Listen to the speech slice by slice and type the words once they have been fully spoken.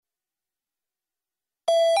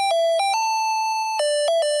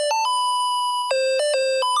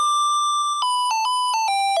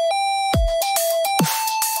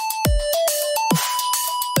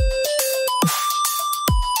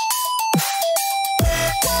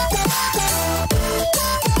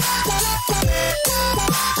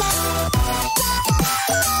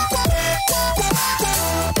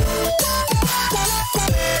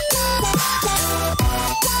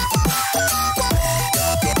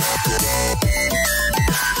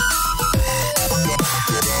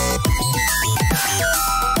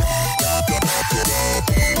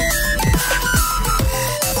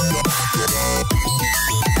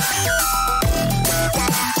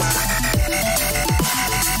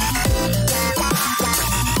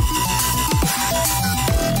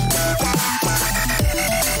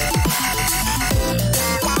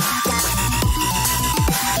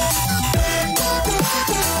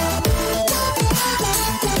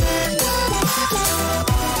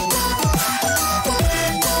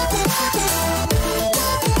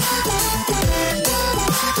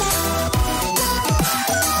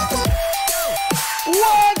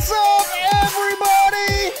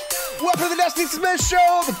Dusty Smith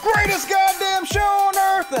Show, the greatest goddamn show on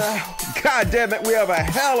earth. God damn it, we have a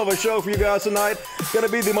hell of a show for you guys tonight. Gonna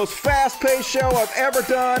be the most fast-paced show I've ever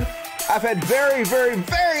done. I've had very, very,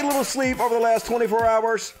 very little sleep over the last 24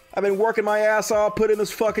 hours. I've been working my ass off, putting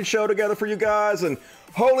this fucking show together for you guys, and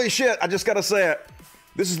holy shit, I just gotta say it.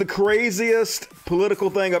 This is the craziest political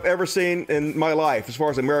thing I've ever seen in my life as far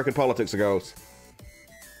as American politics goes.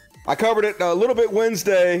 I covered it a little bit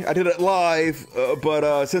Wednesday. I did it live,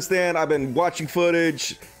 but since then I've been watching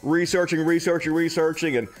footage, researching,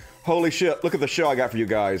 and holy shit, look at the show I got for you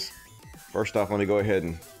guys. First off, let me go ahead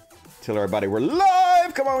and tell everybody we're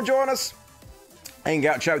live. Come on, join us. Hang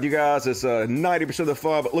out, chat with you guys. It's 90% of the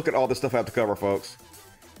fun, but look at all the stuff I have to cover, folks.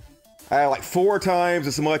 I had like 4 times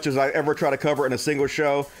as much as I ever try to cover in a single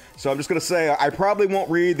show. So I'm just going to say I probably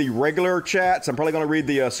won't read the regular chats. I'm probably going to read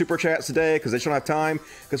the super chats today because they don't have time,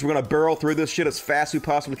 because we're going to barrel through this shit as fast as we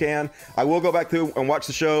possibly can. I will go back through and watch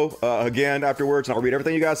the show again afterwards, and I'll read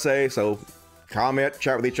everything you guys say. So comment,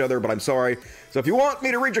 chat with each other, but I'm sorry. So if you want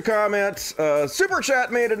me to read your comments, super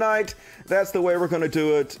chat me tonight. That's the way we're going to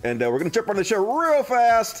do it. And we're going to jump on the show real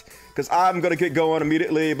fast because I'm going to get going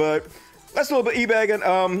immediately. But let's do a little bit e-bagging.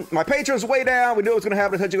 My Patreon's way down. We knew it was going to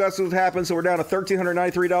happen. I told you guys it would happen. So we're down to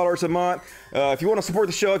 $1,393 a month. If you want to support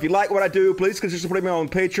the show, if you like what I do, please consider supporting me on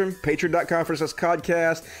Patreon.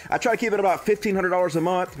 Patreon.com/Codcast. I try to keep it about $1,500 a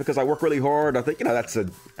month because I work really hard. I think, you know, that's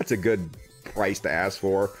a good price to ask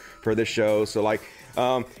for this show. So like,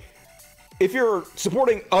 if you're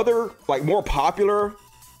supporting other, like, more popular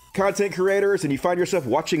content creators and you find yourself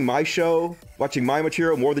watching my show, watching my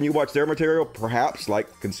material more than you watch their material, perhaps like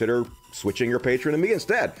consider switching your Patreon to me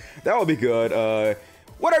instead. That would be good.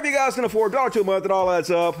 Whatever you guys can afford, $1 a month, it all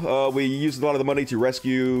adds up. We use a lot of the money to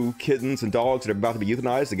rescue kittens and dogs that are about to be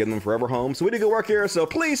euthanized to get them forever home. So we do good work here. So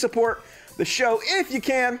please support the show if you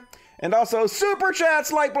can. And also super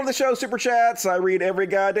chats, like one of the show's super chats. I read every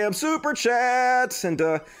goddamn super chat. And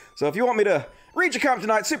so if you want me to read your comment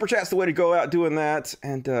tonight, super chat's the way to go out doing that.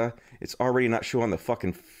 And it's already not showing the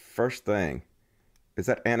fucking first thing. Is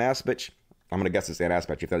that Ann Aspich? I'm going to guess it's Ann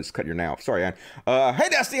Aspich if I just cut your now. Sorry, Ann. Hey,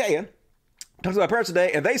 Dusty. Hey, Ann. Talked to my parents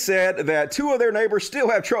today, and they said that 2 of their neighbors still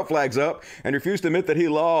have Trump flags up and refuse to admit that he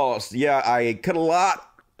lost. Yeah, I cut a lot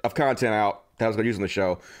of content out that I was going to use on the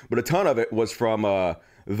show, but a ton of it was from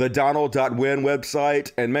the Donald.win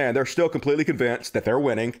website, and man, they're still completely convinced that they're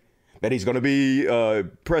winning, that he's going to be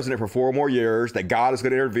president for 4 more years, that God is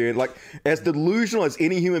going to intervene. Like, as delusional as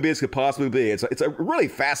any human beings could possibly be, it's a really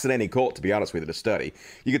fascinating cult, to be honest with you, to study.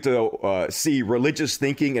 You get to see religious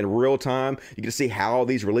thinking in real time. You get to see how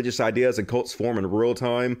these religious ideas and cults form in real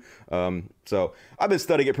time. So I've been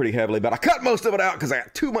studying it pretty heavily, but I cut most of it out because I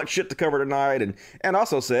got too much shit to cover tonight. And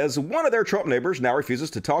also says one of their Trump neighbors now refuses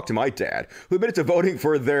to talk to my dad, who admitted to voting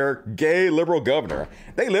for their gay liberal governor.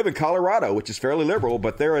 They live in Colorado, which is fairly liberal,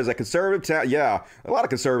 but there is a conservative town. Yeah, a lot of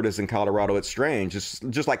conservatives in Colorado. It's strange. It's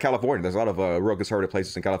just like California. There's a lot of real conservative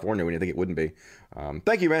places in California when you think it wouldn't be.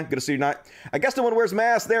 Thank you, man. Good to see you tonight. I guess no one wears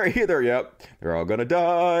masks there either. Yep. They're all gonna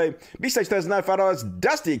die. B-Stage $5.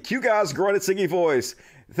 Dusty, Q guys, grunted singing voice.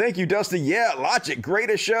 Thank you, Dusty. Yeah, Logic,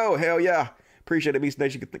 greatest show. Hell yeah. Appreciate it, Beast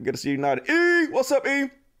Nation. Good to see you tonight. E, what's up, E?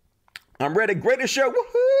 I'm ready. Greatest show.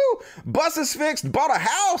 Woohoo! Bus is fixed. Bought a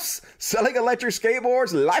house. Selling electric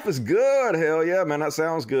skateboards. Life is good. Hell yeah, man. That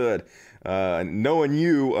sounds good. Knowing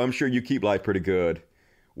you, I'm sure you keep life pretty good.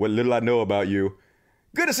 What little I know about you.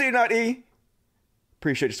 Good to see you tonight, E.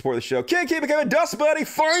 Appreciate your support of the show. Can't keep it coming. Dust Buddy,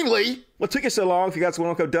 finally. What took you so long? If you guys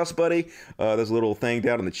want to go Dust Buddy, there's a little thing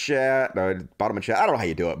down in the chat, bottom of the chat. I don't know how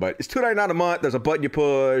you do it, but it's $2.99 a month. There's a button you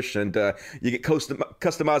push, and you get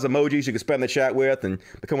customized emojis you can spam the chat with and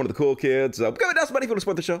become one of the cool kids. Go with Dust Buddy if you want to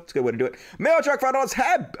support the show. It's a good way to do it. Mail truck $5.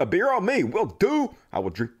 Have a beer on me. Will do. I will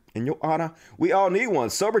drink in your honor. We all need one.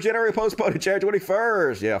 Sober January postponed January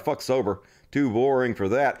 21st. Yeah, fuck sober. Too boring for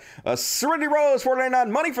that. Serenity Rose,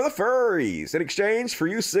 $4.99. Money for the furries. In exchange for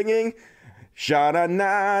you singing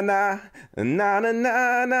Sha-na-na-na,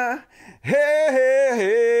 na-na-na-na. Hey, hey,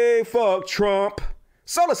 hey, fuck Trump.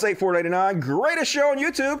 Solus 4.99. Greatest show on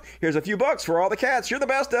YouTube. Here's a few bucks for all the cats. You're the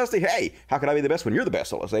best, Dusty. Hey, how can I be the best when you're the best,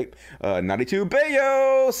 Solus 8? 92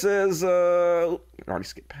 Bayo says, already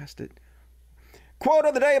skipped past it. Quote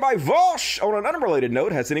of the day by Vosh. On an unrelated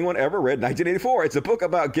note, has anyone ever read 1984? It's a book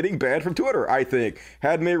about getting banned from Twitter, I think.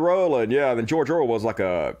 Had me rolling. Yeah, then George Orwell was like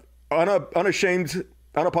a unashamed,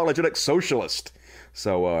 unapologetic socialist.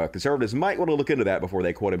 So conservatives might want to look into that before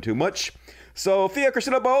they quote him too much. Sophia,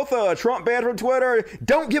 Christina, both. Trump banned from Twitter.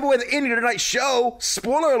 Don't give away the ending of tonight's show.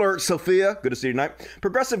 Spoiler alert, Sophia. Good to see you tonight.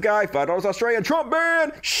 Progressive guy, $5 Australian. Trump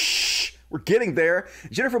ban. Shh. We're getting there.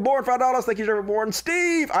 Jennifer Bourne, $5. Thank you, Jennifer Bourne.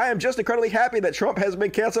 Steve, I am just incredibly happy that Trump has been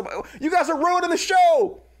canceled. You guys are ruining the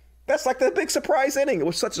show. That's like the big surprise ending. It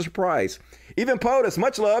was such a surprise. Even POTUS,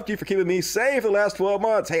 much love to you for keeping me safe the last 12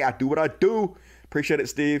 months. Hey, I do what I do. Appreciate it,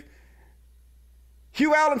 Steve.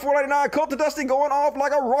 Hugh Allen, $4.99. Cult of Dusty going off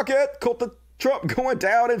like a rocket. Cult of Trump going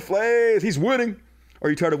down in flames. He's winning. Are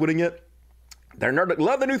you tired of winning yet?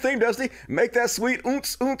 Love the new theme, Dusty. Make that sweet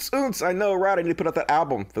oonce, oonce, oonce. I know, right? I need to put out that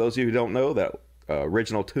album. For those of you who don't know, that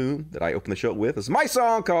original tune that I opened the show with is my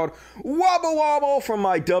song called Wobble Wobble from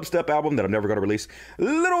my dubstep album that I'm never going to release.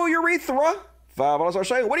 Little Urethra. $5 are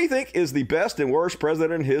saying, what do you think is the best and worst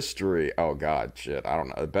president in history? Oh, God, shit. I don't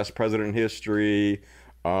know. The best president in history.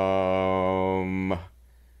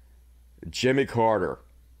 Jimmy Carter.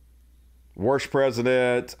 Worst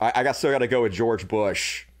president. I still got to go with George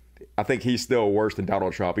Bush. I think he's still worse than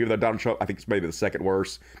Donald Trump. Even though Donald Trump, I think it's maybe the second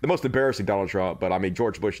worst. The most embarrassing Donald Trump. But I mean,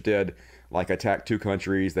 George Bush did attack two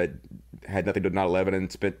countries that had nothing to do with 9/11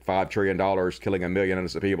 and spent $5 trillion killing 1 million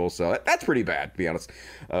innocent people. So that's pretty bad, to be honest.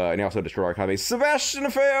 And he also destroyed our economy. Sebastian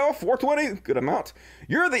Fail, $4.20, good amount.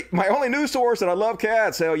 You're my only news source, and I love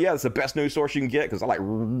cats. Hell yeah, it's the best news source you can get because I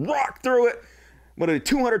rock through it. I'm gonna do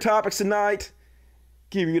 200 topics tonight.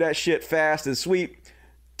 Give you that shit fast and sweet.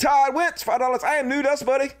 Todd Wentz, $5. I am new to us,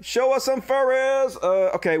 buddy. Show us some furries.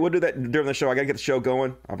 Okay, we'll do that during the show. I got to get the show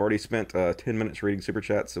going. I've already spent 10 minutes reading Super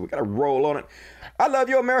Chats, so we got to roll on it. I love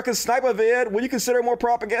you, American Sniper Vid. Will you consider more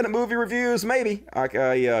propaganda movie reviews? Maybe. I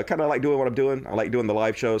kind of like doing what I'm doing. I like doing the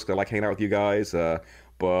live shows because I like hanging out with you guys.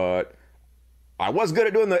 But I was good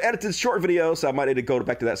at doing the edited short videos, so I might need to go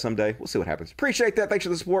back to that someday. We'll see what happens. Appreciate that. Thanks for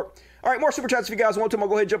the support. All right, more Super Chats if you guys want to. I'll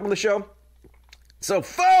go ahead and jump on the show. So,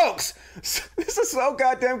 folks, this is so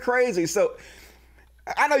goddamn crazy. So,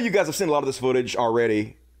 I know you guys have seen a lot of this footage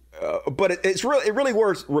already, but it really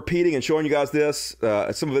worth repeating and showing you guys this.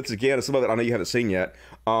 Some of it's again, and some of it I know you haven't seen yet.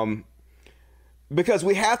 Because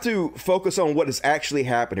we have to focus on what has actually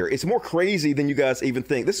happened here. It's more crazy than you guys even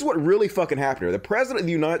think. This is what really fucking happened here. The President of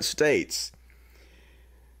the United States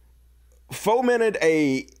fomented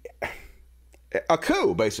a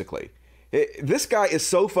coup, basically. This guy is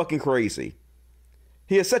so fucking crazy.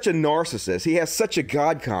 He is such a narcissist. He has such a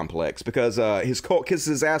God complex because his cult kisses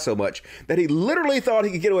his ass so much that he literally thought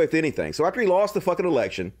he could get away with anything. So after he lost the fucking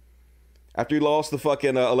election, after he lost the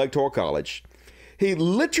fucking electoral college, he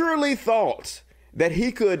literally thought that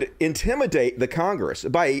he could intimidate the Congress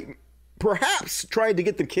by perhaps trying to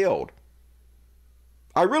get them killed.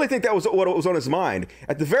 I really think that was what was on his mind.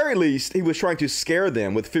 At the very least, he was trying to scare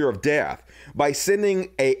them with fear of death by sending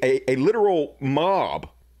a literal mob.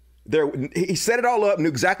 He set it all up, knew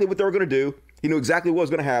exactly what they were going to do. He knew exactly what was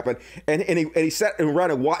going to happen. And he sat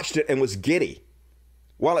around and watched it and was giddy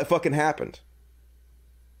while it fucking happened.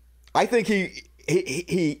 I think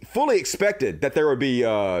he fully expected that there would be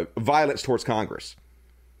violence towards Congress.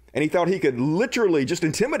 And he thought he could literally just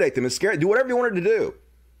intimidate them and scare, do whatever he wanted to do.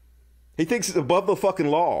 He thinks it's above the fucking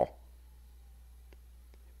law.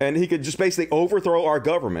 And he could just basically overthrow our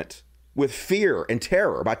government with fear and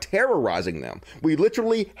terror by terrorizing them. We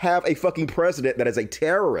literally have a fucking president that is a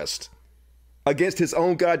terrorist against his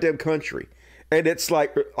own goddamn country. And it's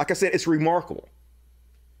like I said, it's remarkable.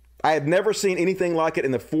 I have never seen anything like it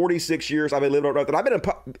in the 46 years I've been living on Earth. And I've been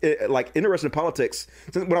interested in politics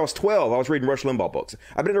since when I was 12. I was reading Rush Limbaugh books.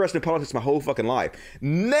 I've been interested in politics my whole fucking life.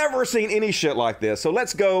 Never seen any shit like this. So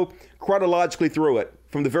let's go chronologically through it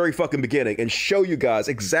from the very fucking beginning and show you guys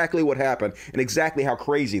exactly what happened and exactly how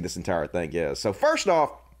crazy this entire thing is. So first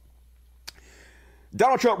off,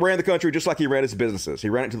 Donald Trump ran the country just like he ran his businesses. He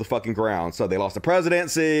ran it to the fucking ground. So they lost the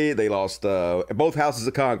presidency. They lost both houses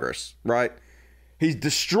of Congress, right? He's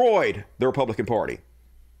destroyed the Republican Party.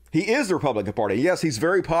 He is the Republican Party. Yes, he's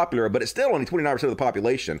very popular, but it's still only 29% of the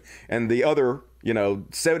population. And the other,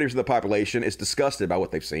 70% of the population is disgusted by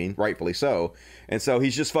what they've seen, rightfully so. And so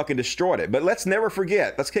he's just fucking destroyed it. But let's never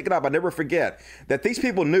forget, let's kick it off by never forget that these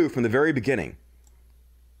people knew from the very beginning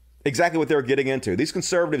exactly what they were getting into. These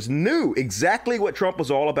conservatives knew exactly what Trump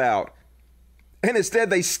was all about. And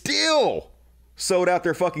instead, they still sold out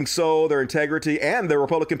their fucking soul, their integrity, and their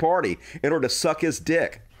Republican Party in order to suck his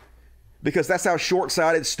dick. Because that's how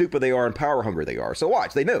short-sighted, stupid they are, and power-hungry they are. So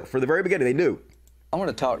watch, they knew. From the very beginning, they knew. I want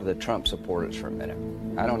to talk to the Trump supporters for a minute.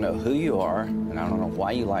 I don't know who you are, and I don't know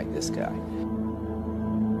why you like this guy.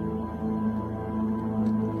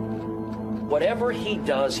 Whatever he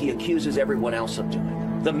does, he accuses everyone else of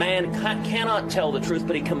doing. The man cannot tell the truth,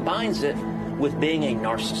 but he combines it with being a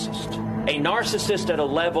narcissist. A narcissist at a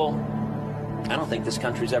level I don't think this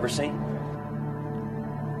country's ever seen.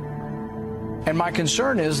 And my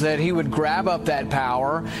concern is that he would grab up that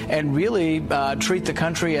power and really treat the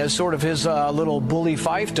country as sort of his little bully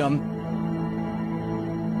fiefdom.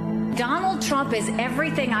 Donald Trump is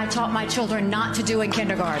everything I taught my children not to do in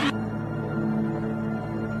kindergarten.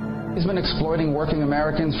 He's been exploiting working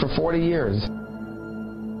Americans for 40 years.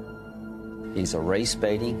 He's a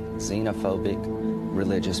race-baiting, xenophobic,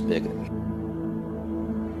 religious bigot.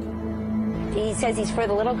 He says he's for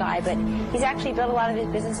the little guy, but he's actually built a lot of his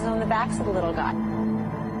businesses on the backs of the little guy.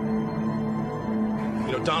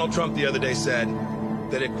 You know, Donald Trump the other day said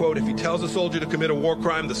that, it, quote, if he tells a soldier to commit a war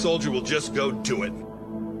crime, the soldier will just go do it.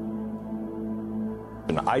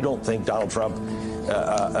 And I don't think Donald Trump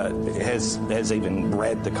has even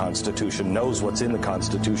read the Constitution, knows what's in the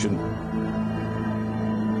Constitution.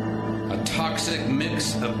 A toxic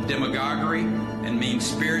mix of demagoguery and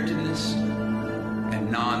mean-spiritedness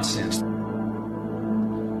and nonsense.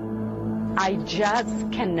 I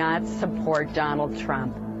just cannot support Donald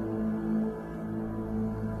Trump.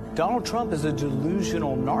 Donald Trump is a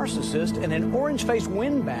delusional narcissist and an orange-faced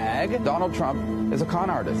windbag. Donald Trump is a con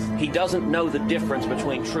artist. He doesn't know the difference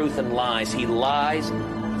between truth and lies. He lies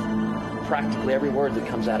practically every word that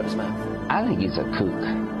comes out of his mouth. I think he's a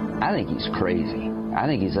kook. I think he's crazy. I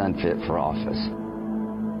think he's unfit for office.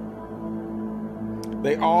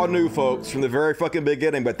 They all knew, folks, from the very fucking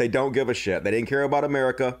beginning, but they don't give a shit. They didn't care about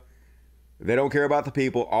America. They don't care about the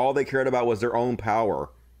people. All they cared about was their own power,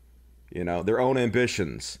 you know, their own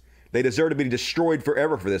ambitions. They deserve to be destroyed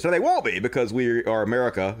forever for this. And they won't be, because we are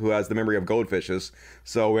America, who has the memory of goldfishes.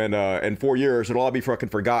 So in 4 years, it'll all be fucking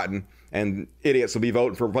forgotten, and idiots will be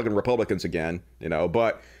voting for fucking Republicans again, you know.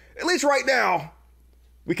 But at least right now,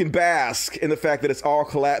 we can bask in the fact that it's all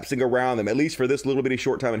collapsing around them, at least for this little bitty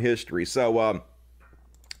short time in history. So,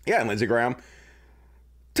 yeah, Lindsey Graham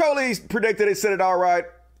totally predicted it, said it all right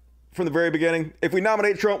from the very beginning. If we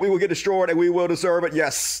nominate Trump, we will get destroyed and we will deserve it.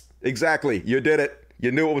 Yes, exactly. You did it.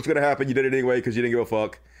 You knew what was going to happen. You did it anyway because you didn't give a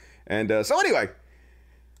fuck. And so anyway,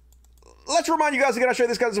 let's remind you guys again, I showed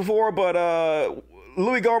this guys before, but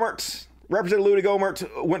Louis Gohmert, Representative Louis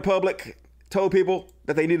Gohmert, went public, told people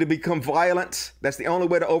that they need to become violent. That's the only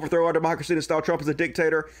way to overthrow our democracy and install Trump as a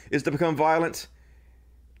dictator, is to become violent.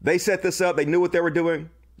 They set this up. They knew what they were doing.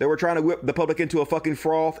 They were trying to whip the public into a fucking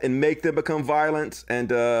froth and make them become violent, and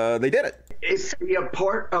they did it. If the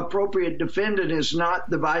appropriate defendant is not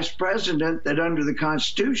the vice president that under the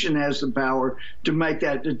Constitution has the power to make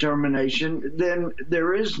that determination, then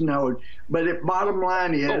there is no. But if bottom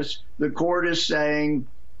line is the court is saying,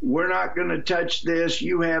 we're not going to touch this,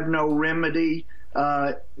 you have no remedy.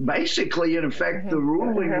 Basically, in effect, the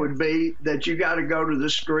ruling would be that you got to go to the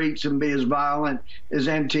streets and be as violent as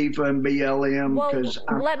Antifa and BLM.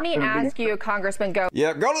 Well, let me ask you, Congressman Go.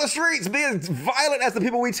 Yeah, go to the streets, be as violent as the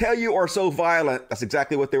people we tell you are so violent. That's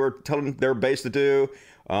exactly what they were telling their base to do.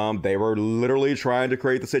 They were literally trying to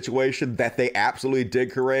create the situation that they absolutely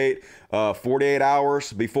did create 48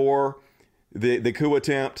 hours before the coup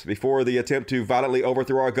attempt, before the attempt to violently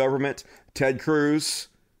overthrow our government. Ted Cruz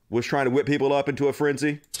was trying to whip people up into a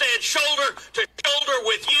frenzy. Stand shoulder to shoulder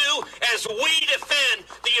with you as we defend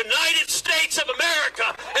the United States of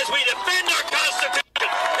America, as we defend our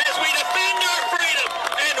Constitution, as we defend our freedom,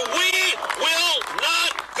 and we will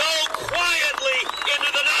not go quietly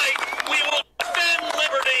into the night. We will defend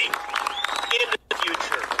liberty into the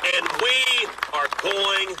future, and we are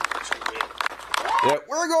going to win. Yeah,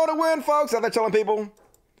 we're going to win, folks. I've been telling people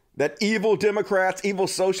that evil Democrats, evil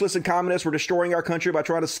socialists and communists were destroying our country by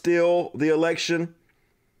trying to steal the election,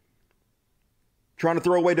 trying to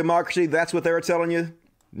throw away democracy. That's what they were telling you.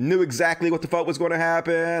 Knew exactly what the fuck was going to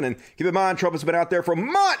happen. And keep in mind, Trump has been out there for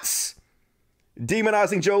months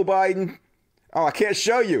demonizing Joe Biden. Oh, I can't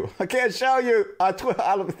show you. I can't show you. I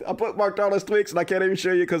put marked all those tweets and I can't even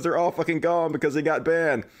show you because they're all fucking gone because they got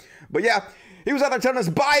banned. But yeah, he was out there telling us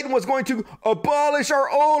Biden was going to abolish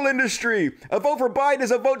our oil industry. A vote for Biden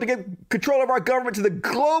is a vote to get control of our government to the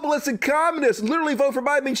globalists and communists. Literally, vote for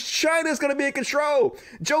Biden means China's going to be in control.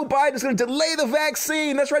 Joe Biden is going to delay the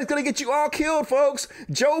vaccine. That's right. He's going to get you all killed, folks.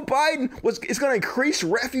 Joe Biden is going to increase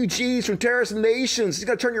refugees from terrorist nations. He's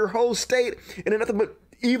going to turn your whole state into nothing but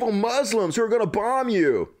evil Muslims who are going to bomb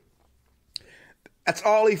you. That's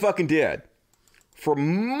all he fucking did. For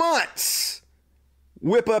months.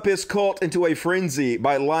 Whip up his cult into a frenzy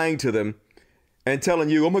by lying to them and telling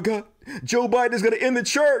you, oh my God, Joe Biden is going to end the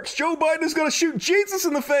church. Joe Biden is going to shoot Jesus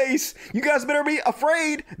in the face. You guys better be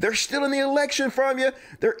afraid. They're still in the election from you.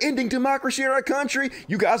 They're ending democracy in our country.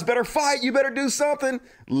 You guys better fight. You better do something.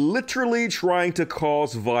 Literally trying to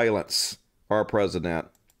cause violence, our president.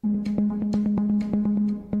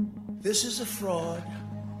 This is a fraud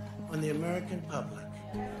on the American public.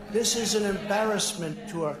 This is an embarrassment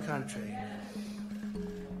to our country.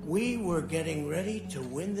 We were getting ready to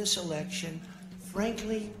win this election.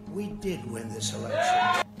 Frankly, we did win this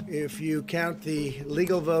election. If you count the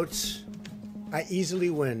legal votes, I easily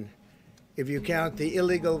win. If you count the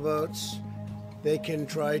illegal votes, they can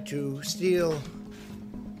try to steal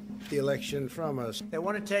the election from us. They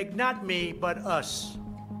want to take not me, but us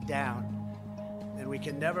down. And we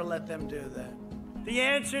can never let them do that. The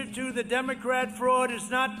answer to the Democrat fraud is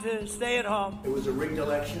not to stay at home. It was a rigged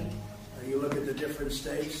election. You look at the different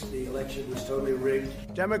states, the election was totally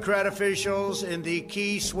rigged. Democrat officials in the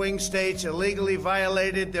key swing states illegally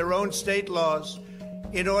violated their own state laws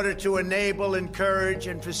in order to enable, encourage,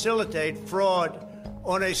 and facilitate fraud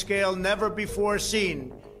on a scale never before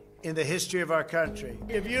seen in the history of our country.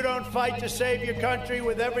 If you don't fight to save your country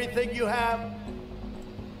with everything you have,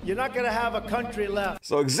 you're not going to have a country left.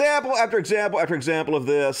 So example after example after example of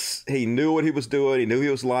this. He knew what he was doing. He knew he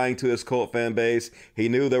was lying to his cult fan base. He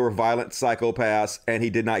knew they were violent psychopaths, and he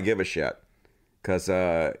did not give a shit. Because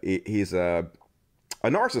he's a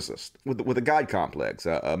narcissist with a God complex,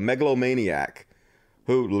 a megalomaniac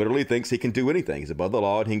who literally thinks he can do anything. He's above the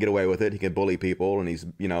law and he can get away with it. He can bully people, and he's,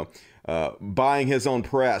 buying his own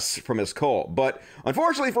press from his cult. But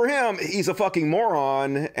unfortunately for him, he's a fucking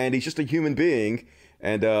moron, and he's just a human being.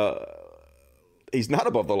 And he's not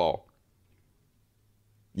above the law.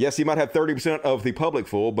 Yes, he might have 30% of the public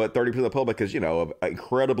fooled, but 30% of the public is,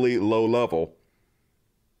 incredibly low level.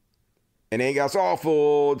 And he ain't got us all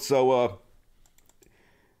fooled. So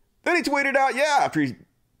then he tweeted out, after he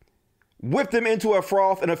whipped him into a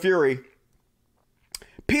froth and a fury,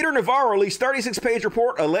 Peter Navarro released 36-page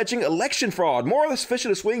report alleging election fraud. More than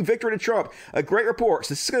sufficient to swing victory to Trump. A great report.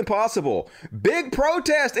 Statistically impossible. Big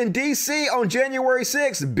protest in D.C. on January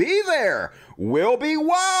 6th. Be there. Will be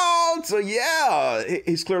wild. So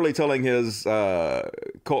he's clearly telling his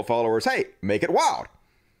cult followers, hey, make it wild.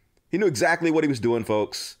 He knew exactly what he was doing,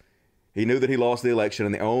 folks. He knew that he lost the election,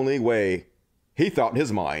 and the only way he thought in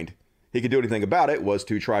his mind he could do anything about it was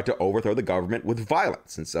to try to overthrow the government with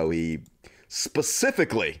violence. And so he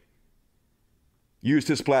specifically used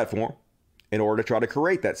his platform in order to try to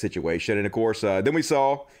create that situation. And of course, then we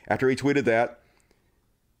saw, after he tweeted that,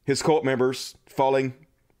 his cult members falling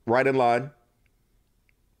right in line.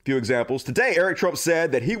 A few examples. Today, Eric Trump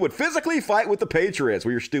said that he would physically fight with the Patriots.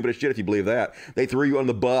 Well, you're stupid as shit if you believe that. They threw you on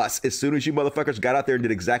the bus. As soon as you motherfuckers got out there and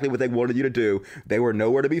did exactly what they wanted you to do, they were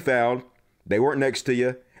nowhere to be found. They weren't next to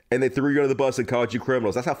you. And they threw you under the bus and called you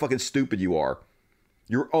criminals. That's how fucking stupid you are.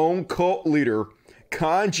 Your own cult leader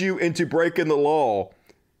conned you into breaking the law,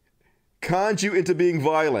 conned you into being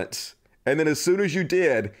violent, and then as soon as you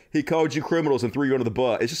did, he called you criminals and threw you under the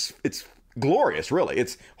bus. It's glorious, really.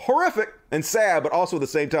 It's horrific and sad, but also at the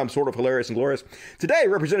same time sort of hilarious and glorious. Today,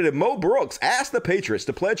 Representative Mo Brooks asked the Patriots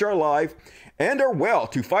to pledge our life and our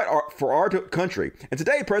wealth to fight for our country. And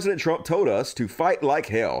today, President Trump told us to fight like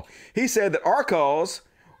hell. He said that our cause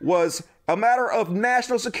was a matter of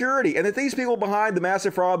national security, and that these people behind the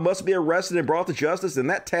massive fraud must be arrested and brought to justice, and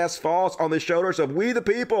that task falls on the shoulders of we the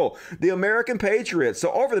people, the American patriots.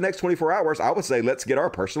 So over the next 24 hours, I would say let's get our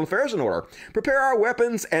personal affairs in order. Prepare our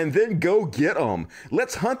weapons and then go get them.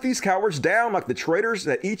 Let's hunt these cowards down like the traitors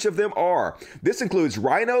that each of them are. This includes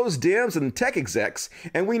rhinos, Dems, and tech execs,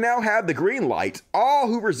 and we now have the green light. All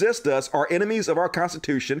who resist us are enemies of our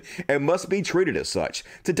Constitution and must be treated as such.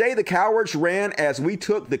 Today, the cowards ran as we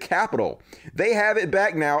took the Capitol. They have it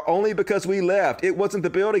back now only because we left. It wasn't the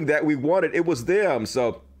building that we wanted. It was them.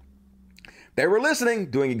 So they were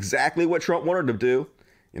listening, doing exactly what Trump wanted them to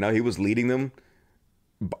do. He was leading them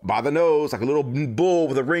by the nose like a little bull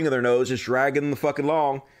with a ring in their nose, just dragging them the fucking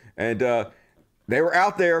along. And they were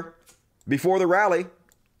out there before the rally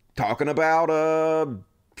talking about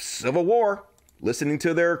civil war, listening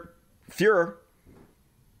to their Fuhrer,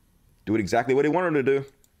 doing exactly what he wanted them to do.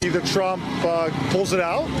 Either Trump pulls it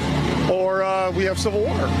out, or we have civil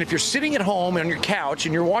war. If you're sitting at home on your couch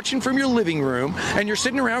and you're watching from your living room and you're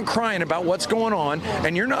sitting around crying about what's going on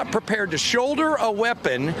and you're not prepared to shoulder a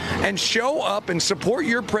weapon and show up and support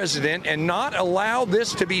your president and not allow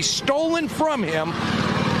this to be stolen from him,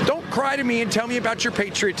 don't cry to me and tell me about your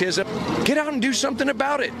patriotism. Get out and do something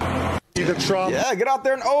about it. Either Trump. Yeah, get out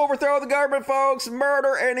there and overthrow the government, folks.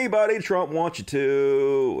 Murder anybody Trump wants you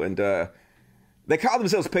to. And they call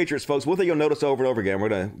themselves patriots, folks. One thing you'll notice over and over again, we're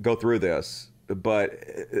going to go through this, but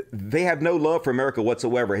they have no love for America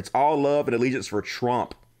whatsoever. It's all love and allegiance for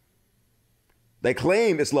Trump. They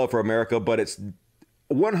claim it's love for America, but it's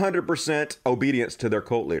 100% obedience to their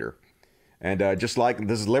cult leader. And just like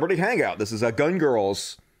this is Liberty Hangout, this is Gun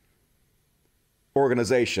Girls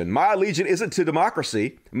organization. My allegiance isn't to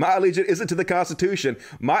democracy. My allegiance isn't to the Constitution.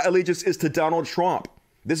 My allegiance is to Donald Trump.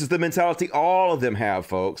 This is the mentality all of them have,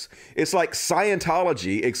 folks. It's like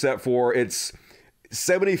Scientology, except for it's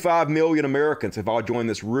 75 million Americans have all joined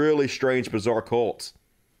this really strange, bizarre cult.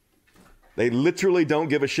 They literally don't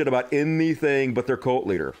give a shit about anything but their cult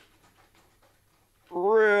leader.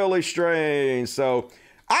 Really strange. So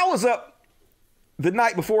I was up the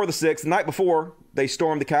night before the 6th, the night before they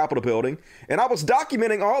stormed the Capitol building, and I was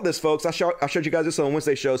documenting all this, folks. I showed you guys this on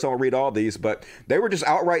Wednesday show, so I won't read all these, but they were just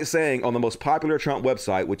outright saying on the most popular Trump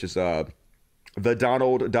website, which is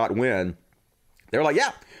thedonald.win, they're like,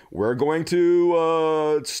 yeah, we're going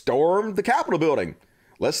to storm the Capitol building.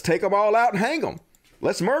 Let's take them all out and hang them.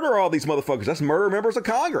 Let's murder all these motherfuckers. Let's murder members of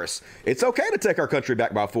Congress. It's okay to take our country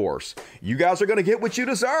back by force. You guys are going to get what you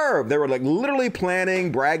deserve. They were like literally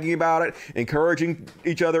planning, bragging about it, encouraging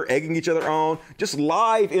each other, egging each other on, just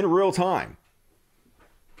live in real time,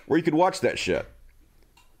 where you could watch that shit.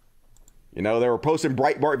 You know, they were posting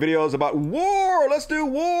Breitbart videos about war. Let's do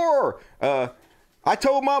war. I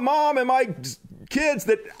told my mom and my kids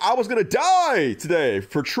that I was going to die today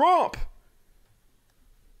for Trump.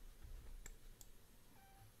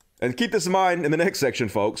 And keep this in mind in the next section,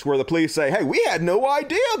 folks, where the police say, hey, we had no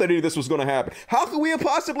idea that any of this was going to happen. How could we have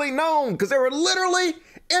possibly known? Because they were literally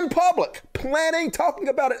in public, planning, talking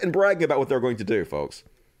about it, and bragging about what they're going to do, folks.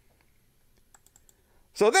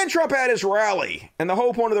 So then Trump had his rally. And the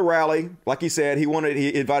whole point of the rally, like he said, he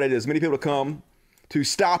invited as many people to come to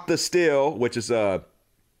Stop the Steal, which is, if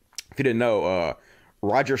you didn't know,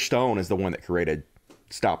 Roger Stone is the one that created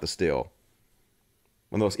Stop the Steal.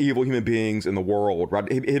 One of those evil human beings in the world.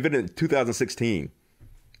 He invented it in 2016.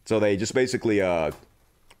 So they just basically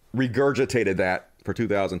regurgitated that for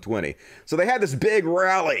 2020. So they had this big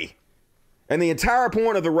rally. And the entire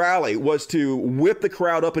point of the rally was to whip the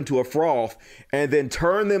crowd up into a froth and then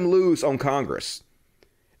turn them loose on Congress.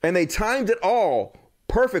 And they timed it all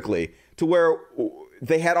perfectly to where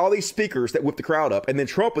they had all these speakers that whipped the crowd up, and then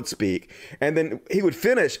Trump would speak. And then he would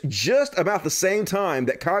finish just about the same time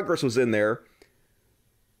that Congress was in there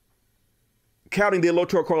counting the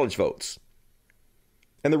Electoral College votes.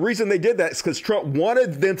 And the reason they did that is because Trump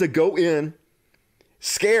wanted them to go in,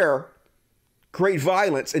 scare, create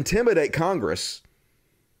violence, intimidate Congress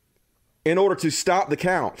in order to stop the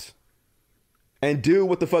count and do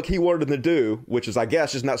what the fuck he wanted them to do, which is, I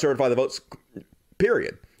guess, just not certify the votes,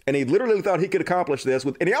 period. And he literally thought he could accomplish this,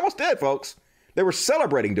 and he almost did, folks. They were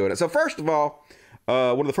celebrating doing it. So first of all,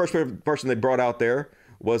 one of the first person they brought out there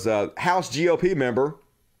was a House GOP member,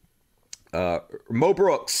 Mo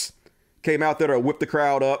Brooks, came out there to whip the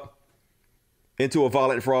crowd up into a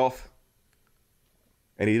violent froth.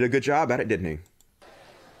 And he did a good job at it, didn't he?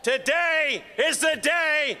 Today is the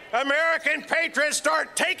day American patriots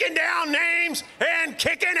start taking down names and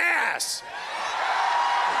kicking ass.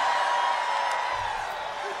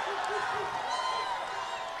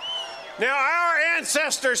 Now, our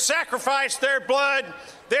ancestors sacrificed their blood,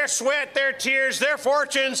 their sweat, their tears, their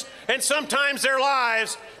fortunes, and sometimes their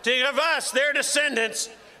lives to give us, their descendants,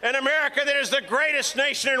 an America that is the greatest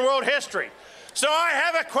nation in world history. So I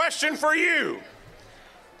have a question for you.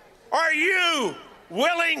 Are you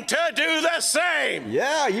willing to do the same?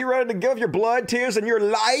 Yeah, you ready to give your blood, tears, and your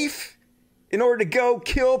life in order to go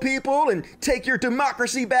kill people and take your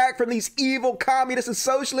democracy back from these evil communists and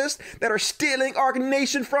socialists that are stealing our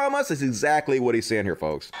nation from us? That's exactly what he's saying here,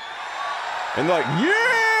 folks. And they're like,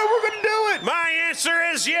 yeah, we're going to do it. My answer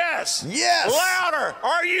is yes. Yes. Louder.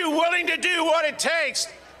 Are you willing to do what it takes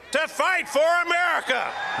to fight for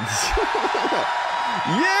America?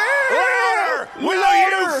 Yeah! Louder! Will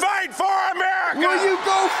you fight for America? Will you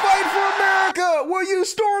go fight for America? Will you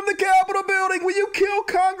storm the Capitol building? Will you kill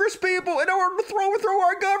Congress people in order to overthrow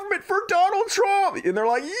our government for Donald Trump? And they're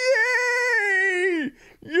like, yay!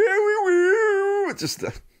 Yeah, we will. It's just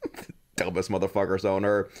the dumbest motherfuckers on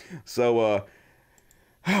earth. So,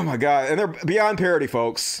 oh my God. And they're beyond parody,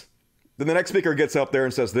 folks. Then the next speaker gets up there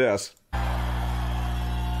and says this.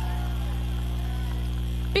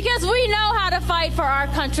 Because we know how to fight for our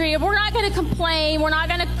country. We're not going to complain. We're not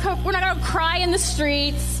going to cry in the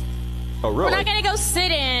streets. Oh, really? We're not going to go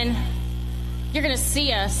sit in. You're going to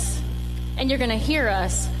see us and you're going to hear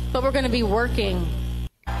us, but we're going to be working.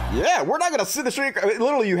 Yeah, we're not going to sit in the street. I mean,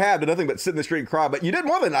 literally, you have done nothing but sit in the street and cry. But you did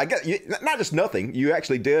more than I guess. Not just nothing. You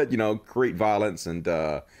actually did, create violence and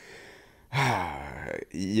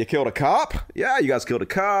you killed a cop. Yeah, you guys killed a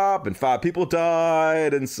cop and 5 people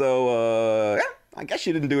died. And so, yeah. I guess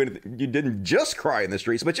you didn't do anything. You didn't just cry in the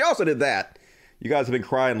streets, but you also did that. You guys have been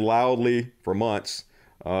crying loudly for months.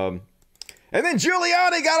 And And then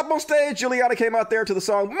Giuliani got up on stage. Giuliani came out there to the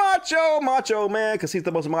song Macho, Macho Man, because he's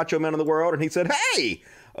the most macho man in the world. And he said, hey,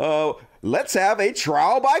 let's have a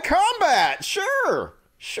trial by combat. Sure,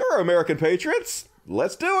 American patriots.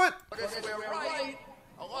 Let's do it.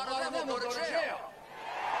 A lot of them will go to jail.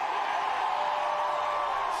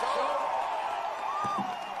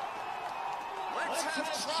 Let's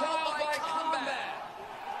have trial by combat.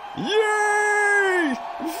 Yay!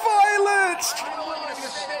 Violence! I'm willing to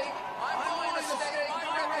stake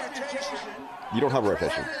my reputation. You don't have a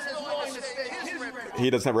reputation. He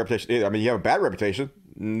doesn't have a reputation either. I mean, you have a bad reputation.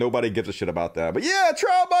 Nobody gives a shit about that. But yeah,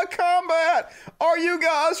 trial by combat. Are you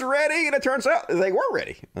guys ready? And it turns out they were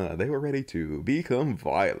ready. They were ready to become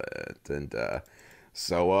violent. And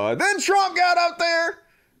so then Trump got up there.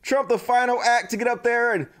 Trump, the final act to get up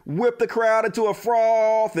there and whip the crowd into a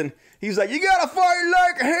froth. And he's like, you gotta fight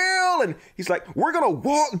like hell. And he's like, we're gonna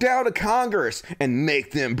walk down to Congress and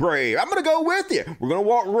make them brave. I'm gonna go with you. We're gonna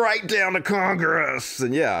walk right down to Congress.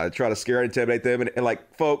 And yeah, try to scare and intimidate them. And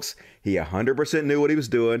like, folks, he 100% knew what he was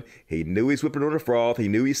doing. He knew he's whipping on a froth. He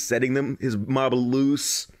knew he's setting them, his mob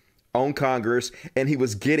loose on Congress, and he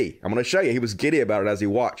was giddy. I'm going to show you. He was giddy about it as he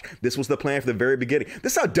watched. This was the plan from the very beginning.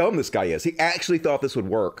 This is how dumb this guy is. He actually thought this would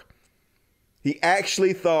work. He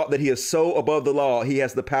actually thought that he is so above the law, he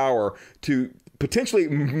has the power to potentially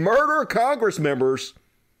murder Congress members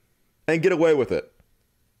and get away with it.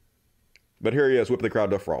 But here he is, whipping the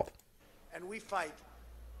crowd to a froth. And we fight.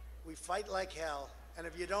 We fight like hell. And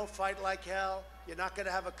if you don't fight like hell, you're not going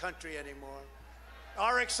to have a country anymore.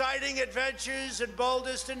 Our exciting adventures and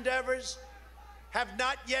boldest endeavors have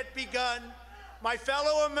not yet begun. My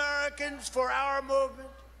fellow Americans, for our movement,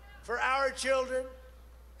 for our children,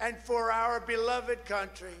 and for our beloved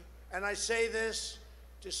country. And I say this,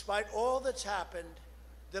 despite all that's happened,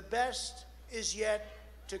 the best is yet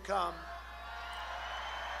to come.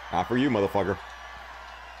 Not for you, motherfucker.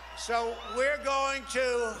 So we're going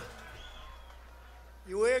to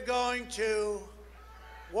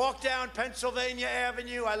walk down Pennsylvania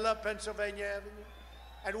Avenue. I love Pennsylvania Avenue.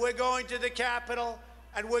 And we're going to the Capitol,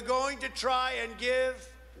 and we're going to try and give...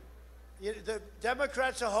 The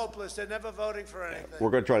Democrats are hopeless. They're never voting for anything.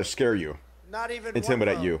 We're going to try to scare you. Not even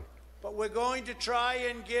intimidate one vote. you. But we're going to try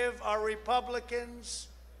and give our Republicans,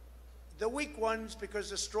 the weak ones,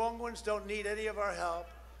 because the strong ones don't need any of our help.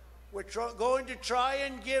 We're going to try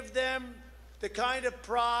and give them the kind of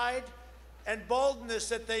pride and boldness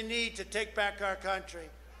that they need to take back our country.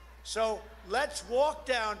 So let's walk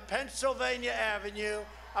down Pennsylvania Avenue.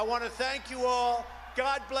 I want to thank you all.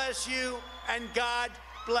 God bless you, and God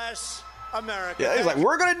bless America. Yeah, he's like,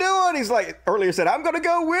 we're going to do it. He's like, earlier said, I'm going to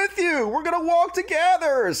go with you. We're going to walk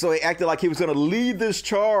together. So he acted like he was going to lead this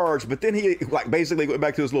charge. But then he like basically went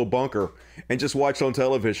back to his little bunker and just watched on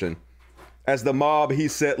television as the mob he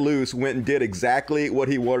set loose went and did exactly what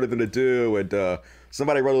he wanted them to do. And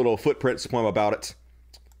somebody wrote a little footprints poem about it,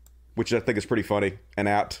 which I think is pretty funny and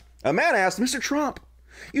apt. A man asked, Mr. Trump,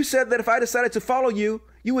 you said that if I decided to follow you,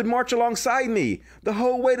 you would march alongside me the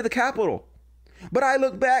whole way to the Capitol. But I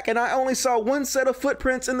looked back and I only saw one set of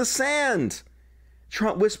footprints in the sand.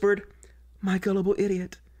 Trump whispered, my gullible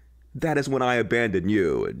idiot. That is when I abandoned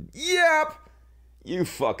you. And yep, you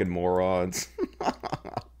fucking morons.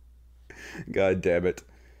 God damn it.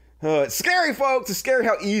 It's scary, folks. It's scary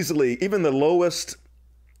how easily even the lowest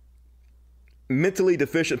mentally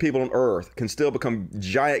deficient people on earth can still become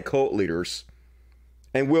giant cult leaders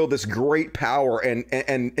and wield this great power and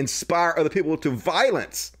inspire other people to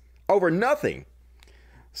violence over nothing.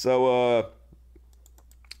 So,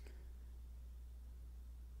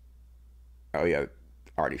 oh yeah,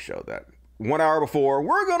 I already showed that. 1 hour before,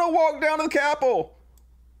 we're going to walk down to the Capitol.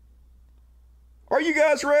 Are you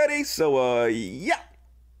guys ready? So, yeah.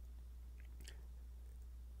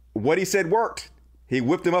 What he said worked. He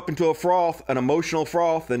whipped him up into a froth, an emotional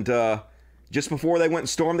froth, and just before they went and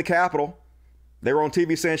stormed the Capitol, they were on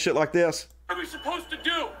TV saying shit like this. What are we supposed to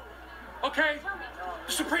do? Okay?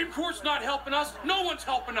 The Supreme Court's not helping us. No one's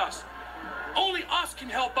helping us. Only us can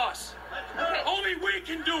help us. Only we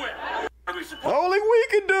can do it. Only we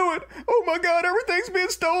can do it. Oh my God, everything's being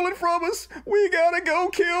stolen from us. We gotta go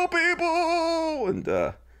kill people. And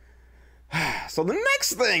so the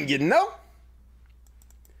next thing you know,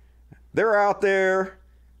 they're out there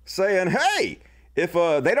saying, hey, if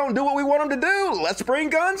they don't do what we want them to do, let's bring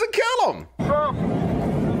guns and kill them. Trump,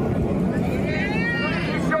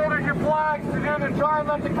 you shoulder your flags together and try and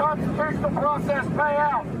let the constitutional process pay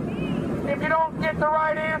out. If you don't get the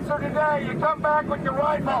right answer today, you come back with your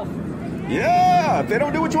rifles. Yeah, if they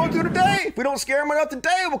don't do what you want to do today, if we don't scare them enough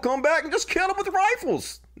today, we'll come back and just kill them with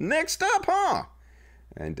rifles. Next up, huh?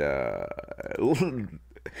 And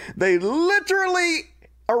They literally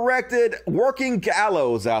erected working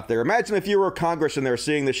gallows out there. Imagine if you were Congress and they're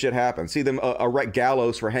seeing this shit happen. See them erect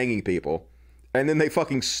gallows for hanging people. And then they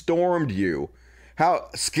fucking stormed you. How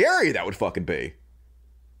scary that would fucking be.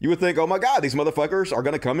 You would think, oh my God, these motherfuckers are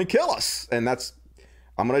going to come and kill us. And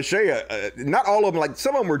I'm going to show you. Not all of them, like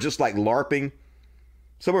some of them were just like LARPing.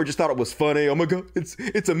 Some of them just thought it was funny. Oh my God,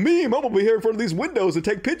 it's a meme. I'm going to be here in front of these windows and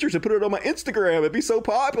take pictures and put it on my Instagram. It'd be so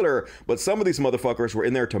popular. But some of these motherfuckers were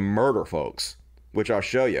in there to murder folks, which I'll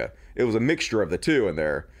show you. It was a mixture of the two in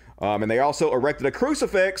there. And they also erected a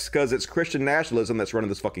crucifix because it's Christian nationalism that's running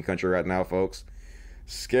this fucking country right now, folks.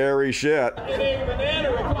 Scary shit.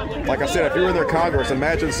 Like I said, if you were in their Congress,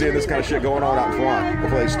 imagine seeing this kind of shit going on out in front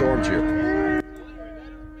before they stormed you.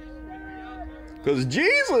 Because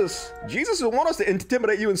Jesus will want us to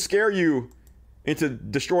intimidate you and scare you into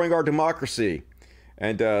destroying our democracy.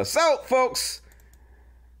 And so, folks,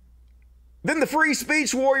 then the free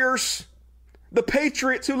speech warriors, the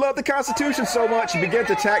patriots who love the Constitution so much, begin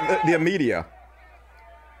to attack the media.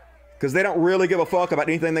 Because they don't really give a fuck about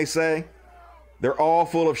anything they say. They're all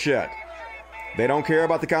full of shit. They don't care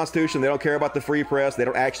about the Constitution. They don't care about the free press. They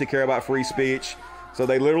don't actually care about free speech. So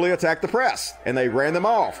they literally attacked the press and they ran them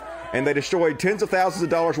off and they destroyed tens of thousands of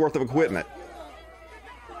dollars worth of equipment.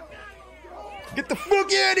 Get the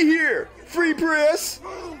fuck out of here, free press.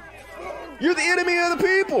 You're the enemy of the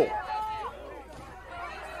people.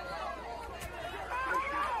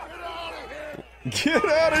 Get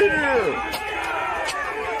out of here.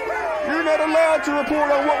 You're not allowed to report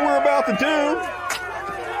on what we're about to do.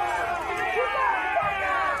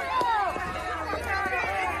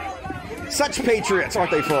 Such patriots,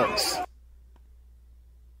 aren't they, folks?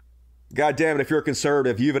 God damn it, if you're a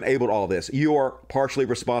conservative, you've enabled all this. You are partially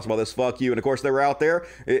responsible for this. Fuck you. And of course, they were out there.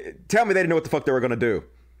 Tell me they didn't know what the fuck they were going to do.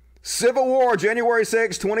 Civil War, January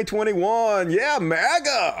 6, 2021. Yeah,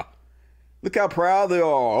 MAGA. Look how proud they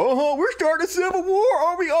are. We're starting a civil war.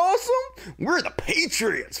 Are we awesome? We're the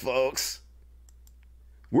patriots, folks.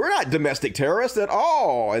 We're not domestic terrorists at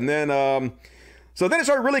all. And then, so then it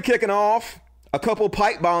started really kicking off. A couple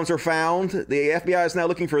pipe bombs are found. The FBI is now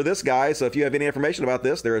looking for this guy. So if you have any information about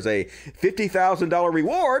this, there is a $50,000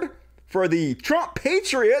 reward for the Trump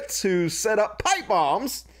patriots who set up pipe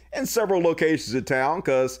bombs in several locations in town.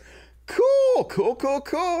 Because cool,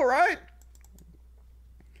 right?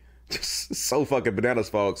 Just so fucking bananas,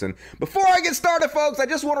 folks. And before I get started, folks, I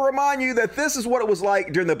just want to remind you that this is what it was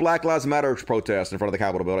like during the Black Lives Matter protest in front of the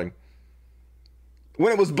Capitol building.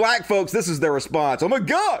 When it was black folks, this is their response. Oh my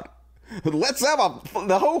God. Let's have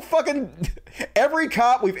the whole fucking, every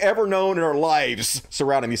cop we've ever known in our lives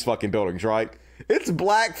surrounding these fucking buildings, right? It's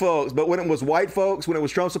black folks. But when it was white folks, when it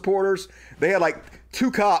was Trump supporters, they had like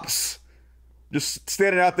two cops just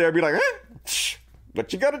standing out there and be like,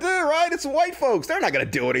 what you gotta do, right? It's white folks. They're not gonna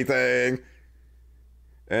do anything.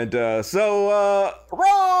 And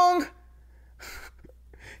wrong.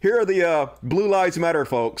 Here are the Blue Lives Matter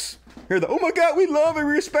folks. Here are the, oh my God, we love and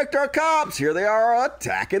respect our cops. Here they are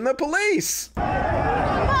attacking the police. Fuck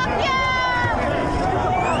yeah!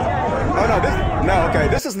 Oh no, okay,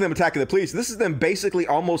 this isn't them attacking the police. This is them basically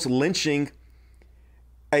almost lynching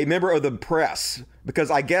a member of the press, because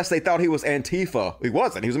I guess they thought he was Antifa. He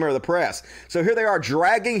wasn't. He was a member of the press. So here they are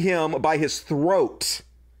dragging him by his throat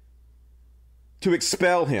to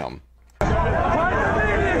expel him.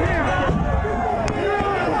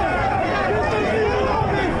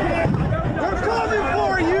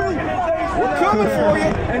 We're coming for you.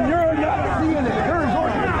 And you're not seeing it.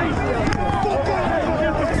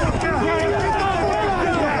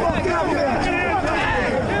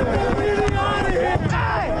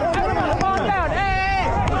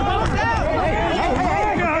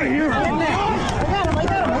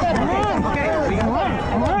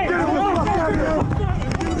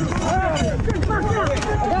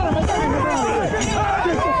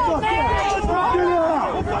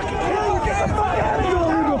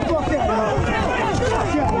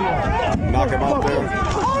 Knock him out there,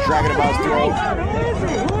 dragging him by his throat.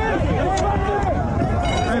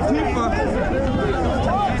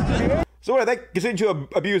 So anyway, they continue to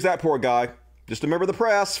abuse that poor guy. Just a member of the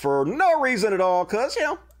press for no reason at all, because, you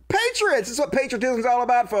know, patriots. This is what patriotism is all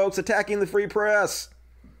about, folks. Attacking the free press.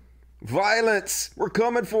 Violence. We're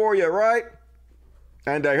coming for you, right?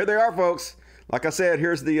 And here they are, folks. Like I said,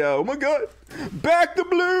 here's the, oh my God, back to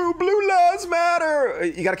blue, Blue Lives Matter.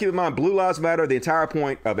 You got to keep in mind, Blue Lives Matter, the entire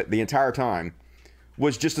point of it, the entire time,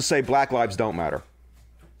 was just to say black lives don't matter.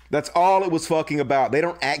 That's all it was fucking about. They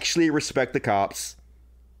don't actually respect the cops.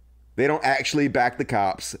 They don't actually back the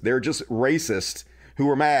cops. They're just racist who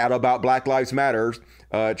were mad about Black Lives Matter,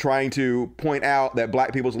 trying to point out that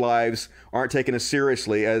black people's lives aren't taken as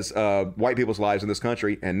seriously as white people's lives in this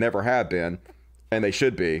country, and never have been, and they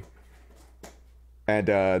should be. And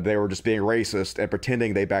they were just being racist and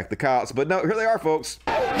pretending they backed the cops. But no, here they are, folks,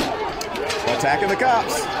 attacking the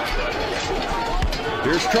cops.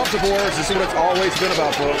 Here's Trump supporters. This is what it's always been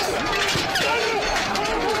about, folks.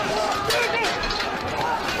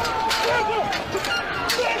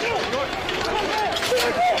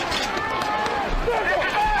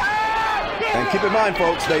 And keep in mind,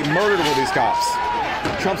 folks, they murdered one of these cops.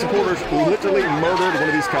 Trump supporters literally murdered one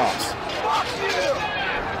of these cops.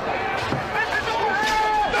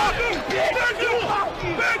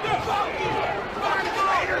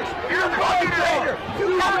 You're a fucking traitor!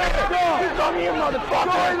 You come here,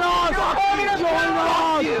 motherfucker!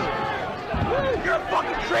 You're a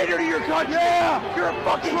fucking traitor to your country! Yeah! You're a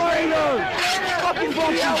fucking traitor!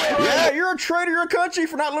 Yeah, you're a traitor to your country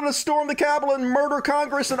for not letting us storm the Capitol and murder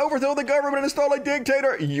Congress and overthrow the government and install a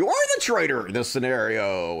dictator. You're the traitor in this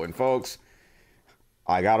scenario. And folks,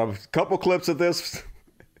 I got a couple clips of this.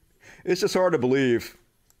 It's just hard to believe.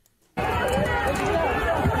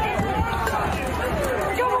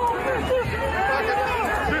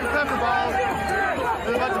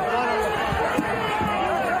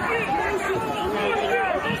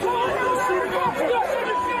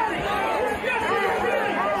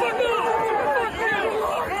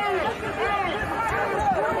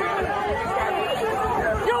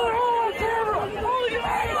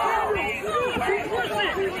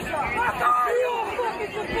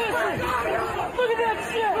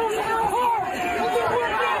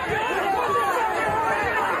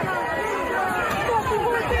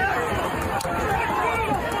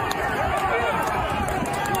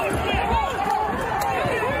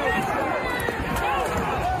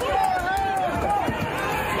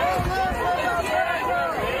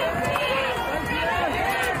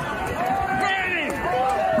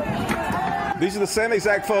 These are the same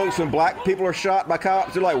exact folks when black people are shot by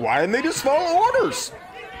cops. They're like, why didn't they just follow orders?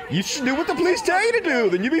 You should do what the police tell you to do,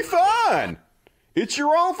 then you'll be fine. It's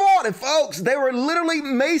your own fault. And folks, they were literally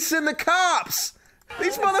macing the cops.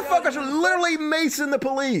 These motherfuckers are literally macing the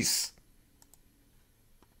police.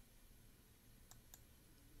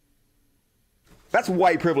 That's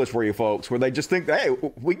white privilege for you folks, where they just think, hey,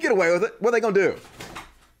 we can get away with it. What are they going to do?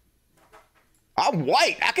 I'm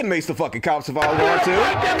white. I can mace the fucking cops if I want to.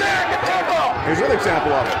 Here's another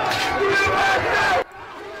example of it.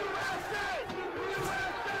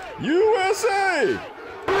 USA!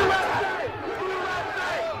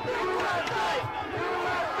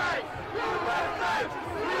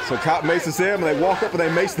 So cop maces him, and they walk up and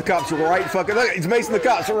they mace the cops right fucking... Look, he's macing the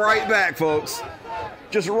cops right back, folks.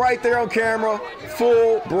 Just right there on camera,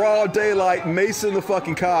 full broad daylight, macing the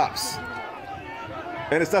fucking cops.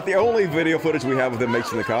 And it's not the only video footage we have of them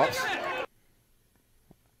macing the cops.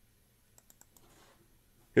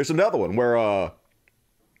 Here's another one where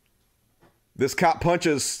this cop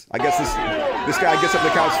punches, I guess this guy gets up in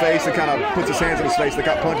the cop's face and kind of puts his hands in his face, the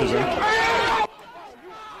cop punches him.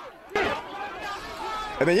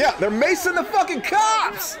 And then yeah, they're macing the fucking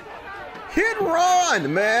cops! Hit and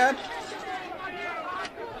run, man!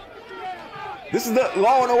 This is the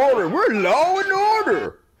law and order. We're law and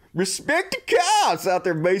order! Respect the cops out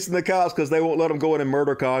there macing the cops because they won't let them go in and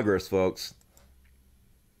murder Congress, folks.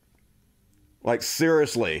 Like,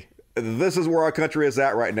 seriously, this is where our country is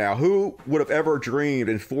at right now. Who would have ever dreamed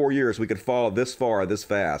in 4 years we could fall this far, this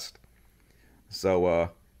fast? So,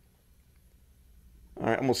 all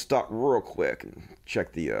right, I'm going to stop real quick and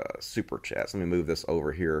check the super chats. Let me move this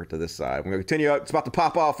over here to this side. We're going to continue. It's about to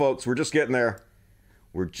pop off, folks. We're just getting there.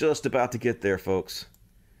 We're just about to get there, folks.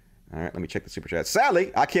 All right, let me check the super chat.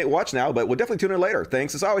 Sadly, I can't watch now, but we'll definitely tune in later.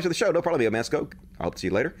 Thanks as always for the show. No problem, man. Scope. I hope to see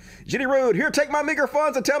you later. Jenny Rude, here, take my meager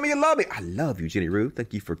funds and tell me you love me. I love you, Jenny Rude.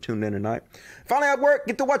 Thank you for tuning in tonight. Finally at work,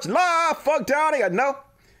 get to watch live Funk Townie. I know.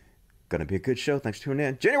 Gonna be a good show. Thanks for tuning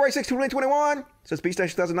in. January 6, 2021, since Beach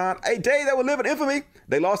Station 2009, a day that will live in infamy.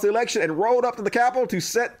 They lost the election and rolled up to the Capitol to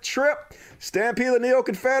set trip. Stampede the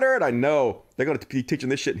Neo-Confederate. I know. They're gonna be teaching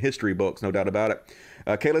this shit in history books, no doubt about it.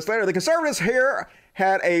 Kayla Slater, the conservatives here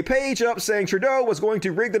had a page up saying Trudeau was going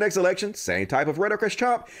to rig the next election. Same type of rhetoric as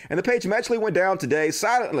Trump. And the page magically went down today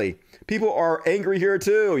silently. People are angry here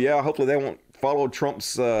too. Yeah, hopefully they won't follow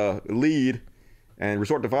Trump's lead and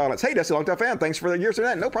resort to violence. Hey, Dusty, long-time fan. Thanks for the years to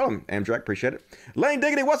that. No problem, Amtrak. Appreciate it. Lane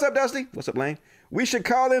Diggity, what's up, Dusty? What's up, Lane? We should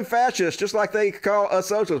call them fascists, just like they call us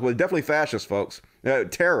socialists. Well, definitely fascists, folks.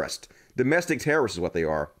 Terrorists. Domestic terrorists is what they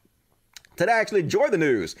are. Today, I actually enjoy the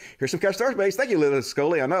news. Here's some cash stars base. Thank you, Lilith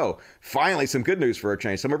Scully. I know. Finally, some good news for a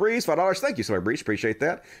change. Summer Breeze, $5. Thank you, Summer Breeze. Appreciate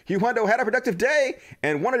that. Hugh Hundo had a productive day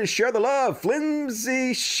and wanted to share the love.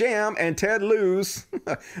 Flimsy Sham and Ted Lose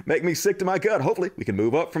make me sick to my gut. Hopefully, we can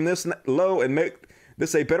move up from this low and make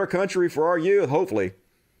this a better country for our youth. Hopefully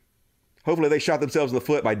they shot themselves in the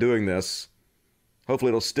foot by doing this. Hopefully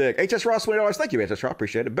it'll stick. HS Ross, $20. Thank you, HS Ross.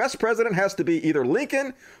 Appreciate it. Best president has to be either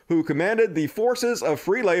Lincoln, who commanded the forces of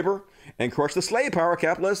free labor and crushed the slave power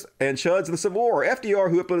capitalists and chuds in the Civil War, or FDR,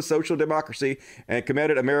 who implemented social democracy and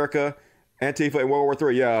commanded America, Antifa, in World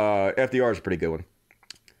War III. Yeah, FDR is a pretty good one.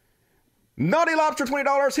 Naughty Lobster,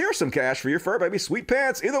 $20. Here's some cash for your fur, baby. Sweet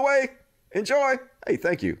pants. Either way, enjoy. Hey,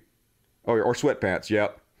 thank you. Or sweatpants,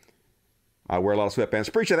 yep. I wear a lot of sweatpants.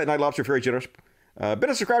 Appreciate that, Naughty Lobster. Very generous. Been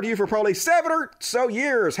a subscriber to you for probably 7 or so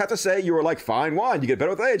years. Have to say, you are like fine wine. You get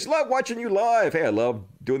better with age. Love watching you live. Hey, I love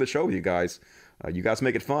doing the show with you guys. You guys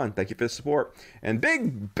make it fun. Thank you for the support. And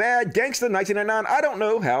Big Bad Gangsta 1999. I don't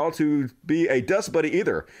know how to be a dust buddy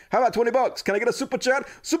either. How about $20? Can I get a super chat?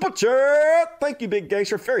 Super chat! Thank you, Big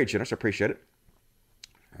Gangster. Very generous. I appreciate it.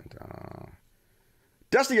 And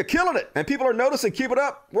Dusty, you're killing it. And people are noticing. Keep it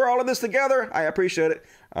up. We're all in this together. I appreciate it.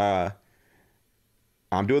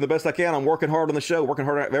 I'm doing the best I can. I'm working hard on the show, working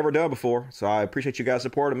harder than I've ever done before. So I appreciate you guys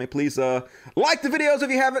supporting me. Please like the videos if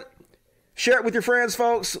you haven't. Share it with your friends,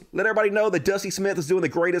 folks. Let everybody know that Dusty Smith is doing the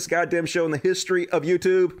greatest goddamn show in the history of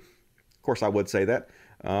YouTube. Of course, I would say that.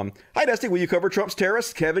 Hi, Dusty. Will you cover Trump's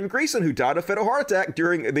terrorist, Kevin Greason, who died of fatal heart attack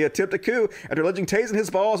during the attempted coup after alleging tasing his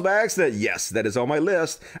balls by accident? Yes, that is on my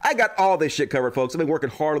list. I got all this shit covered, folks. I've been working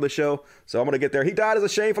hard on the show, so I'm going to get there. He died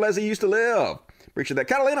as shameful as he used to live. Appreciate that.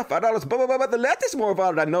 Catalina, $5. But the left is more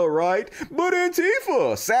about it, I know, right? But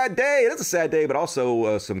Antifa, sad day. It is a sad day, but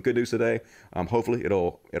also some good news today. Hopefully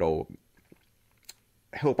it'll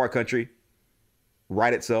help our country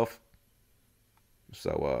right itself.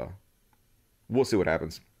 So we'll see what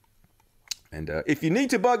happens. And if you need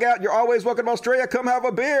to bug out, you're always welcome to Australia. Come have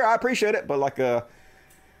a beer. I appreciate it. But like,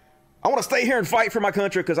 I want to stay here and fight for my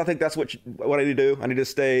country because I think that's what I need to do. I need to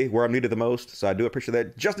stay where I'm needed the most. So I do appreciate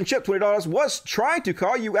that. Justin Chip, $20, was trying to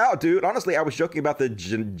call you out, dude. Honestly, I was joking about the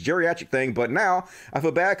geriatric thing, but now I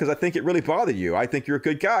feel bad because I think it really bothered you. I think you're a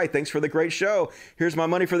good guy. Thanks for the great show. Here's my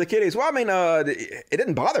money for the kiddies. Well, I mean, it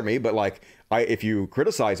didn't bother me, but like, if you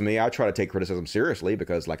criticize me, I try to take criticism seriously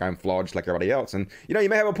because like I'm flawed just like everybody else. And you know, you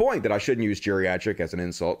may have a point that I shouldn't use geriatric as an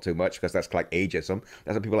insult too much because that's like ageism.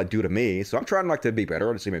 That's what people like do to me. So I'm trying like to be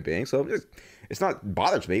better as a human being. So it's not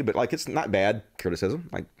bothers me, but like it's not bad criticism.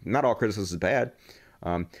 Like not all criticism is bad.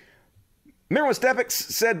 Remember when Stepix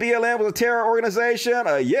said BLM was a terror organization?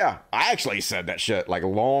 Yeah, I actually said that shit like a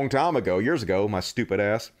long time ago, years ago. My stupid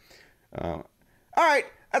ass. All right.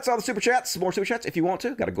 That's all the super chats. More super chats if you want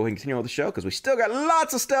to. Got to go ahead and continue on the show because we still got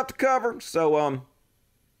lots of stuff to cover. So,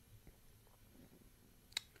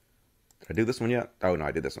 did I do this one yet? Oh, no,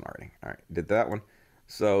 I did this one already. All right, did that one.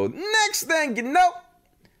 So, next thing you know,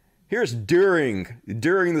 here's during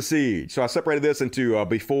the siege. So, I separated this into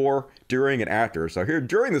before, during, and after. So, here,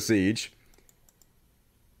 during the siege,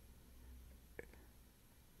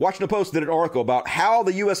 Washington Post did an article about how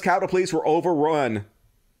the U.S. Capitol Police were overrun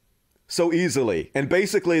so easily. And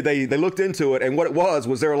basically they looked into it, and what it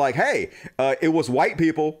was they were like, hey, it was white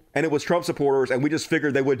people and it was Trump supporters and we just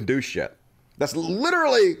figured they wouldn't do shit. That's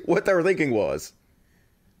literally what they were thinking was.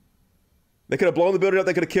 They could have blown the building up,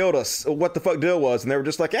 they could have killed us. What the fuck deal was, and they were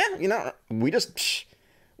just like,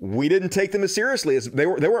 we didn't take them as seriously as they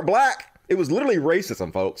weren't black. It was literally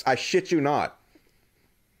racism, folks. I shit you not.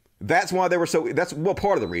 That's why they were so. That's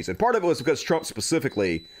part of the reason. Part of it was because Trump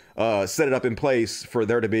specifically set it up in place for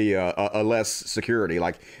there to be a less security.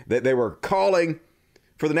 Like they were calling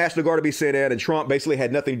for the National Guard to be sent in, and Trump basically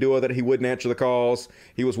had nothing to do with it. He wouldn't answer the calls.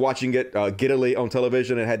 He was watching it giddily on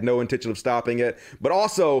television and had no intention of stopping it. But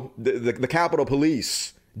also, the Capitol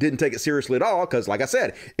Police didn't take it seriously at all because, like I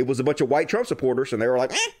said, it was a bunch of white Trump supporters, and they were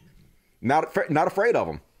like, not afraid of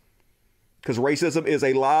them. Because racism is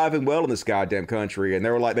alive and well in this goddamn country. And they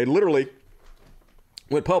were like, they literally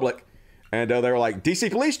went public. And they were like,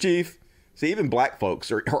 DC police chief. See, even black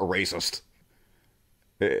folks are racist.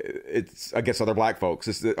 It's against other black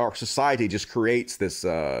folks. Our society just creates this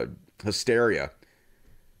hysteria.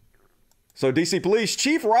 So DC police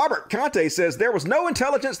chief Robert Conte says there was no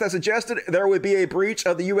intelligence that suggested there would be a breach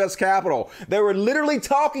of the U.S. Capitol. They were literally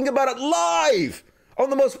talking about it live on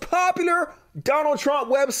the most popular Donald Trump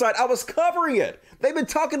website. I was covering it. They've been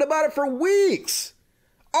talking about it for weeks.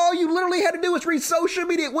 All you literally had to do was read social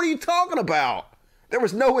media. What are you talking about? There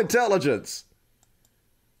was no intelligence.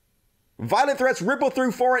 Violent threats ripple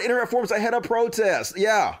through foreign internet forums ahead of protests.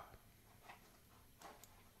 Yeah.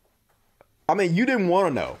 I mean, you didn't want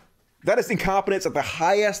to know. That is incompetence at the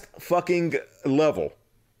highest fucking level.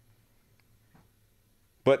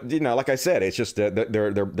 But, you know, like I said, it's just their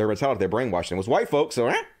mentality, their brainwashing. It was white folks, so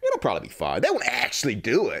it'll probably be fine. They won't actually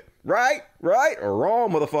do it. Right? Right? Or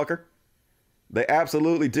wrong, motherfucker. They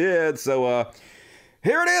absolutely did. So,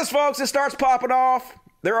 here it is, folks. It starts popping off.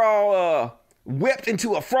 They're all whipped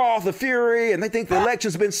into a froth of fury, and they think the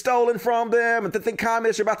election's been stolen from them, and they think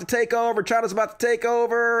communists are about to take over, China's about to take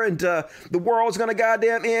over, and the world's gonna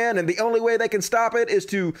goddamn end, and the only way they can stop it is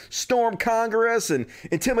to storm Congress and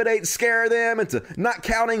intimidate and scare them into not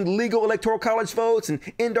counting legal electoral college votes and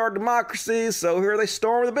end our democracy. So here they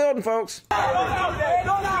storm the building, folks. They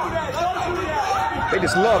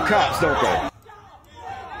just love cops, don't they?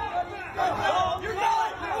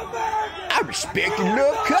 I respect and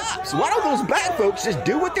love cops. Why don't those black folks just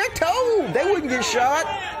do what they're told? They wouldn't get shot.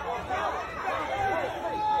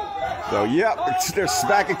 So, yep, they're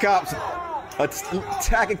smacking cops,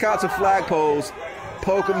 attacking cops with flagpoles,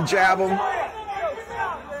 poke them, jab them.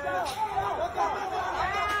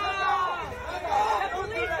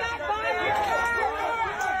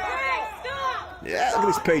 Yeah, look at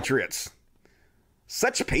these patriots.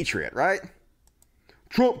 Such a patriot, right?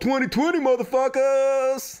 Trump 2020,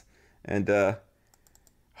 motherfuckers. And,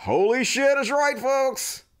 holy shit is right,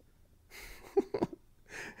 folks.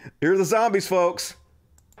 Here are the zombies, folks.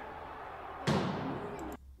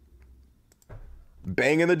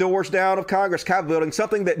 Banging the doors down of Congress Capitol building,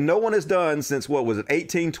 something that no one has done since, what was it,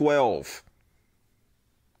 1812.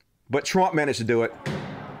 But Trump managed to do it.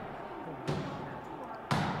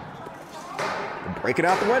 Breaking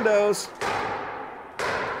out the windows.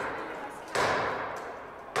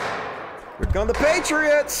 Here come the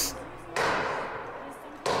Patriots.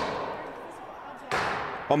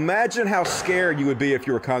 Imagine how scared you would be if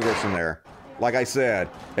you were a congressman there. Like I said.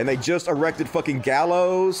 And they just erected fucking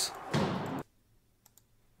gallows.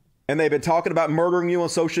 And they've been talking about murdering you on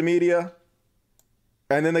social media.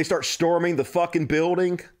 And then they start storming the fucking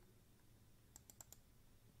building.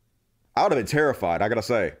 I would have been terrified, I gotta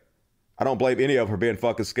say. I don't blame any of them for being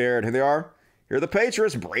fucking scared. Here they are. Here are the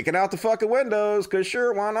Patriots breaking out the fucking windows. Because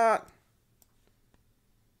sure, why not?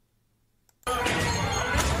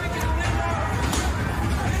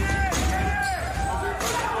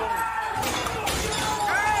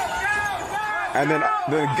 And then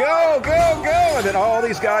go, go, go! And then all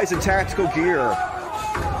these guys in tactical gear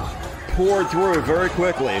poured through very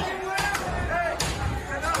quickly.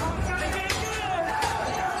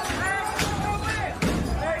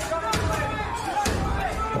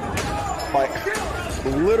 Like,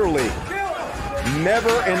 literally,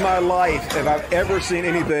 never in my life have I ever seen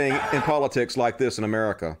anything in politics like this in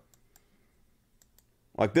America.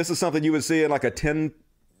 Like, this is something you would see in like a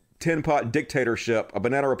tin-pot dictatorship, a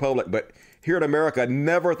banana republic, but here in America, I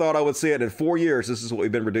never thought I would see it. In 4 years, this is what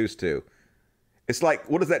we've been reduced to. It's like,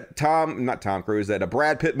 what is that not Tom Cruise, that a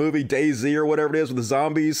Brad Pitt movie, DayZ or whatever it is, with the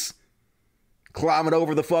zombies climbing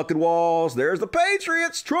over the fucking walls. There's the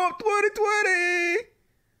Patriots, Trump 2020.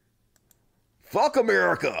 Fuck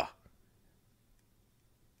America.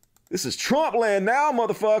 This is Trump land now,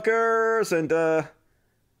 motherfuckers. And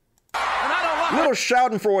little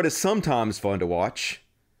shouting for it is sometimes fun to watch.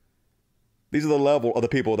 These are the level of the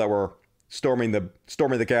people that were storming the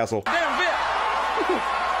castle. Damn bit. Oh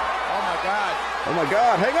my God. Oh my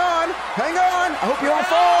God. Hang on. Hang on. I hope you don't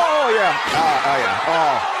fall. Oh yeah. Oh yeah.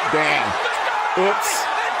 Oh, damn. Oops.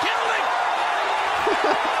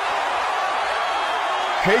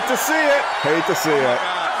 Hate to see it. Hate to see it.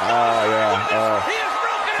 Oh yeah.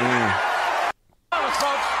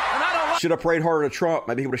 Should have prayed harder to Trump.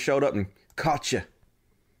 Maybe he would have showed up and caught you.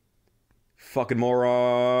 Fucking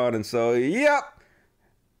moron. And so, yep.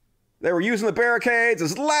 They were using the barricades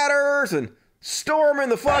as ladders and storming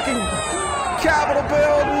the fucking Capitol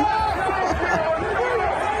building.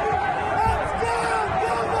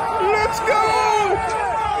 Let's go!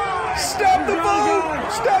 Stop the vote!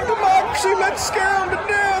 Stop democracy! Let's scare them to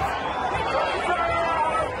death!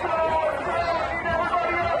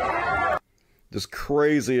 Just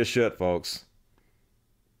crazy as shit, folks.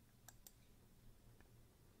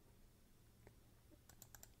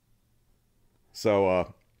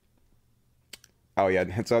 So, oh yeah,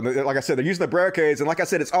 and so like I said, they're using the barricades, and like I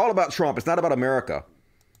said, it's all about Trump. It's not about America.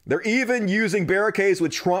 They're even using barricades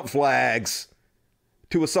with Trump flags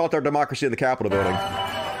to assault our democracy in the Capitol building.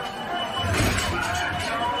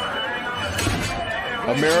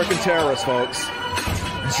 American terrorists, folks.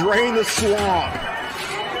 Drain the swamp.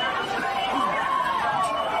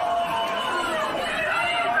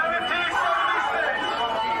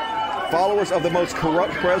 Followers of the most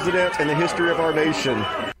corrupt president in the history of our nation.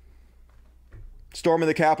 Storming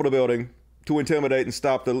the Capitol building to intimidate and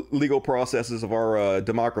stop the legal processes of our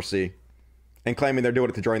democracy, and claiming they're doing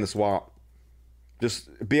it to drain the swamp.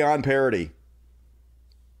 Just beyond parody.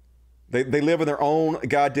 They live in their own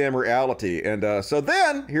goddamn reality. And so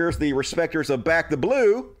then, here's the respecters of Back the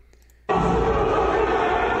Blue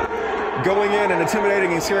going in and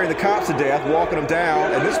intimidating and scaring the cops to death, walking them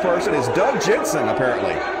down. And this person is Doug Jensen,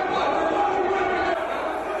 apparently,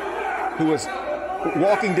 who was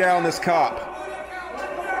walking down this cop,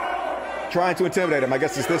 trying to intimidate him. I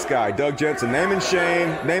guess it's this guy, Doug Jensen. Name and shame.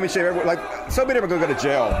 Everyone, like, so many of them are going to go to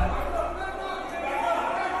jail,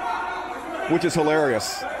 which is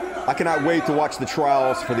hilarious. I cannot wait to watch the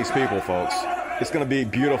trials for these people, folks. It's going to be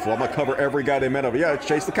beautiful. I'm going to cover every goddamn minute of it. Yeah,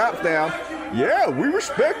 chase the cops down. Yeah, we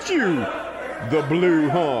respect you. The Blue,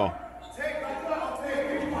 huh?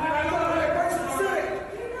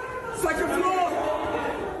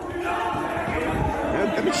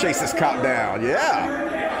 Yeah, let me chase this cop down. Yeah.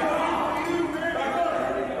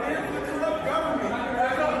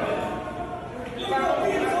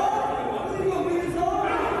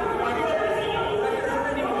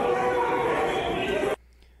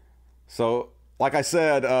 So, like I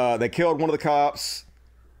said, they killed one of the cops.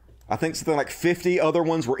 I think something like 50 other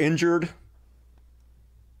ones were injured.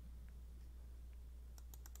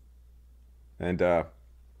 And, oh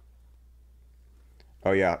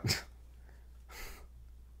yeah.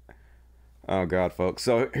 Oh God, folks.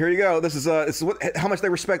 So here you go. This is how much they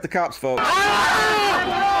respect the cops, folks.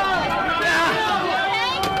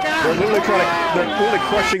 They're literally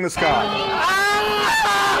crushing this cop.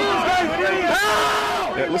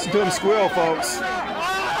 Yeah, listen to him squeal, folks.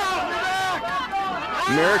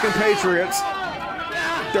 American patriots.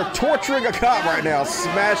 They're torturing a cop right now,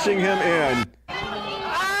 smashing him in.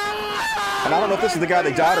 And I don't know if this is the guy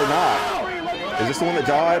that died or not. Is this the one that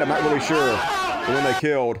died? I'm not really sure. The one they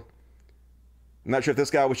killed. I'm not sure if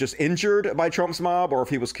this guy was just injured by Trump's mob or if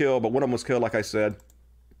he was killed, but one of them was killed, like I said.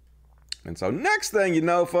 And so next thing you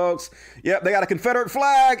know, folks, yep, they got a Confederate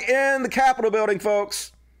flag in the Capitol building,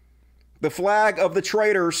 folks. The flag of the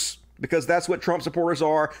traitors, because that's what Trump supporters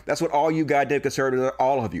are. That's what all you goddamn conservatives are,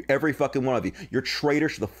 all of you, every fucking one of you. You're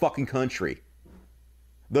traitors to the fucking country.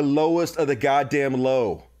 The lowest of the goddamn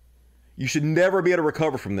low. You should never be able to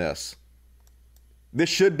recover from this. This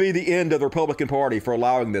should be the end of the Republican Party for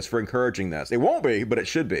allowing this, for encouraging this. It won't be, but it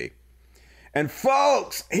should be. And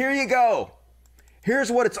folks, here you go.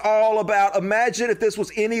 Here's what it's all about. Imagine if this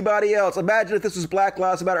was anybody else. Imagine if this was Black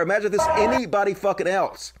Lives Matter. Imagine if this was anybody fucking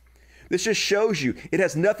else. This just shows you it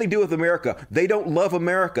has nothing to do with America. They don't love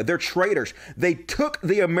America. They're traitors. They took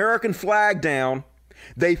the American flag down,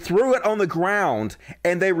 they threw it on the ground,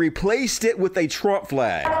 and they replaced it with a Trump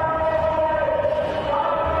flag.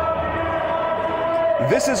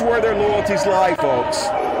 This is where their loyalties lie, folks.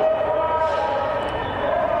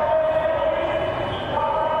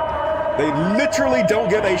 They literally don't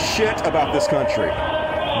give a shit about this country.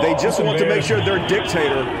 They just want to make sure their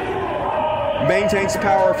dictator maintains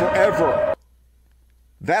power forever.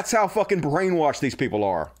 That's how fucking brainwashed these people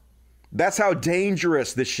are. That's how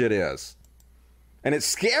dangerous this shit is. And it's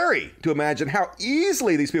scary to imagine how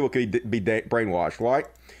easily these people could be brainwashed, right?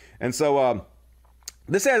 And so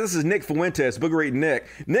this is Nick Fuentes, Booger Eating Nick.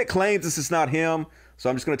 Nick claims this is not him,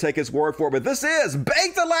 so I'm just going to take his word for it. But this is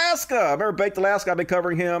Baked Alaska. Remember Baked Alaska? I've been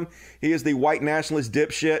covering him. He is the white nationalist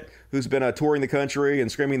dipshit who's been touring the country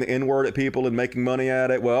and screaming the N-word at people and making money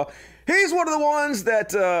at it. Well, he's one of the ones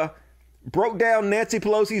that broke down Nancy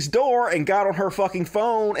Pelosi's door and got on her fucking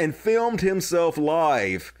phone and filmed himself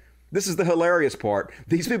live. This is the hilarious part.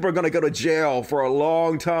 These people are going to go to jail for a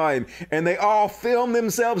long time, and they all film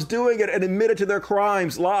themselves doing it and admitted to their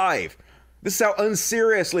crimes live. This is how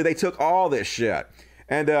unseriously they took all this shit.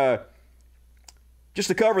 And just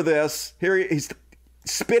to cover this, here he's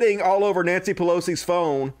spitting all over Nancy Pelosi's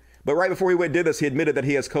phone, but right before he went and did this, he admitted that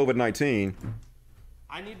he has COVID-19.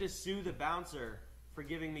 I need to sue the bouncer for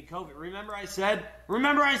giving me COVID. Remember I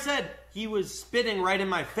said he was spitting right in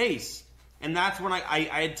my face. And that's when I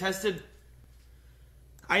had tested.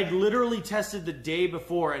 I had literally tested the day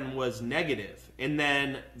before and was negative. And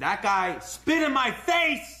then that guy spit in my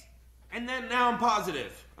face. And then now I'm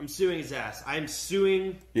positive. I'm suing his ass. I'm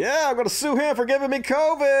suing. Yeah, I'm going to sue him for giving me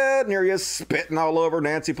COVID. And here he is spitting all over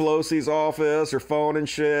Nancy Pelosi's office, her phone and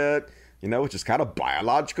shit. You know, which is kind of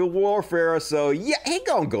biological warfare. So, yeah, he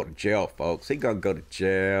going to go to jail, folks. He going to go to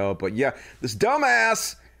jail. But, yeah, this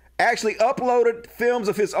dumbass actually uploaded films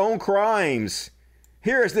of his own crimes.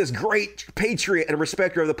 Here is this great patriot and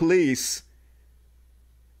respecter of the police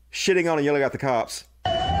shitting on and yelling at the cops.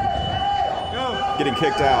 Go. getting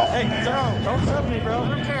kicked out. Hey, don't shove me, bro.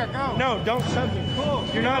 No, don't shove me.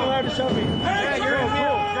 You're not allowed to shove me. Yeah, you're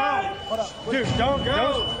cool. Dude, don't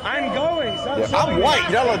go. I'm going. I'm white.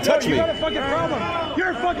 You're not allowed to touch me. You got a fucking problem.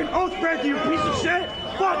 You're a fucking oath breaker, you piece of shit.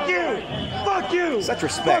 Fuck you. Fuck you. Such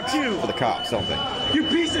respect for the cops, don't they? You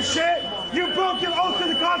piece of shit. You broke your oath to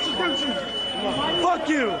the Constitution. Fuck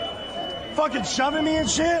you. Fucking shoving me and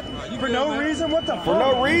shit for no reason? What the fuck? For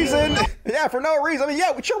no reason? Yeah, for no reason. I mean,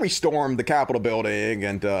 yeah, sure, we stormed the Capitol building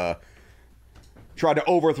and tried to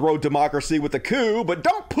overthrow democracy with a coup, but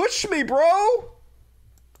don't push me, bro.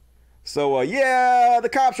 So, yeah, the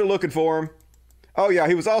cops are looking for him. Oh, yeah,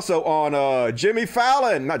 he was also on Jimmy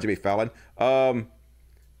Fallon. Not Jimmy Fallon.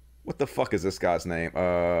 What the fuck is this guy's name?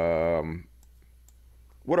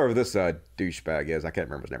 Whatever this douchebag is. I can't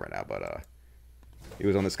remember his name right now, but he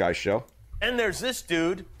was on this guy's show. And there's this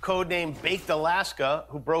dude, codenamed Baked Alaska,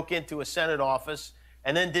 who broke into a Senate office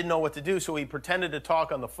and then didn't know what to do, so he pretended to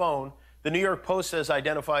talk on the phone. The New York Post has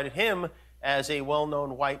identified him as a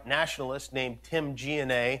well-known white nationalist named Tim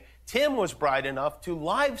Giannay. Tim was bright enough to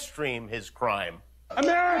live stream his crime.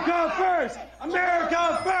 America first!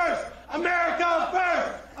 America first! America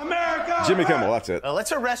first! America Jimmy Kimmel, that's it.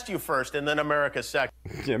 Let's arrest you first and then America second.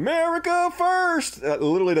 America first!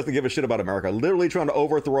 Literally doesn't give a shit about America. Literally trying to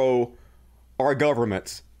overthrow our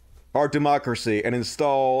governments, our democracy, and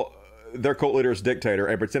install their cult leader as dictator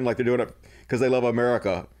and pretend like they're doing it because they love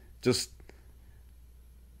America. Just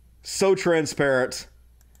so transparent.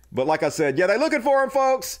 But like I said, yeah, they're looking for him,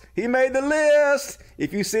 folks. He made the list.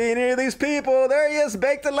 If you see any of these people, there he is,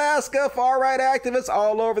 Baked Alaska, far-right activists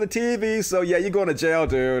all over the TV. So yeah, you're going to jail,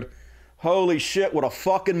 dude. Holy shit, what a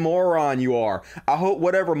fucking moron you are. I hope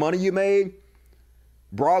whatever money you made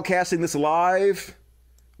broadcasting this live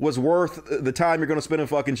was worth the time you're going to spend in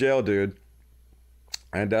fucking jail, dude.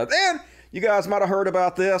 And then you guys might have heard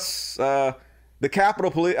about this. The Capitol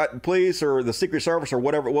Police or the Secret Service or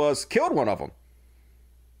whatever it was killed one of them.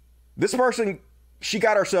 This person, she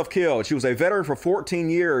got herself killed. She was a veteran for 14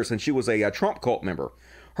 years, and she was a Trump cult member.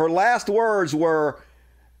 Her last words were,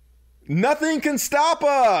 "Nothing can stop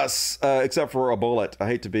us," except for a bullet. I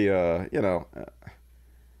hate to be,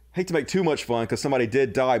 hate to make too much fun because somebody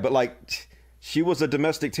did die, but like, she was a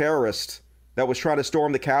domestic terrorist that was trying to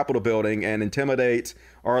storm the Capitol building and intimidate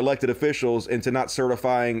our elected officials into not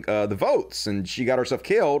certifying the votes, and she got herself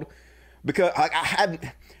killed because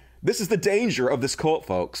this is the danger of this cult,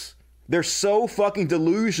 folks. They're so fucking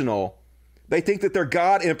delusional. They think that their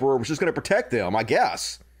God Emperor was just going to protect them, I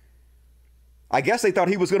guess. I guess they thought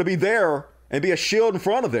he was going to be there and be a shield in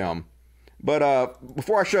front of them. But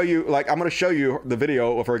before I show you, I'm going to show you the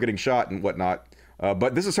video of her getting shot and whatnot.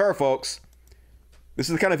 But this is her, folks. This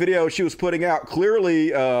is the kind of video she was putting out.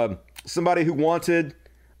 Clearly, somebody who wanted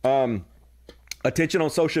attention on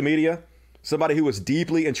social media. Somebody who was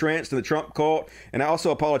deeply entrenched in the Trump cult. And I also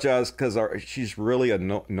apologize because she's really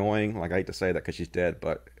annoying. Like, I hate to say that because she's dead,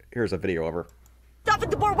 but here's a video of her. Stop at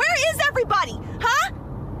the board. Where is everybody? Huh?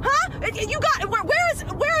 You got, where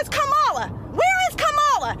is Kamala? Where is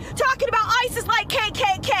Kamala? Talking about ISIS like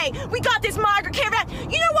KKK. We got this migrant caravan.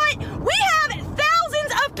 You know what? We have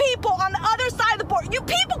thousands of people on the other side of the board. You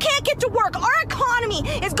people can't get to work. Our economy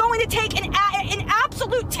is going to take an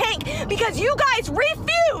absolute tank because you guys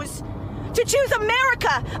refuse to choose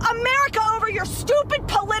America over your stupid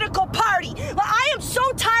political party. Well, I am so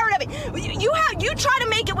tired of it. You try to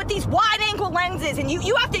make it with these wide-angle lenses, and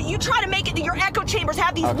you try to make it that your echo chambers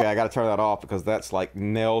have these. Okay, I got to turn that off because that's like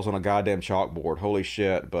nails on a goddamn chalkboard. Holy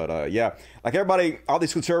shit! But yeah, like everybody, all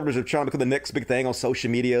these conservatives are trying to become the next big thing on social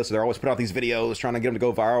media, so they're always putting out these videos trying to get them to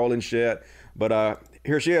go viral and shit. But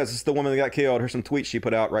here she is. This is the woman that got killed. Here's some tweets she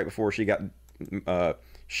put out right before she got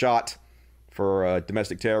shot for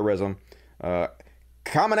domestic terrorism.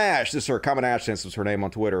 Common Ash, this is her, Common Ash, since was her name on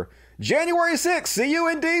Twitter. January 6th, see you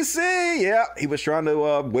in D.C. Yeah, he was trying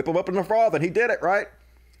to whip him up in the froth, and he did it, right?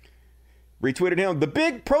 Retweeted him. The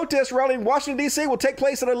big protest rally in Washington, D.C. will take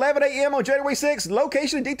place at 11 a.m. on January 6th.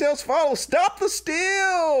 Location and details follow. Stop the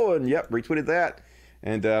steal! And yep, retweeted that.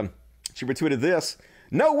 And she retweeted this.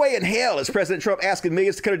 No way in hell is President Trump asking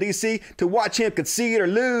millions to come to D.C. to watch him concede or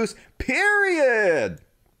lose, period.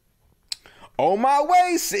 On my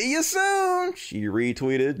way, see you soon. She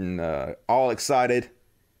retweeted and all excited.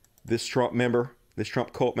 This Trump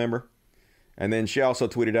cult member. And then she also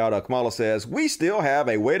tweeted out, Kamala says, we still have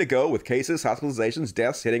a way to go with cases, hospitalizations,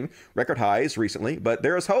 deaths hitting record highs recently, but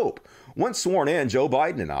there is hope. Once sworn in, Joe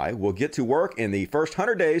Biden and I will get to work in the first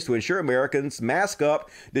 100 days to ensure Americans mask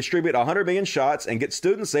up, distribute 100 million shots, and get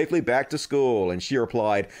students safely back to school. And she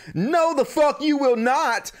replied, no, the fuck you will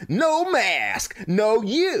not. No mask. No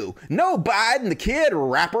you. No Biden, the kid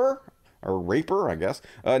rapper. or raper, I guess.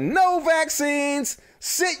 No vaccines.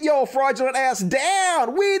 Sit your fraudulent ass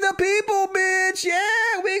down. We the people, bitch.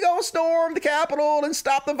 Yeah, we gonna storm the Capitol and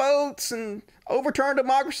stop the votes and overturn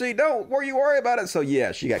democracy. Don't worry about it. So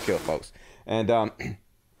yeah, she got killed, folks. And I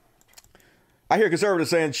hear conservatives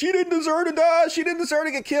saying she didn't deserve to die. She didn't deserve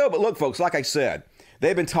to get killed. But look, folks, like I said,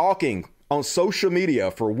 they've been talking on social media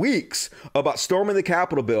for weeks about storming the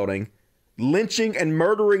Capitol building, lynching and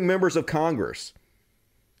murdering members of Congress.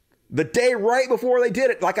 The day right before they did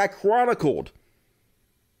it, like I chronicled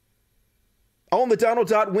on the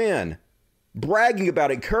Donald.win, bragging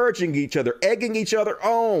about it, encouraging each other, egging each other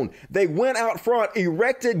on. They went out front,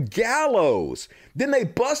 erected gallows. Then they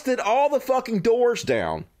busted all the fucking doors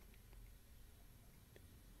down.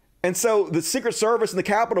 And so the Secret Service and the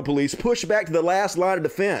Capitol Police pushed back to the last line of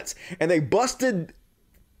defense, and they busted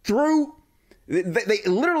through. They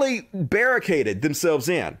literally barricaded themselves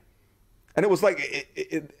in. And it was like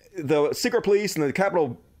the Secret Police and the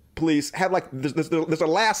Capitol Police have like, there's a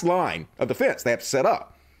last line of defense they have to set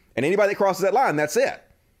up. And anybody that crosses that line, that's it.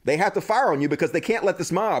 They have to fire on you because they can't let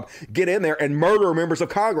this mob get in there and murder members of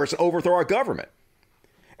Congress and overthrow our government.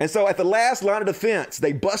 And so at the last line of defense,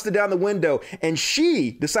 they busted down the window, and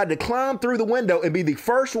she decided to climb through the window and be the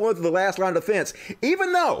first one to the last line of defense,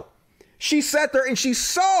 even though she sat there and she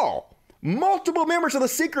saw multiple members of the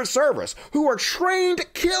Secret Service who are trained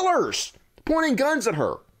killers pointing guns at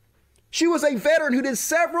her. She was a veteran who did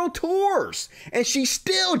several tours, and she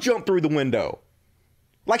still jumped through the window.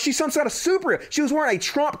 Like she's some sort of superhero. She was wearing a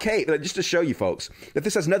Trump cape, just to show you folks that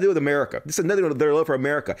this has nothing to do with America. This has nothing to do with their love for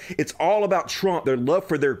America. It's all about Trump, their love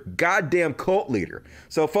for their goddamn cult leader.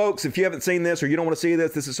 So folks, if you haven't seen this or you don't want to see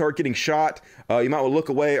this is her getting shot. You might want to look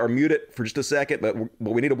away or mute it for just a second, but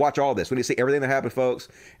we need to watch all this. We need to see everything that happened, folks.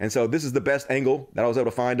 And so this is the best angle that I was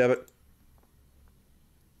able to find of it.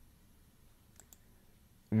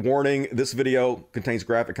 Warning, this video contains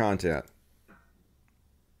graphic content.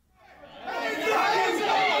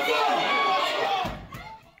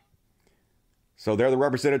 So they're the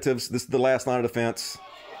representatives. This is the last line of defense.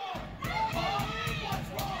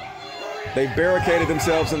 They barricaded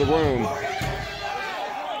themselves in the room.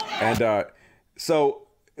 And so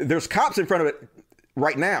there's cops in front of it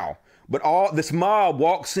right now. But all this mob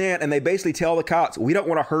walks in and they basically tell the cops, we don't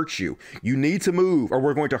want to hurt you. You need to move or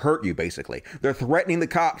we're going to hurt you, basically. They're threatening the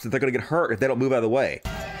cops that they're going to get hurt if they don't move out of the way.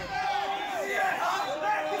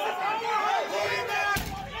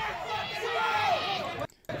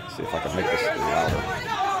 Let's see if I can make this louder.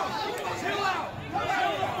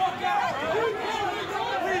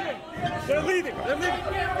 They're leaving. They're leaving.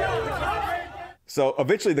 So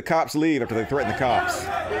eventually the cops leave after they threaten the cops.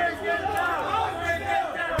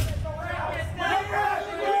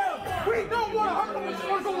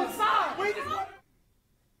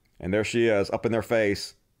 And there she is, up in their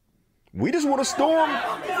face. We just want to storm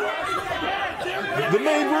the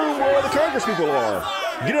main room where all the Congress people are.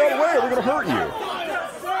 Get out of the way or we're going to hurt you.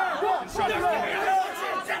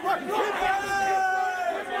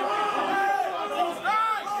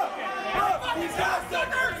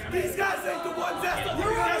 These guys ain't the ones that's the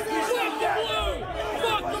blue.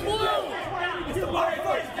 Fuck the blue.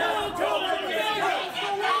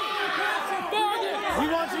 We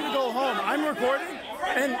want you to go home. I'm recording,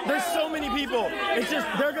 and there's so many people. It's just,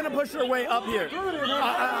 they're going to push their way up here. Bro,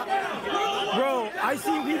 I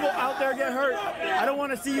seen people out there get hurt. I don't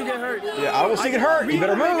want to see you get hurt. Yeah, I will see you get hurt. You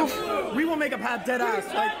better move. We will make a path dead ass.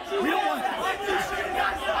 Like, we don't want...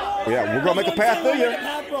 Yeah, we're going to make a path through you.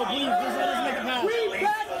 Bro, please, just let us make a path.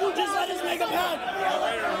 Just let us make a path.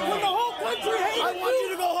 When the whole country hates you, I want you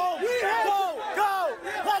to go home. Go,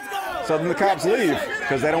 let's go. So then the cops leave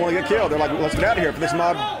because they don't want to get killed. They're like, let's get out of here if this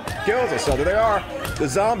mob kills us. So there they are, the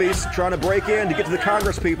zombies trying to break in to get to the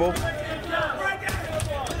Congress people.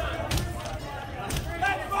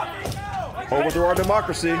 Overthrow our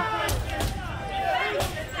democracy.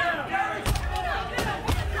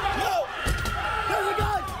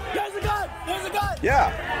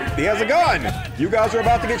 Yeah, he has a gun. You guys are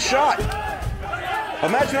about to get shot.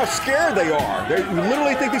 Imagine how scared they are. They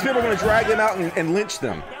literally think these people are going to drag them out and lynch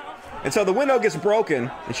them. And so the window gets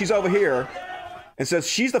broken, and she's over here, and says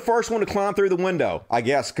she's the first one to climb through the window, I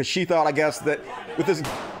guess, because she thought, I guess, that with this...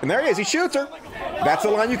 And there he is. He shoots her. That's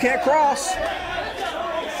the line you can't cross.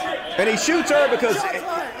 And he shoots her because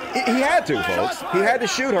he had to, folks. He had to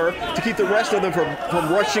shoot her to keep the rest of them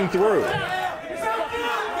from rushing through.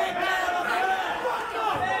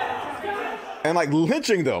 And like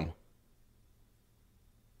lynching them.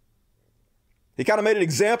 He kind of made an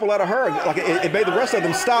example out of her. Like it made the rest of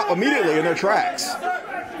them stop immediately in their tracks.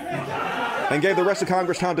 And gave the rest of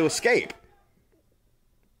Congress time to escape.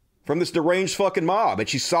 from this deranged fucking mob. And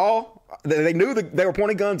she saw, they knew that they were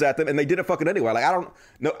pointing guns at them, and they did it fucking anyway. Like, I don't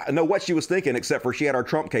know what she was thinking, except for she had her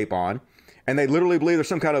Trump cape on. And they literally believe there's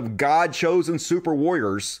some kind of God-chosen super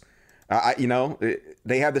warriors.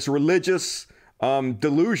 They have this religious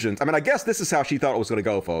delusions. I mean, I guess this is how she thought it was going to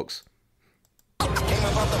go, folks.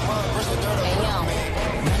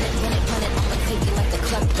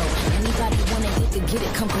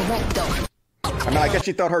 I mean, I guess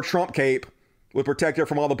she thought her Trump cape would protect her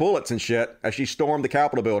from all the bullets and shit as she stormed the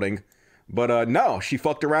Capitol building. But no, she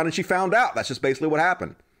fucked around and she found out. That's just basically what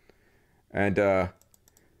happened. And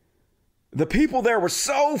the people there were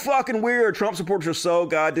so fucking weird. Trump supporters are so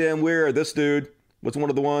goddamn weird. This dude was one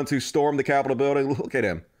of the ones who stormed the Capitol building. Look at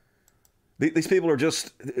him. These people are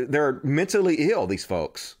just, they're mentally ill, these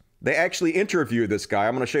folks. They actually interviewed this guy.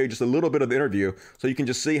 I'm going to show you just a little bit of the interview so you can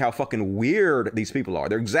just see how fucking weird these people are.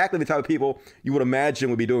 They're exactly the type of people you would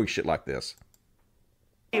imagine would be doing shit like this.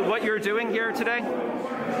 What you're doing here today?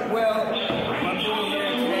 Well, what I'm doing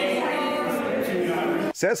here today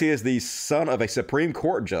is Says he is the son of a Supreme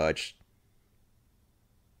Court judge.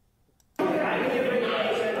 Express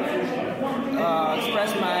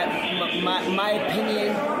my opinion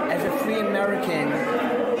as a free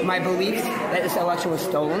American, my beliefs that this election was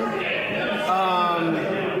stolen.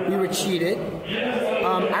 We were cheated.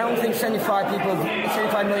 I don't think 75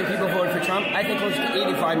 million people voted for Trump. I think close to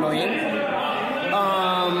 85 million.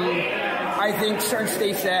 I think certain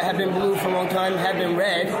states that have been blue for a long time have been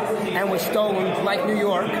red and were stolen, like New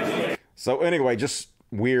York. So anyway, just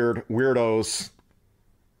weirdos.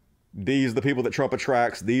 These are the people that Trump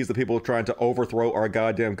attracts. These are the people trying to overthrow our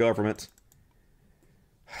goddamn government.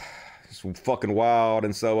 It's fucking wild.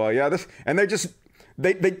 And so,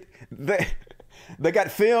 they got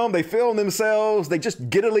filmed. They filmed themselves. They just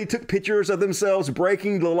giddily took pictures of themselves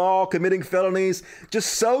breaking the law, committing felonies.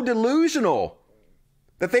 Just so delusional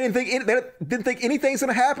that they didn't think anything's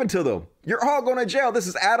going to happen to them. You're all going to jail. This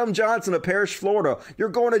is Adam Johnson of Parrish, Florida. You're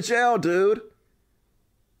going to jail, dude.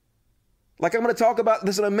 Like, I'm going to talk about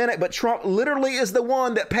this in a minute, but Trump literally is the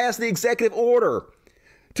one that passed the executive order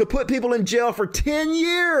to put people in jail for 10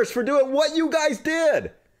 years for doing what you guys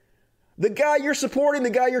did. The guy you're supporting,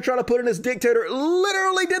 the guy you're trying to put in as dictator,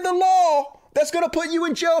 literally did the law that's going to put you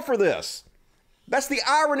in jail for this. That's the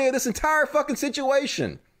irony of this entire fucking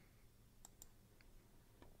situation.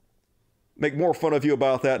 Make more fun of you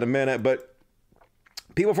about that in a minute, but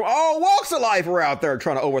people from all walks of life are out there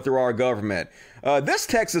trying to overthrow our government. This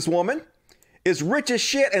Texas woman is rich as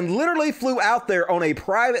shit and literally flew out there on a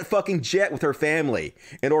private fucking jet with her family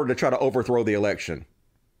in order to try to overthrow the election.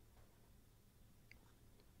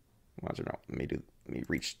 Let me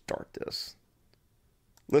restart this.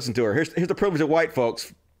 Listen to her. Here's the privilege of white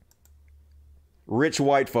folks. Rich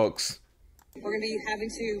white folks. We're going to be having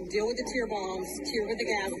to deal with the tear with the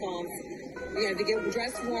gas bombs. We have to get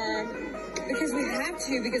dressed warm because we have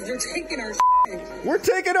to, because they're taking our shit. We're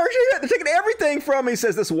taking our shit. They're taking everything from me,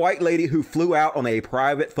 says this white lady who flew out on a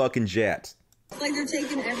private fucking jet. It's like they're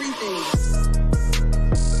taking everything.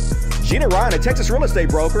 Gina Ryan, a Texas real estate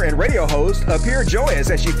broker and radio host, appeared joyous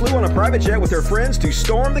as she flew on a private jet with her friends to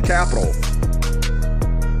storm the Capitol.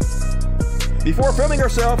 Before filming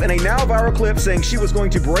herself in a now viral clip saying she was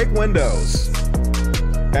going to break windows.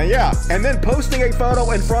 And then posting a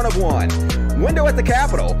photo in front of one. Window at the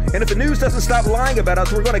Capitol. And if the news doesn't stop lying about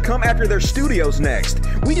us, we're going to come after their studios next.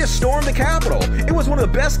 We just stormed the Capitol. It was one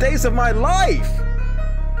of the best days of my life.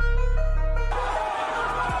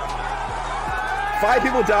 5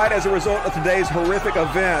 people died as a result of today's horrific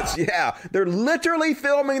events. Yeah, they're literally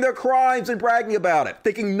filming their crimes and bragging about it,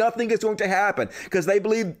 thinking nothing is going to happen because they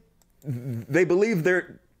believe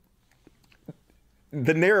the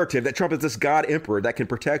narrative that Trump is this God emperor that can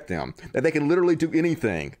protect them, that they can literally do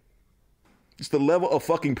anything. Just the level of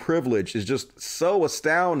fucking privilege is just so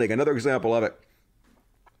astounding. Another example of it.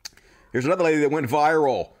 Here's another lady that went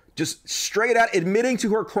viral, just straight out admitting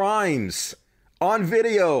to her crimes on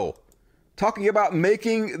video, talking about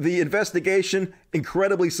making the investigation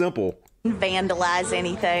incredibly simple. Vandalize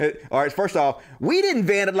anything. All right, first off, we didn't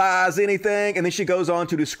vandalize anything. And then she goes on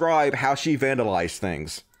to describe how she vandalized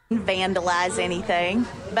things. Vandalize anything,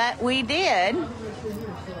 but we did.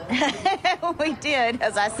 We did,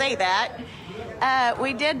 as I say that.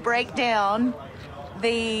 We did break down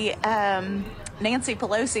the Nancy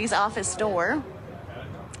Pelosi's office door,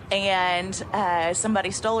 and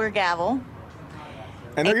somebody stole her gavel.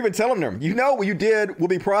 And they're even telling them, you know what you did will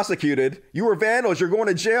be prosecuted. You were vandals. You're going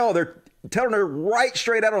to jail. They're telling her right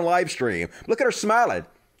straight out on live stream. Look at her smiling.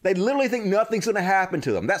 They literally think nothing's going to happen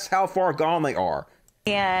to them. That's how far gone they are.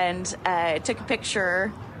 and took a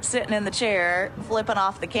picture sitting in the chair, flipping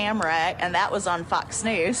off the camera, and that was on Fox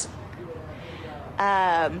News.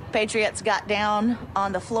 Patriots got down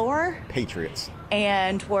on the floor. Patriots.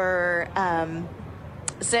 And were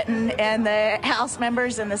sitting in the House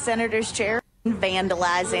members and the senators' chair,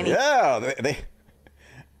 vandalizing. Yeah,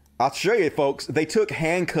 I'll show you, folks. They took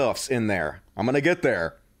handcuffs in there. I'm going to get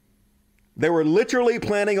there. They were literally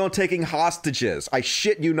planning on taking hostages. I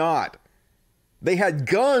shit you not. They had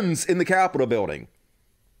guns in the Capitol building.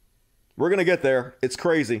 We're going to get there. It's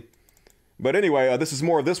crazy. But anyway, this is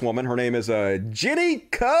more of this woman. Her name is Jenny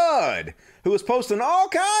Cudd, who is posting all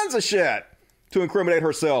kinds of shit to incriminate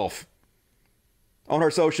herself on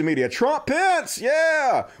her social media. Trump Pence,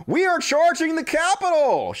 yeah, we are charging the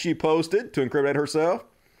Capitol, she posted to incriminate herself.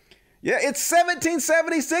 Yeah, it's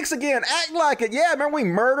 1776 again. Act like it. Yeah, remember we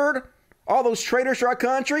murdered all those traitors to our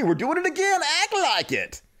country? We're doing it again. Act like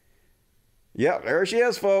it. Yeah, there she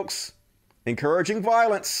is, folks. Encouraging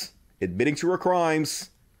violence, admitting to her crimes.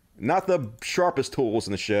 Not the sharpest tools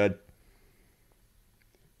in the shed.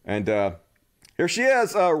 And here she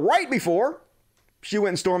is. Right before she went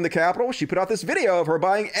and stormed the Capitol, she put out this video of her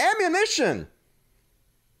buying ammunition.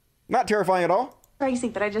 Not terrifying at all. Crazy,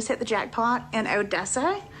 but I just hit the jackpot in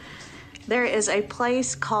Odessa. There is a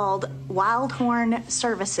place called Wildhorn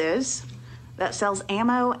Services that sells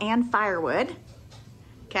ammo and firewood.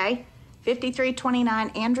 Okay? 5329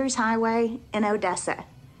 Andrews Highway in Odessa.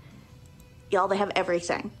 Y'all, they have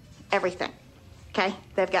everything. Everything. Okay?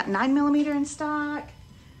 They've got 9mm in stock.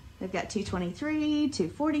 They've got 223,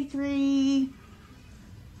 243.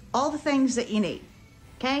 All the things that you need.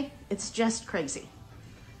 Okay? It's just crazy.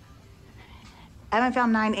 I haven't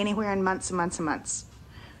found 9 anywhere in months and months and months.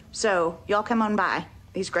 So, y'all come on by.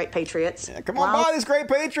 These great patriots. Yeah, come on by, these great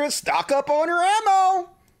patriots. Stock up on your ammo.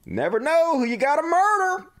 Never know who you got to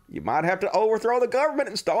murder. You might have to overthrow the government,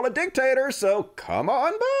 install a dictator. So, come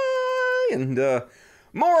on by. And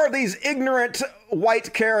more of these ignorant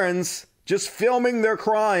white Karens just filming their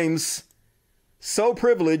crimes. So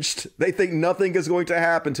privileged, they think nothing is going to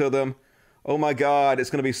happen to them. Oh my God, it's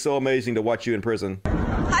going to be so amazing to watch you in prison.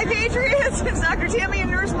 Hi, Patriots. It's Dr. Tammy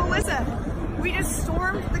and Nurse Melissa. We just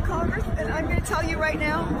stormed the Congress, and I'm going to tell you right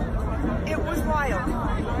now, it was wild.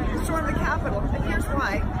 We stormed the Capitol, and here's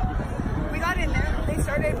why. We got in there, they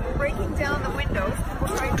started breaking down the windows,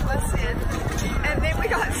 people trying to bust in, and then we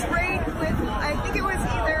got sprayed with, I think it was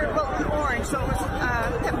either, well, it was orange, so it was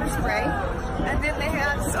pepper spray, and then they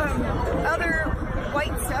had some other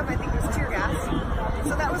white stuff, I think it was tear gas.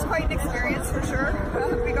 So that was quite an experience for sure.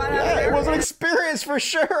 We got out of there. It was an experience for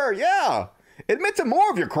sure, yeah. Admit to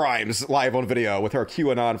more of your crimes live on video with her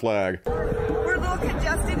QAnon flag. We're a little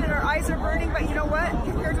congested and our eyes are burning, but you know what?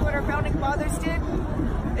 Compared to what our founding fathers did,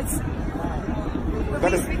 it's the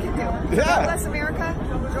least we can do. Yeah. God bless America.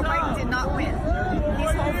 Joe Biden did not win.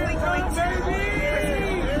 He's hopefully going to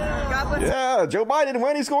prison. God bless. Yeah, Joe Biden didn't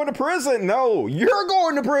win. He's going to prison. No, you're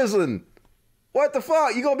going to prison. What the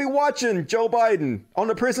fuck? You're going to be watching Joe Biden on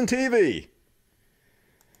the prison TV.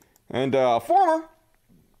 And former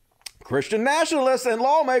Christian nationalist and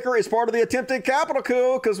lawmaker is part of the attempted Capitol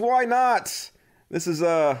coup, because why not? This is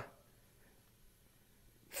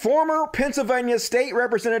former Pennsylvania State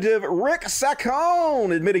Representative Rick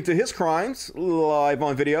Saccone admitting to his crimes live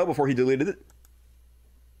on video before he deleted it.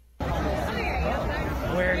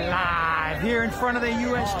 We're live here in front of the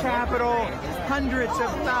U.S. Capitol. Hundreds of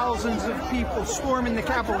thousands of people swarming the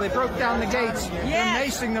Capitol. They broke down the gates. They're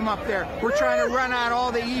macing them up there. We're trying to run out all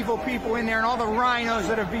the evil people in there and all the rhinos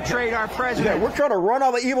that have betrayed our president. Yeah, we're trying to run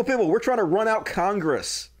all the evil people. We're trying to run out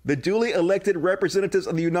Congress, the duly elected representatives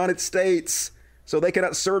of the United States, so they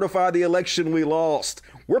cannot certify the election we lost.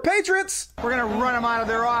 We're patriots. We're going to run them out of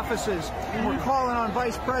their offices. And we're calling on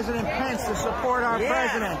Vice President Pence to support our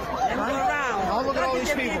president. Right? Oh, look at all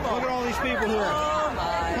these people. Look at all these people here.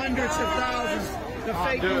 Hundreds of thousands. The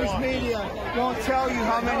fake news media won't tell you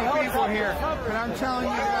how many people are here, but I'm telling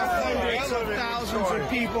you about hundreds of thousands of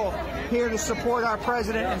people here to support our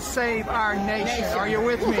president and save our nation. Are you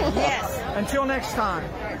with me? Yes. Until next time,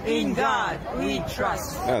 in God we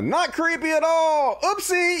trust. Not creepy at all.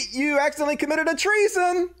 Oopsie, you accidentally committed a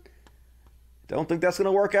treason. Don't think that's going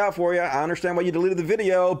to work out for you. I understand why you deleted the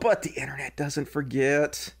video, but the internet doesn't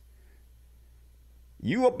forget.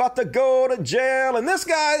 You about to go to jail. And this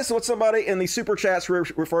guy, this is what somebody in the super chats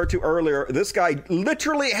referred to earlier. This guy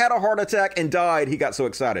literally had a heart attack and died. He got so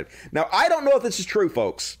excited. Now, I don't know if this is true,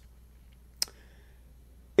 folks.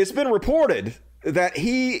 It's been reported that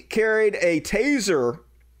he carried a taser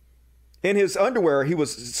in his underwear. He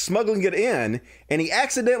was smuggling it in, and he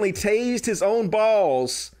accidentally tased his own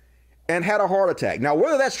balls and had a heart attack. Now,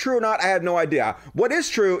 whether that's true or not, I have no idea. What is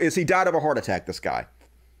true is he died of a heart attack, this guy.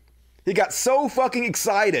 He got so fucking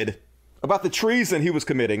excited about the treason he was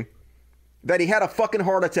committing that he had a fucking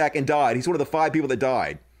heart attack and died. He's one of the 5 people that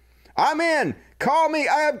died. I'm in. Call me.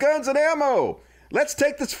 I have guns and ammo. Let's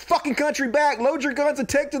take this fucking country back. Load your guns and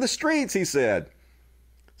take to the streets, he said.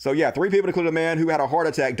 So yeah, 3 people, including a man who had a heart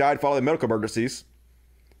attack, died following medical emergencies.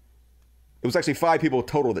 It was actually 5 people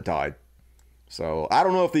total that died. So I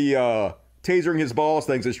don't know if the tasering his balls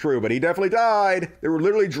things is true, but he definitely died. They were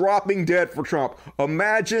literally dropping dead for Trump.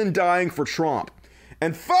 Imagine dying for Trump.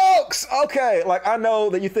 And folks, okay, like I know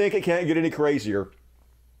that you think it can't get any crazier.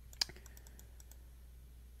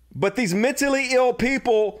 But these mentally ill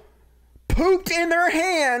people pooped in their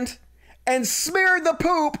hand and smeared the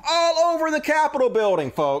poop all over the Capitol building,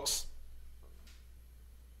 folks.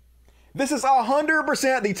 This is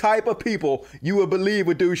 100% the type of people you would believe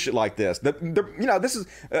would do shit like this. You know, this is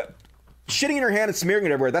shitting in your hand and smearing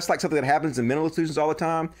it everywhere. That's like something that happens in mental institutions all the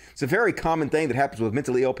time. It's a very common thing that happens with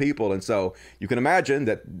mentally ill people. And so you can imagine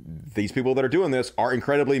that these people that are doing this are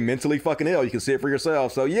incredibly mentally fucking ill. You can see it for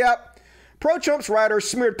yourself. So, yep. Pro-Trump's riders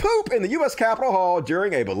smeared poop in the U.S. Capitol Hall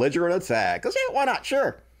during a belligerent attack. Because, yeah, why not?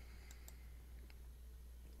 Sure.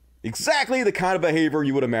 Exactly the kind of behavior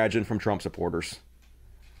you would imagine from Trump supporters.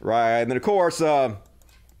 Right. And then, of course, the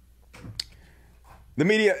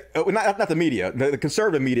media, not the media, the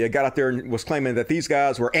conservative media got out there and was claiming that these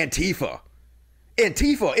guys were Antifa.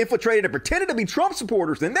 Antifa infiltrated and pretended to be Trump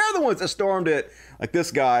supporters. And they're the ones that stormed it. Like this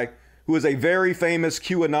guy, who is a very famous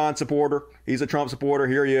QAnon supporter. He's a Trump supporter.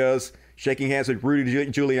 Here he is, shaking hands with Rudy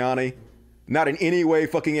Giuliani. Not in any way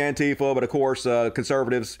fucking Antifa, but of course,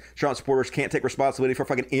 conservatives, Trump supporters can't take responsibility for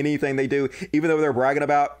fucking anything they do, even though they're bragging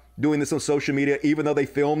about doing this on social media, even though they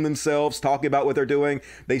film themselves talking about what they're doing,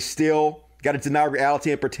 they still got to deny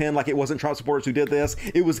reality and pretend like it wasn't Trump supporters who did this.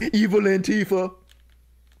 It was evil Antifa.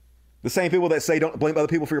 The same people that say don't blame other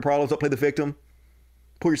people for your problems, don't play the victim.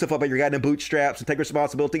 Pull yourself up by your goddamn bootstraps and take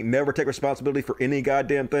responsibility. Never take responsibility for any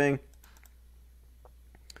goddamn thing.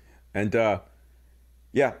 And,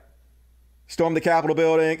 yeah. Stormed the Capitol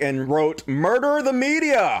building and wrote, "Murder the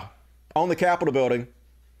media" on the Capitol building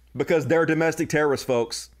because they're domestic terrorists,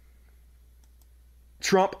 folks.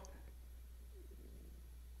 Trump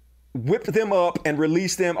whipped them up and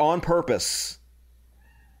released them on purpose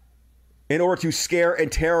in order to scare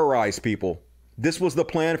and terrorize people. This was the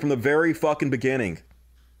plan from the very fucking beginning.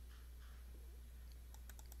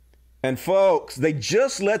 And folks, they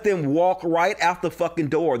just let them walk right out the fucking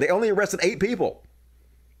door. They only arrested 8 people.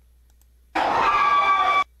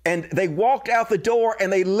 And they walked out the door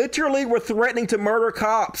and they literally were threatening to murder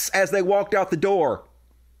cops as they walked out the door.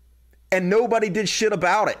 And nobody did shit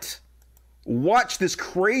about it. Watch this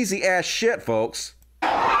crazy ass shit, folks. You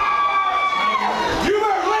better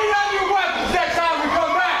lay down your weapons next time we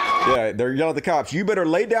come back. Yeah, they're yelling at the cops. You better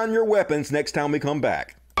lay down your weapons next time we come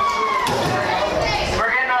back. We're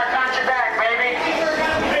getting our country back, baby.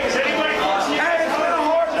 Hey, is anybody Hey, it's been a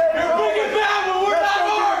hard day. You're big and bad, but we're not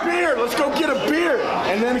hard. Beer. Let's go get a beer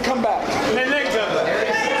and then come back. And then come back.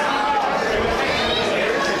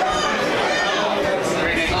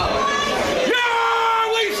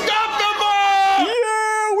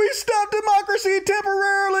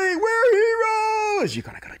 Temporarily, we're heroes. You're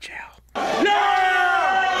gonna go to jail.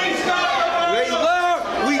 Yeah!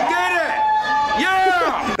 We did it!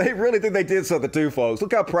 Yeah! They really think they did something too, folks.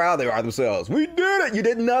 Look how proud they are themselves. We did it. You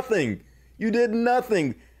did nothing. You did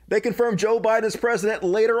nothing. They confirmed Joe Biden as president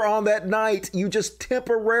later on that night. You just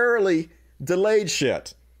temporarily delayed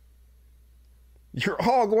shit. You're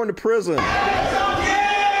all going to prison.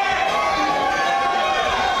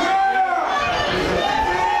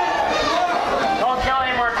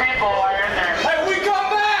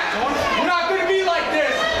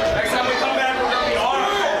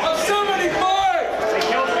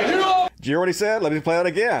 You already said, let me play that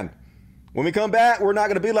again. When we come back, we're not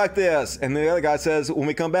going to be like this. And the other guy says, when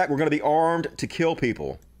we come back, we're going to be armed to kill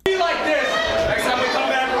people. Be like this. Next time we come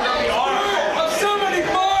back, we're going to be armed. Of somebody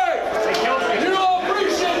fight. You all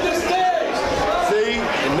appreciate this day. See?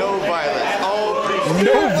 No violence. All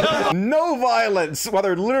appreciate No violence. While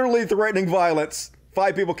they're literally threatening violence.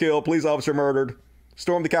 5 people killed, police officer murdered.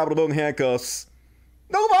 Stormed the Capitol building in handcuffs.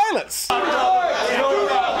 No violence. Do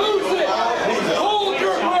not lose it. Hold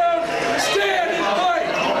your ground. Stand and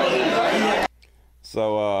fight.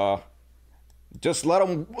 So, just let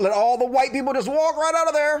all the white people just walk right out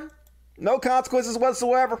of there. No consequences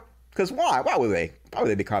whatsoever. Because why? Why would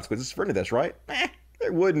they be consequences for any of this, right?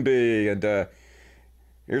 There wouldn't be. And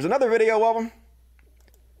here's another video of them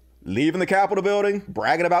leaving the Capitol building,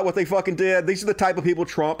 bragging about what they fucking did. These are the type of people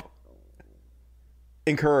Trump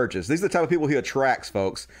encourages. These are the type of people he attracts,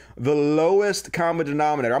 folks. The lowest common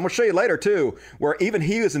denominator. I'm going to show you later, too, where even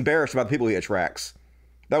he was embarrassed about the people he attracts.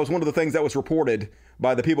 That was one of the things that was reported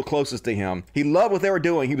by the people closest to him. He loved what they were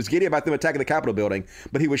doing. He was giddy about them attacking the Capitol building,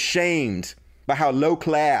 but he was shamed by how low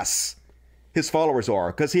class his followers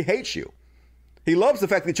are because he hates you. He loves the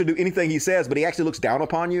fact that you'll do anything he says, but he actually looks down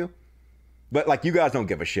upon you. But like, you guys don't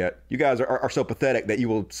give a shit. You guys are so pathetic that you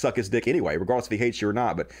will suck his dick anyway, regardless if he hates you or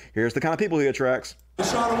not. But here's the kind of people he attracts. They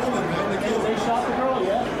shot a woman, man. They shot the girl,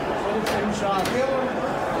 yeah. They shot her.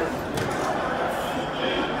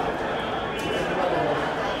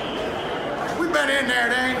 We've been in there.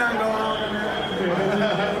 There ain't nothing going on in there.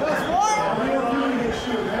 That's what?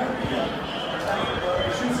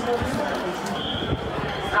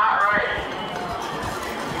 Not right.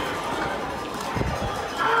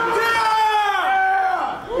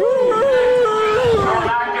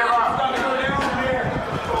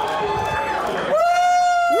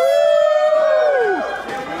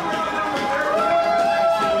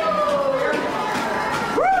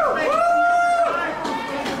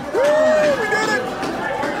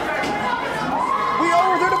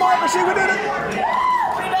 We did it!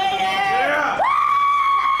 We made it! Yeah!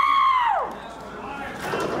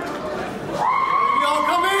 Y'all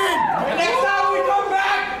come in! And next time we come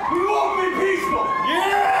back, we won't be peaceful!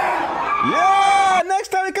 Yeah! Yeah! Next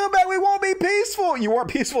time we come back, we won't be peaceful! You weren't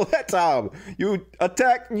peaceful that time. You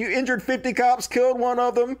attacked, you injured 50 cops, killed one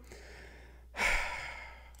of them. You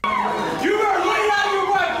better lay down your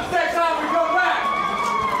weapons next time we come back!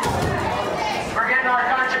 We're getting our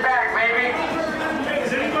country back, baby.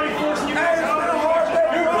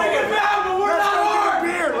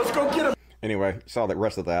 Anyway, saw the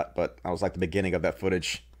rest of that, but I was like the beginning of that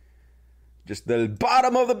footage. Just the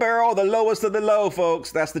bottom of the barrel, the lowest of the low,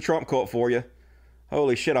 folks. That's the Trump cult for you.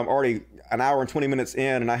 Holy shit, I'm already an hour and 20 minutes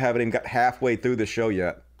in, and I haven't even got halfway through the show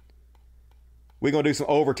yet. We're going to do some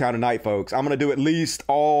overtime tonight, folks. I'm going to do at least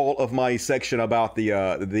all of my section about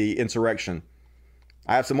the insurrection.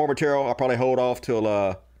 I have some more material. I'll probably hold off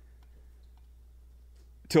till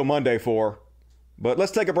Monday for. But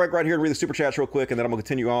let's take a break right here and read the super chats real quick, and then I'm going to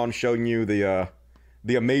continue on showing you the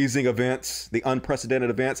amazing events, the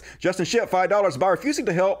unprecedented events. Justin Ship, $5. By refusing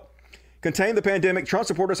to help contain the pandemic, Trump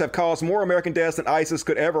supporters have caused more American deaths than ISIS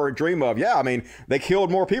could ever dream of. Yeah, I mean, they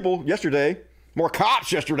killed more people yesterday, more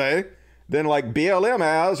cops yesterday, than like BLM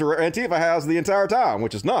has or Antifa has the entire time,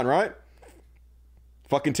 which is none, right?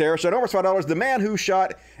 Fucking terrorist. Shut over $5. The man who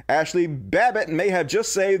shot Ashley Babbitt may have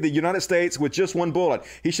just saved the United States with just one bullet.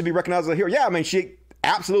 He should be recognized as a hero. Yeah, I mean, he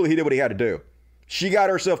did what he had to do. She got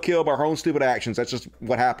herself killed by her own stupid actions. That's just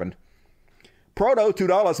what happened. Proto,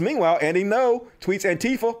 $2. Meanwhile, Andy No tweets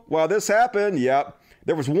Antifa. While this happened, yep,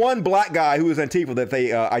 there was one black guy who was Antifa that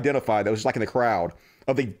they identified that was just like in the crowd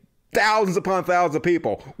of the thousands upon thousands of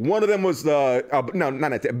people. One of them was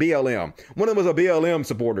BLM. One of them was a BLM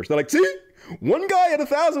supporter. So they're like, see? One guy out of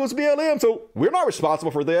 1,000 was BLM, so we're not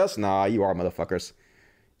responsible for this. Nah, you are, motherfuckers.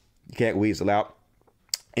 You can't weasel out.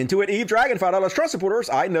 Intuit Eve Dragon, $5. Trump supporters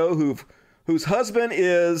I know whose husband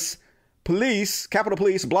is police, Capitol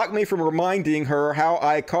Police, blocked me from reminding her how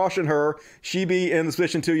I cautioned her she be in this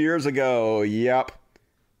position 2 years ago. Yep.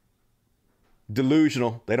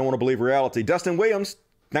 Delusional. They don't want to believe reality. Dustin Williams,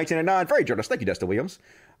 1999. Very generous. Thank you, Dustin Williams.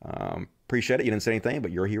 Appreciate it. You didn't say anything, but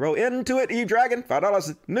you're a hero. Intuit Eve Dragon,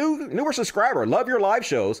 $5. Newer subscriber. Love your live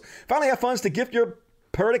shows. Finally have funds to gift your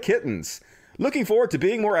purr to kittens. Looking forward to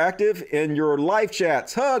being more active in your live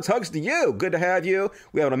chats. Hugs to you. Good to have you.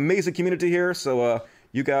 We have an amazing community here, so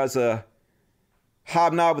you guys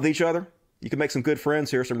hobnob with each other. You can make some good friends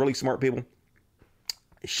here, some really smart people.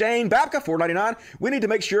 Shane Babka, $4.99. We need to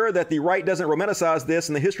make sure that the right doesn't romanticize this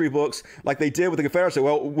in the history books like they did with the Confederacy.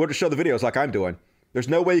 Well, we'll just show the videos like I'm doing. There's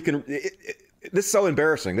no way you can... this is so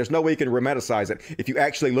embarrassing. There's no way you can romanticize it if you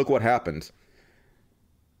actually look what happened.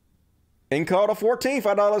 Incauda 14,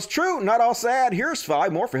 $5. True, not all sad. Here's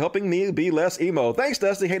 5 more for helping me be less emo. Thanks,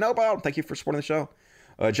 Dusty. Hey, no problem. Thank you for supporting the show.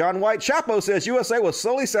 John White Chapo says USA will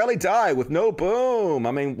slowly, sadly die with no boom.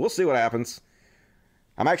 I mean, we'll see what happens.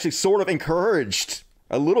 I'm actually sort of encouraged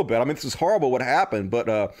a little bit. I mean, this is horrible what happened, but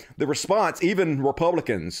the response, even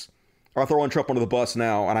Republicans are throwing Trump under the bus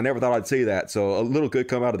now, and I never thought I'd see that. So a little good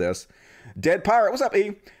come out of this. Dead Pirate, what's up,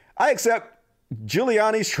 E? I accept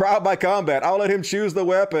Giuliani's trial by combat. I'll let him choose the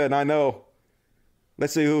weapon. I know.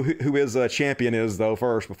 Let's see who his champion is, though,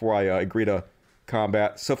 first, before I agree to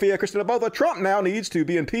combat. Sophia Christina Botha. Trump now needs to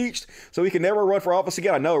be impeached so he can never run for office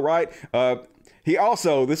again. I know, right? He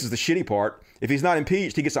also, this is the shitty part, if he's not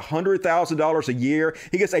impeached, he gets $100,000 a year.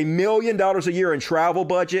 He gets $1 million a year in travel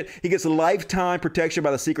budget. He gets lifetime protection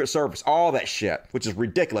by the Secret Service. All that shit, which is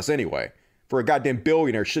ridiculous anyway. for a goddamn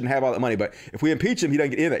billionaire. Shouldn't have all that money. But if we impeach him, he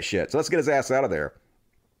doesn't get any of that shit. So let's get his ass out of there.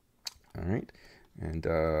 All right. And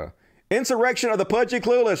insurrection of the Pudgy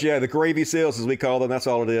Clueless. Yeah, the Gravy Seals, as we call them. That's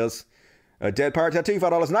all it is. Dead Pirate Tattoo,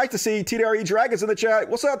 $5. Nice to see TDRE Dragons in the chat.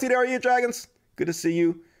 What's up, TDRE Dragons? Good to see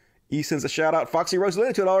you. E sends a shout out. Foxy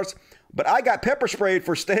Rosalina, $2. But I got pepper sprayed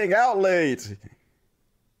for staying out late.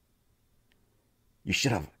 You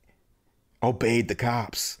should have obeyed the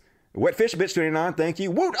cops. Wetfish Bitch 29, thank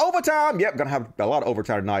you. Woot, overtime. Yep, gonna have a lot of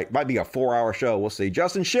overtime tonight. Might be a 4-hour show. We'll see.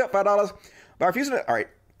 Justin Ship, $5. By refusing it. All right,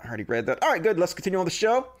 I already read that. All right, good. Let's continue on the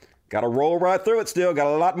show. Got to roll right through it still. Got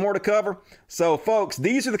a lot more to cover. So, folks,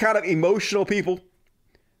 these are the kind of emotional people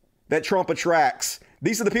that Trump attracts.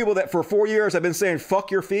 These are the people that for 4 years have been saying, fuck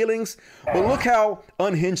your feelings. But look how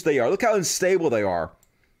unhinged they are. Look how unstable they are.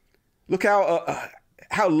 Look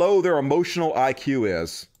how low their emotional IQ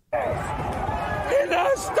is. And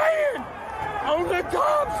I stand on the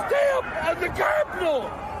top step of the Capitol.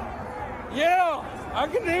 Yeah, I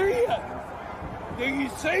can hear you. Do you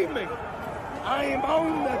see me? I am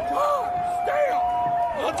on the top step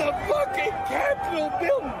of the fucking Capitol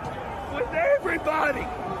building with everybody.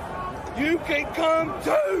 You can come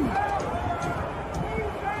too.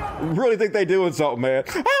 Really think they doing something, man.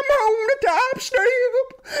 I'm on the top step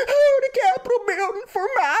of the Capitol building for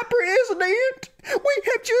my president. We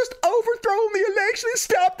have just overthrown the election and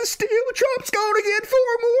stopped the steal. Trump's going to get 4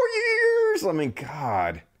 more years. I mean,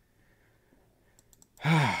 God.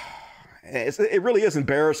 It really is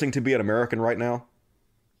embarrassing to be an American right now.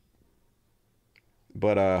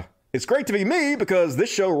 But it's great to be me because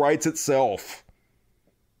this show writes itself.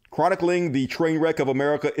 Chronicling the train wreck of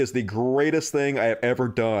America is the greatest thing I have ever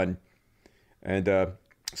done. And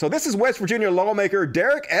so this is West Virginia lawmaker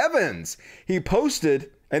Derek Evans. He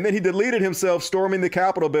posted and then he deleted himself storming the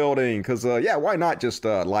Capitol building because, yeah, why not just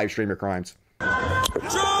live stream your crimes?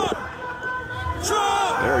 Trump!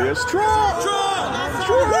 Trump! There he is. Trump! Trump!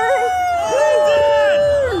 Trump!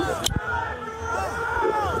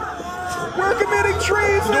 We're committing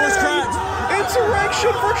treason!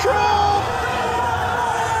 Insurrection for Trump!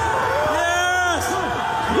 Yes!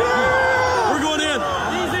 Yeah! We're going in.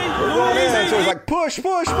 We're going in. So it's like push,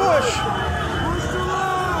 push, push.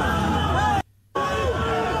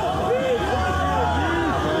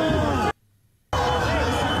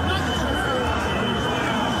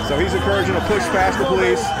 So he's encouraging to push past the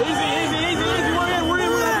police. Easy.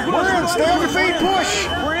 We're in. Stay on your feet. Push.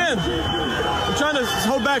 We're in. I'm trying to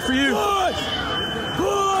hold back for you. Push.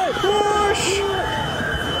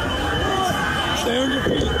 Stay on your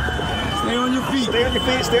feet. Stay on your feet. Stay on your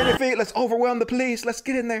feet. Stay on your feet. Let's overwhelm the police. Let's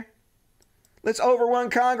get in there. Let's overrun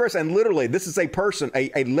Congress. And literally, this is a person,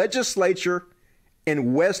 a legislature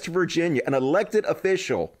in West Virginia, an elected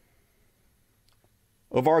official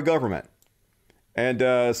of our government. And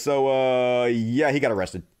yeah, he got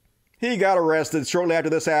arrested. He got arrested shortly after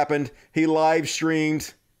this happened. He live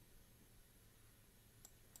streamed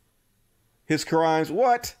his crimes.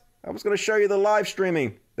 What? I was going to show you the live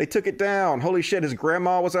streaming. They took it down. Holy shit, his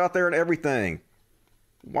grandma was out there and everything.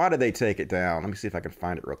 Why did they take it down? Let me see if I can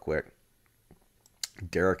find it real quick.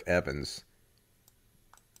 Derek Evans.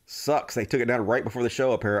 Sucks. They took it down right before the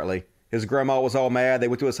show, apparently. His grandma was all mad. They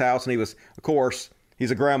went to his house and he was, of course,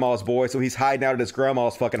 he's a grandma's boy, so he's hiding out at his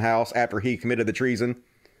grandma's fucking house after he committed the treason.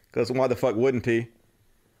 Because why the fuck wouldn't he?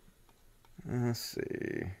 Let's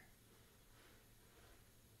see.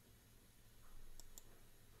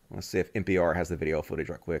 Let's see if NPR has the video footage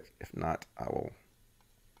right quick. If not, I will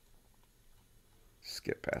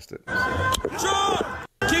skip past it.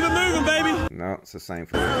 Keep it moving, baby. No, it's the same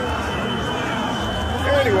footage.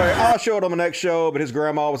 Anyway, I'll show it on the next show, but his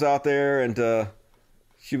grandma was out there and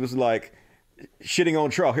she was like shitting on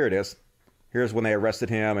Trump. Here it is. Here's when they arrested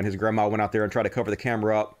him and his grandma went out there and tried to cover the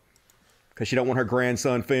camera up because she don't want her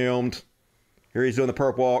grandson filmed. Here he's doing the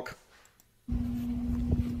perp walk.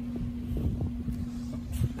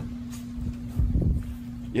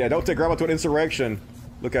 Yeah, don't take grandma to an insurrection.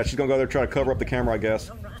 Look at, she's gonna go there and try to cover up the camera, I guess.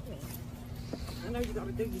 I know you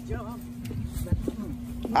gotta do your job.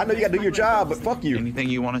 I know you gotta do your job, but fuck you. Anything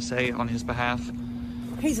you want to say on his behalf?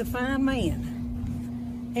 He's a fine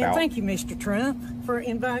man. And thank you, Mr. Trump, for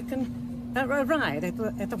inviting a riot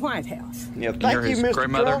at the White House. Yeah, thank you, Mr.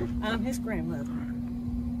 Trump. I'm his grandmother.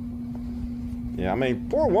 Yeah, I mean,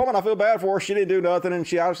 poor woman, I feel bad for her. She didn't do nothing, and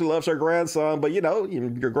she obviously loves her grandson. But, you know,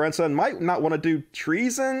 your grandson might not want to do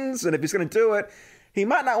treasons, and if he's going to do it, he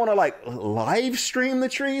might not want to, like, live stream the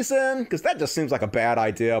treason, because that just seems like a bad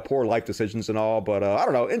idea. Poor life decisions and all, but I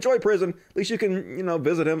don't know. Enjoy prison. At least you can, you know,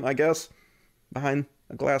 visit him, I guess, behind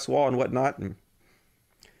a glass wall and whatnot.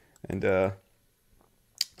 And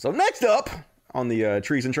so next up on the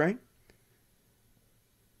treason train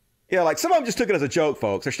Yeah, like some of them just took it as a joke,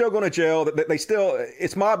 folks. They're still going to jail. They still,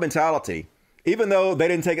 it's mob mentality. Even though they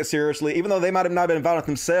didn't take it seriously, even though they might have not been violent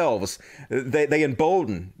themselves, they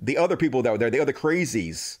emboldened the other people that were there, the other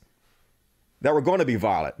crazies that were going to be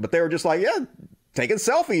violent. But they were just like, yeah, taking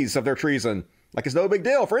selfies of their treason. Like it's no big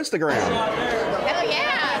deal for Instagram. Hell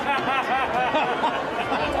yeah!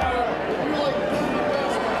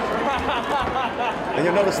 And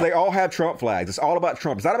you'll notice they all have Trump flags. It's all about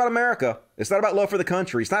Trump. It's not about America. It's not about love for the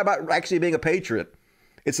country. It's not about actually being a patriot.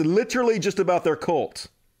 It's literally just about their cult.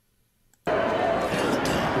 You're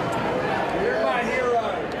my hero.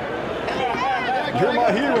 You're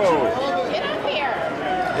my hero. Get up here.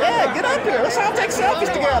 Yeah, get up here. Let's all take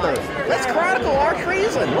selfies together. Let's chronicle our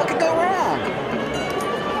treason. What could go wrong?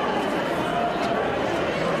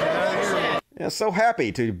 Yeah, so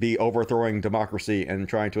happy to be overthrowing democracy and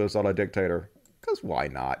trying to assault a dictator. Because why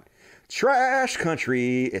not? Trash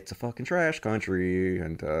country. It's a fucking trash country.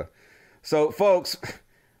 And so, folks,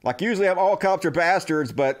 like usually I'm all cops are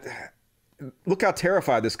bastards, but look how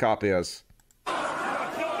terrified this cop is.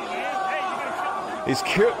 He's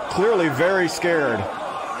clearly very scared.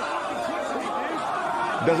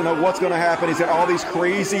 Doesn't know what's going to happen. He's got all these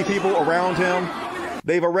crazy people around him.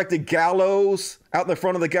 They've erected gallows out in the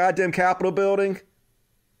front of the goddamn Capitol building.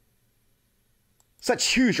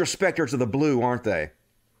 Such huge respecters of the blue, aren't they?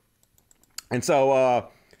 And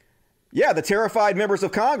so, yeah, the terrified members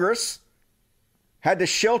of Congress had to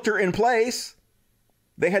shelter in place.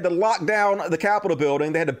 They had to lock down the Capitol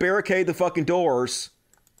building. They had to barricade the fucking doors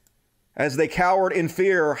as they cowered in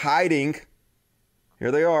fear, hiding.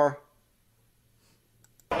 Here they are.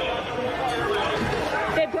 They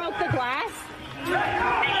broke the glass.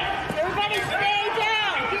 Everybody stay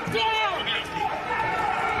down. Get down.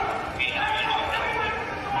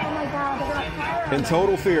 Oh my God. In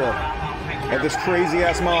total fear of this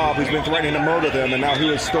crazy-ass mob who's been threatening to murder them, and now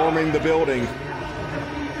who is storming the building.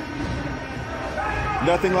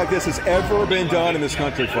 Nothing like this has ever been done in this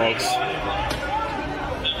country, folks.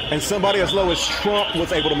 And somebody as low as Trump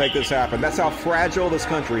was able to make this happen. That's how fragile this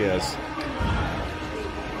country is.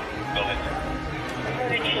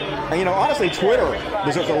 And, you know, honestly, Twitter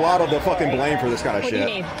deserves a lot of the fucking blame for this kind of shit. What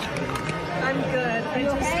do you need? I'm good.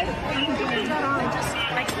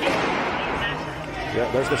 Yeah,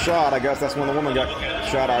 there's the shot. I guess that's when the woman got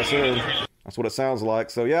shot, I assume. That's what it sounds like.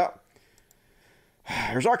 So, yeah.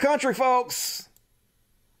 Here's our country, folks.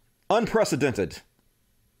 Unprecedented.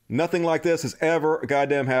 Nothing like this has ever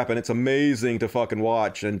goddamn happened. It's amazing to fucking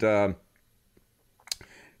watch. And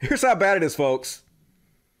here's how bad it is, folks.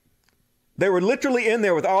 They were literally in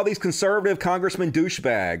there with all these conservative congressmen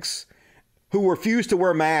douchebags who refused to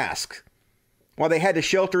wear masks while they had to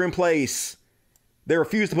shelter in place. They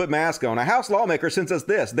refused to put masks on. A House lawmaker sends us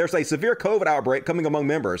this. There's a severe COVID outbreak coming among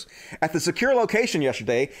members. At the secure location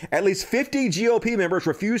yesterday, at least 50 GOP members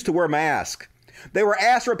refused to wear masks. They were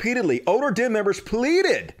asked repeatedly. Older Dem members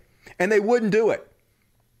pleaded, and they wouldn't do it.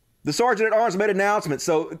 The Sergeant at Arms made an announcement.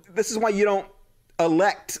 So this is why you don't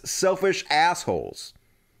elect selfish assholes.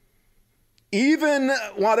 Even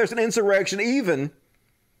while there's an insurrection, even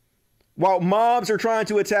while mobs are trying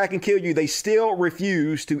to attack and kill you, they still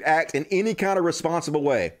refuse to act in any kind of responsible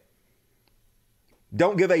way.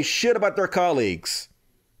 Don't give a shit about their colleagues.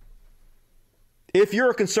 If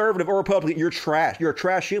you're a conservative or Republican, you're trash. You're a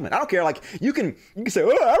trash human. I don't care. Like, you can say, oh,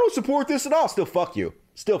 I don't support this at all. Still fuck you.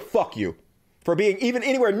 Still fuck you for being even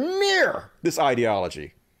anywhere near this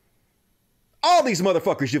ideology. All these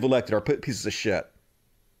motherfuckers you've elected are pieces of shit.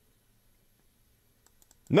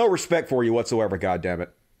 No respect for you whatsoever, goddammit.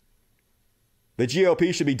 The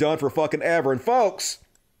GOP should be done for fucking ever. And folks,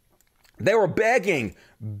 they were begging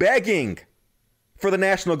for the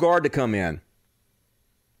National Guard to come in.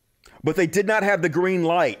 But they did not have the green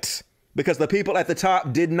light because the people at the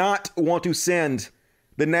top did not want to send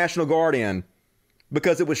the National Guard in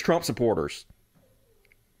because it was Trump supporters.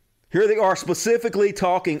 Here they are specifically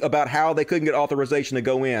talking about how they couldn't get authorization to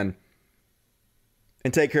go in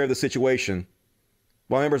and take care of the situation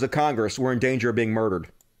while members of Congress were in danger of being murdered.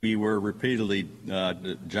 We were repeatedly,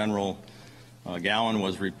 General Gowan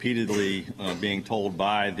was repeatedly being told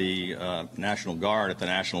by the National Guard at the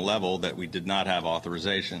national level that we did not have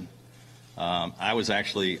authorization. I was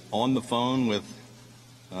actually on the phone with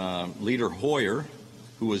Leader Hoyer,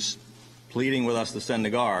 who was pleading with us to send the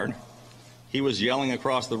Guard. He was yelling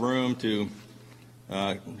across the room to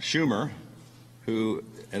Schumer, and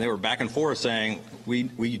they were back and forth saying,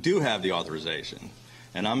 we do have the authorization.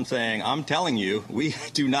 And I'm saying, I'm telling you, we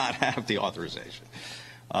do not have the authorization.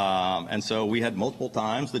 And so we had multiple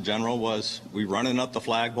times. The general was, we running up the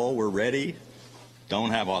flagpole, we're ready,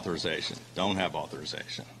 don't have authorization, don't have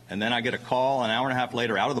authorization. And then I get a call an hour and a half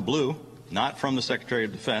later out of the blue, not from the Secretary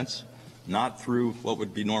of Defense, not through what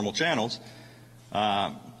would be normal channels.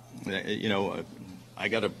 You know, I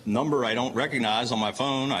got a number I don't recognize on my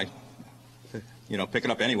phone. I, you know, pick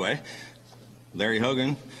it up anyway. Larry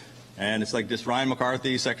Hogan. And it's like, this Ryan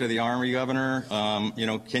McCarthy, Secretary of the Army, Governor, you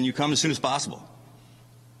know, can you come as soon as possible?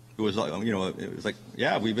 It was like, you know, it was like,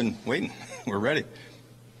 yeah, we've been waiting. We're ready.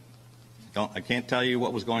 I can't tell you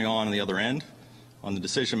what was going on the other end on the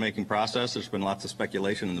decision-making process. There's been lots of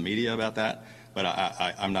speculation in the media about that, but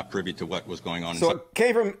I'm not privy to what was going on. So it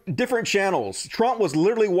came from different channels. Trump was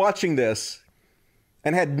literally watching this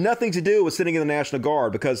and had nothing to do with sitting in the National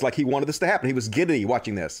Guard because, like, he wanted this to happen. He was giddy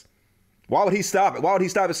watching this. Why would he stop it? Why would he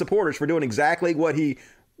stop his supporters from doing exactly what he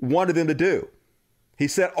wanted them to do? He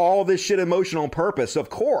set all this shit in motion on purpose. So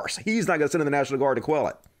of course, he's not going to send in the National Guard to quell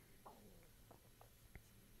it.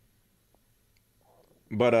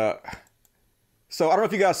 But, so I don't know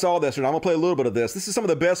if you guys saw this or not. I'm going to play a little bit of this. This is some of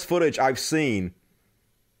the best footage I've seen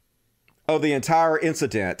of the entire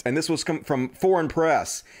incident. And this was from foreign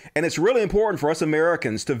press. And it's really important for us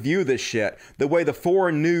Americans to view this shit the way the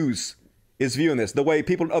foreign news is viewing this, the way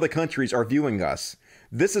people in other countries are viewing us.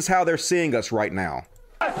 This is how they're seeing us right now.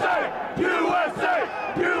 USA! USA!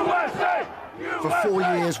 USA! For 4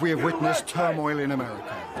 years, we have witnessed turmoil in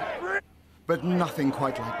America. But nothing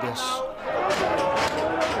quite like this.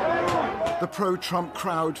 The pro-Trump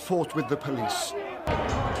crowd fought with the police,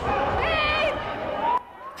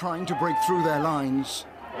 trying to break through their lines,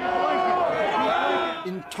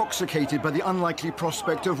 intoxicated by the unlikely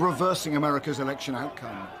prospect of reversing America's election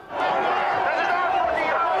outcome.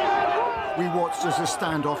 We watched as the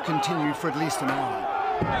standoff continued for at least an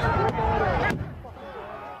hour.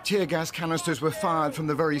 Tear gas canisters were fired from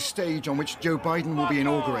the very stage on which Joe Biden will be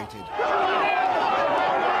inaugurated.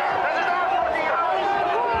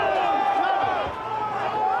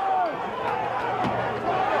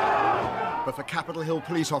 But for Capitol Hill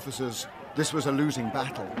police officers, this was a losing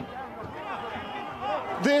battle.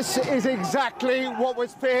 This is exactly what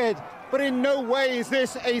was feared, but in no way is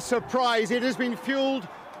this a surprise. It has been fueled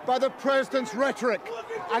by the president's rhetoric,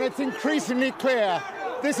 and it's increasingly clear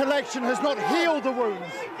this election has not healed the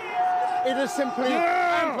wounds. It has simply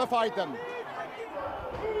amplified them.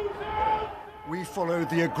 We followed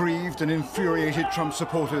the aggrieved and infuriated Trump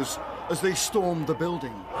supporters as they stormed the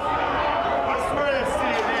building. I swear to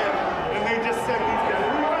see it here, and they just said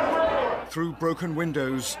these Through broken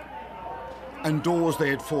windows and doors they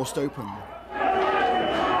had forced open.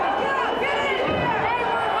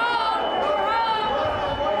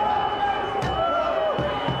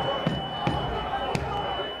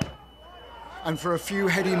 And for a few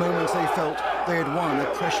heady moments they felt they had won a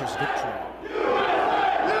precious victory.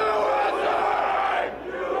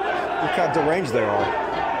 Look how deranged they are.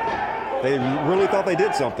 They really thought they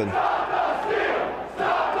did something.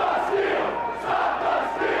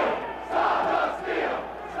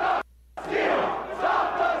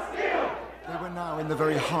 They were now in the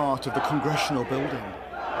very heart of the Congressional building.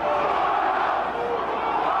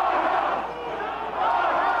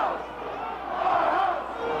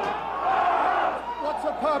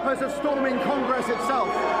 Of storming Congress itself.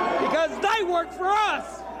 Because they work for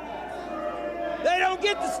us. They don't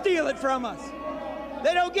get to steal it from us.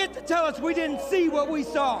 They don't get to tell us we didn't see what we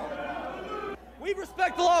saw. We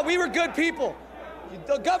respect the law. We were good people.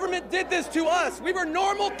 The government did this to us. We were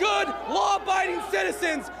normal, good, law-abiding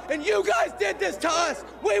citizens, and you guys did this to us.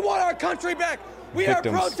 We want our country back. We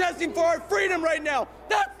Victims. are protesting for our freedom right now.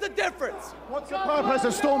 That's the difference. What's the purpose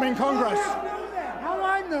of storming Congress? How do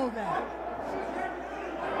I know that?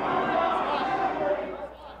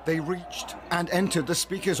 They reached and entered the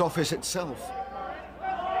Speaker's office itself.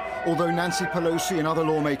 Although Nancy Pelosi and other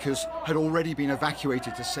lawmakers had already been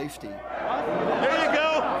evacuated to safety. There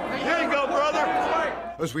you go, brother.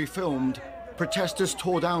 As we filmed, protesters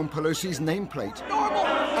tore down Pelosi's nameplate.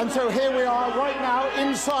 And so here we are right now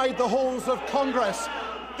inside the halls of Congress.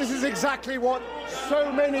 This is exactly what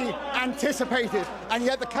so many anticipated, and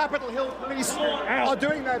yet the Capitol Hill police are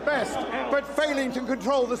doing their best, but failing to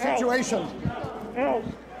control the situation.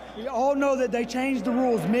 We all know that they changed the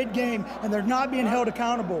rules mid-game, and they're not being held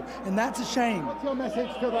accountable, and that's a shame. What's your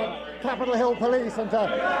message to the Capitol Hill police and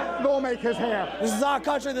to lawmakers here? This is our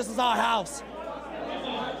country. This is our house.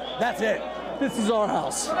 That's it. This is our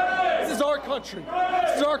house. This is our country.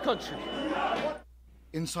 This is our country.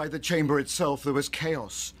 Inside the chamber itself, there was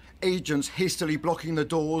chaos. Agents hastily blocking the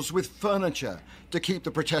doors with furniture to keep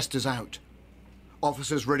the protesters out.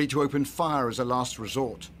 Officers ready to open fire as a last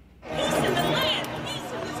resort.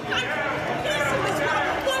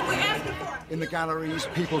 In the galleries,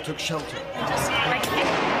 people took shelter.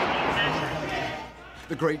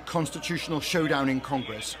 the great constitutional showdown in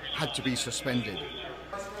Congress had to be suspended.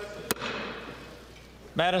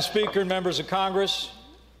 Madam Speaker and members of Congress,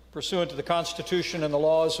 pursuant to the Constitution and the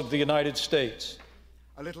laws of the United States.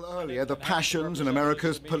 A little earlier, the passions in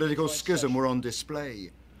America's political schism were on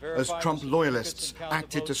display as Trump loyalists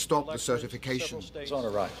acted to stop the certification.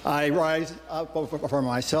 I rise up for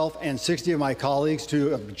myself and 60 of my colleagues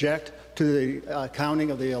to object to the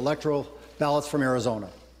counting of the electoral ballots from Arizona.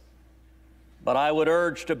 But I would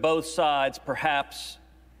urge to both sides perhaps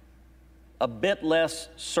a bit less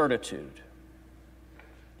certitude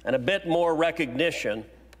and a bit more recognition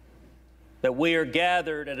that we are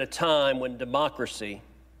gathered at a time when democracy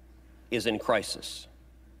is in crisis.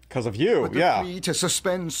 Because of you, but the plea to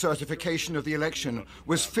suspend certification of the election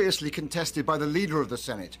was fiercely contested by the leader of the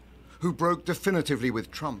Senate, who broke definitively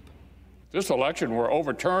with Trump. This election were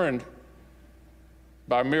overturned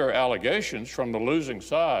by mere allegations from the losing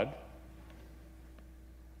side,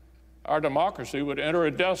 our democracy would enter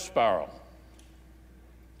a death spiral.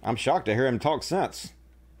 I'm shocked to hear him talk sense.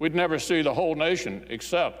 We'd never see the whole nation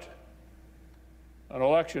accept an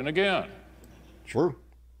election again. True.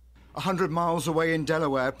 100 miles away in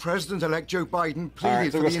Delaware, President-elect Joe Biden pleaded All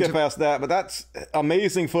right, so we'll skip past that, but that's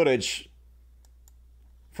amazing footage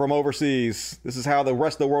from overseas. This is how the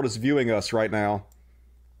rest of the world is viewing us right now.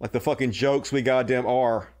 Like the fucking jokes we goddamn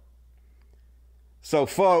are. So,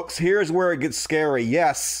 folks, here's where it gets scary.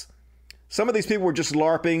 Yes, some of these people were just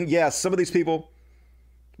LARPing. Yes, some of these people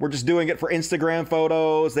were just doing it for Instagram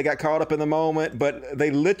photos. They got caught up in the moment, but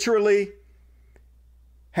they literally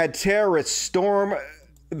had terrorists storm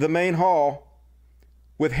the main hall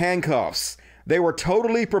with handcuffs. They were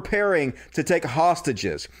totally preparing to take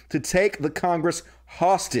hostages, to take the Congress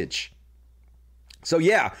hostage. So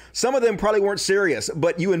yeah, some of them probably weren't serious,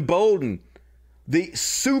 but you embolden the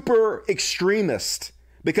super extremist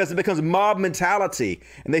because it becomes mob mentality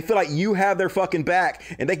and they feel like you have their fucking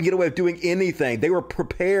back and they can get away with doing anything. They were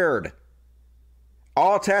prepared.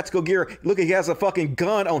 All tactical gear. Look, he has a fucking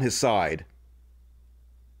gun on his side.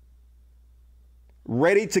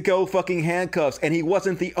 Ready to go fucking handcuffs. And he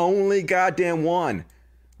wasn't the only goddamn one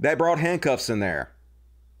that brought handcuffs in there.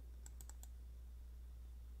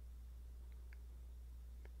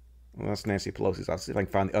 Well, that's Nancy Pelosi's. I'll see if I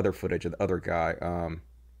can find the other footage of the other guy.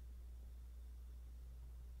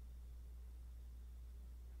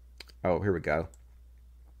 Oh, here we go.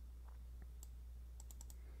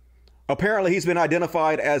 Apparently, he's been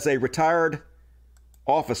identified as a retired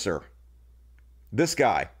officer. This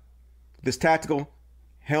guy. This tactical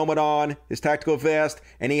helmet on, his tactical vest,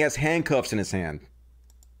 and he has handcuffs in his hand.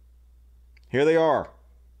 Here they are.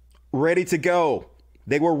 Ready to go.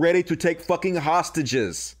 They were ready to take fucking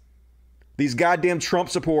hostages. These goddamn Trump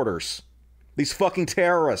supporters. These fucking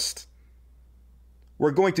terrorists.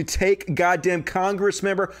 We're going to take goddamn Congress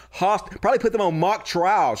member probably put them on mock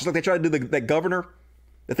trials, just like they tried to do that governor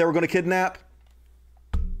that they were going to kidnap.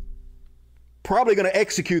 Probably going to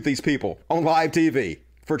execute these people on live TV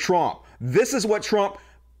for Trump. This is what Trump,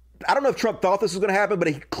 I don't know if Trump thought this was going to happen, but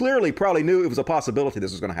he clearly probably knew it was a possibility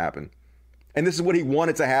this was going to happen. And this is what he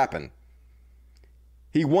wanted to happen.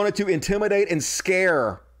 He wanted to intimidate and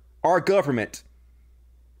scare our government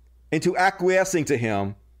into acquiescing to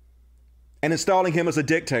him and installing him as a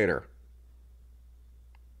dictator.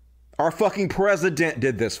 Our fucking president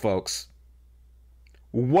did this, folks.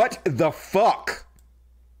 What the fuck?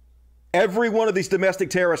 Every one of these domestic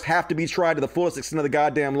terrorists have to be tried to the fullest extent of the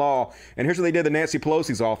goddamn law. And here's what they did to Nancy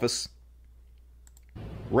Pelosi's office.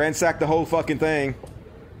 Ransacked the whole fucking thing.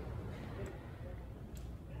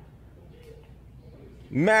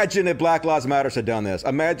 Imagine if Black Lives Matter had done this.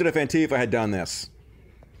 Imagine if Antifa had done this.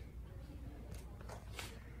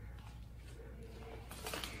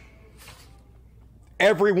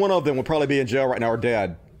 Every one of them would probably be in jail right now or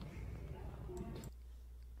dead.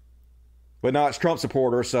 But now it's Trump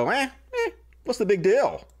supporters, so what's the big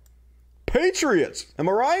deal? Patriots, am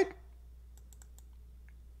I right?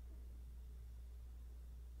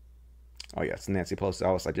 Oh yeah, it's Nancy Pelosi's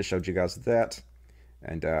office. I just showed you guys that.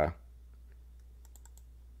 And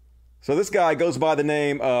so this guy goes by the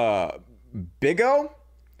name Big O.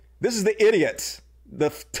 This is the idiot, the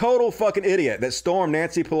total fucking idiot that stormed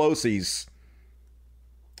Nancy Pelosi's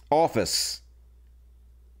office.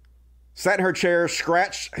 Sat in her chair,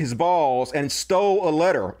 scratched his balls, and stole a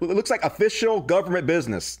letter. It looks like official government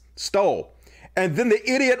business. Stole. And then the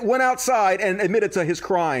idiot went outside and admitted to his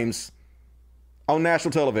crimes on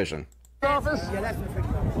national television. Office?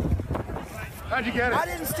 How'd you get it? I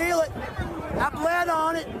didn't steal it. I bled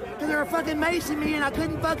on it because they were fucking macing me and I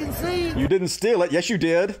couldn't fucking see. You didn't steal it. Yes, you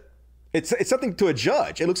did. It's something to a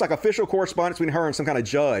judge. It looks like official correspondence between her and some kind of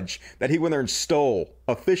judge that he went there and stole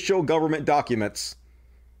official government documents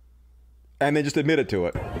and then just admitted to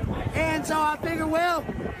it. And so I figured, well,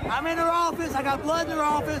 I'm in her office. I got blood in her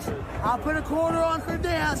office. I'll put a quarter on her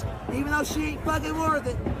desk, even though she ain't fucking worth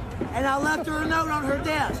it. And I left her a note on her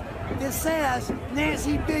desk that says,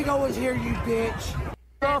 Nancy Big O is here, you bitch.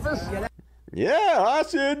 Office? Yeah, I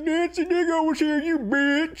said Nancy Big O was here, you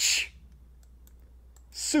bitch.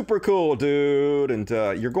 Super cool, dude. And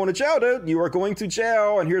you're going to jail, dude. You are going to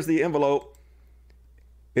jail. And here's the envelope.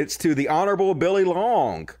 It's to the Honorable Billy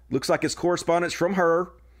Long. Looks like it's correspondence from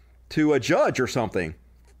her to a judge or something.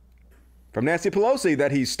 From Nancy Pelosi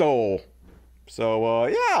that he stole. So,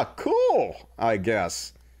 yeah, cool, I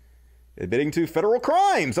guess. Admitting to federal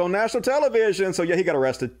crimes on national television. So, yeah, he got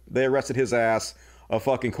arrested. They arrested his ass, of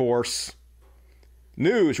fucking course.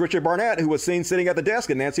 News, Richard Barnett, who was seen sitting at the desk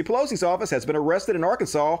in Nancy Pelosi's office, has been arrested in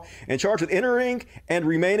Arkansas and charged with entering and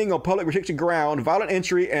remaining on public restricted ground, violent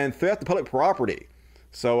entry, and theft of public property.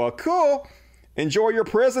 So, cool. Enjoy your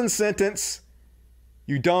prison sentence,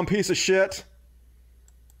 you dumb piece of shit.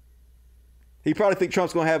 He probably think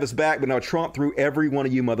Trump's going to have his back, but no, Trump threw every one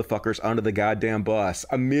of you motherfuckers under the goddamn bus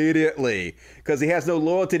immediately because he has no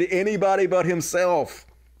loyalty to anybody but himself.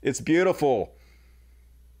 It's beautiful.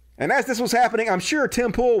 And as this was happening, I'm sure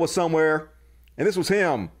Tim Pool was somewhere, and this was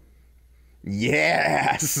him.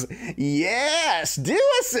 Yes, yes, do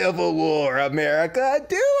a civil war, America,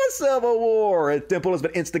 do a civil war. And Tim Pool has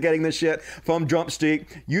been instigating this shit from Jump Street,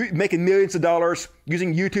 making millions of dollars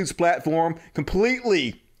using YouTube's platform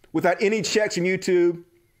completely without any checks from YouTube,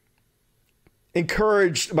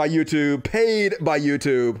 encouraged by YouTube, paid by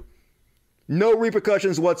YouTube, no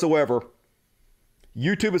repercussions whatsoever.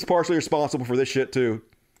 YouTube is partially responsible for this shit too.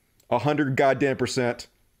 100 goddamn %.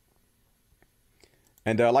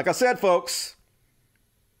 And like I said, folks,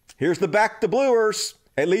 here's the back to Bluers.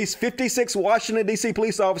 At least 56 Washington, D.C.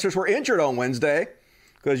 police officers were injured on Wednesday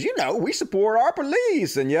because, you know, we support our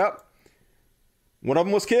police. And yep, one of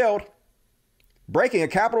them was killed. Breaking, a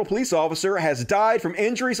Capitol police officer has died from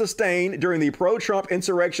injury sustained during the pro-Trump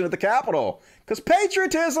insurrection at the Capitol. Because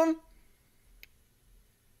patriotism.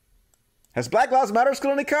 Has Black Lives Matter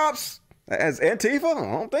killed any cops? As Antifa?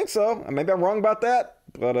 I don't think so. Maybe I'm wrong about that,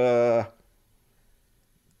 but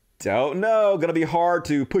don't know. Gonna be hard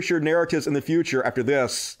to push your narratives in the future after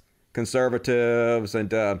this, conservatives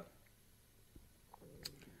and okay,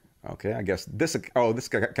 I guess this guy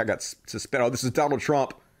got suspended. Oh, this is Donald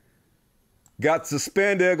Trump. Got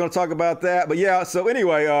suspended. Gonna talk about that, but yeah. So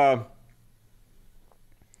anyway,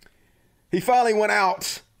 he finally went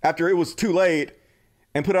out after it was too late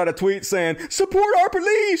and put out a tweet saying, support our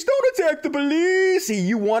police, don't attack the police. See,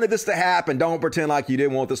 you wanted this to happen. Don't pretend like you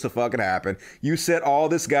didn't want this to fucking happen. You set all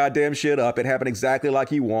this goddamn shit up. It happened exactly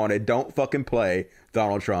like you wanted. Don't fucking play,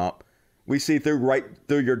 Donald Trump. We see right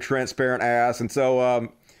through your transparent ass. And so,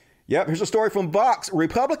 yep, here's a story from Vox.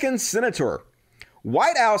 Republican senator,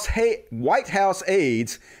 White House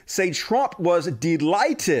aides say Trump was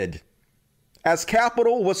delighted as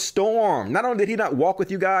Capitol was stormed. Not only did he not walk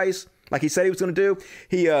with you guys, like he said he was going to do,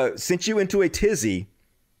 he sent you into a tizzy,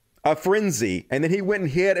 a frenzy, and then he went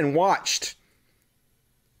and hid and watched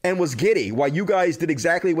and was giddy while you guys did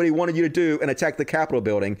exactly what he wanted you to do and attacked the Capitol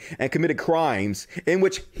building and committed crimes in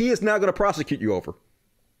which he is now going to prosecute you over.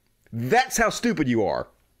 That's how stupid you are.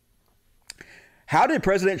 How did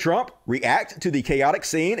President Trump react to the chaotic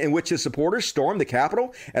scene in which his supporters stormed the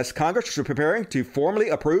Capitol as Congress was preparing to formally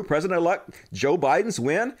approve President-elect Joe Biden's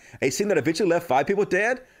win, a scene that eventually left 5 people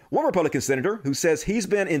dead? One Republican senator who says he's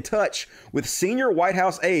been in touch with senior White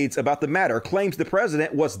House aides about the matter claims the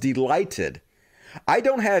president was delighted. I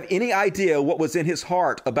don't have any idea what was in his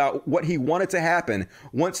heart about what he wanted to happen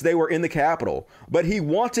once they were in the Capitol, but he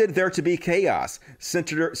wanted there to be chaos.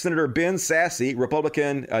 Senator Ben Sasse,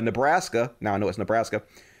 Republican, Nebraska. Now I know it's Nebraska.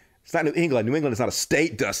 It's not New England. New England is not a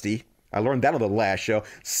state, Dusty. I learned that on the last show.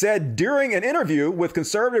 Said during an interview with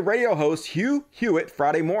conservative radio host Hugh Hewitt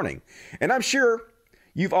Friday morning. And I'm sure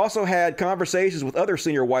you've also had conversations with other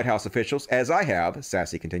senior White House officials, as I have,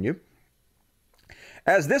 Sasse continued.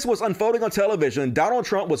 As this was unfolding on television, Donald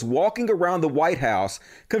Trump was walking around the White House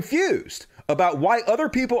confused about why other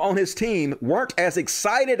people on his team weren't as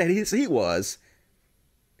excited as he was,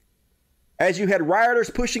 as you had rioters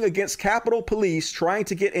pushing against Capitol Police trying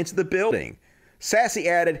to get into the building. Sasse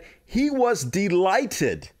added, he was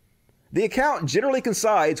delighted. The account generally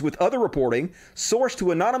coincides with other reporting sourced to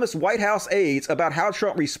anonymous White House aides about how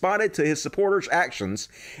Trump responded to his supporters' actions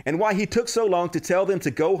and why he took so long to tell them to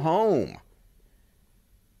go home.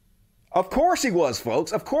 Of course he was,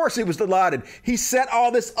 folks. Of course he was delighted. He set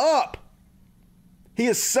all this up. He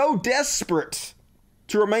is so desperate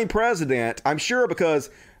to remain president, I'm sure, because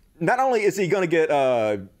not only is he going to get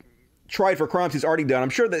tried for crimes he's already done, I'm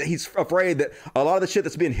sure that he's afraid that a lot of the shit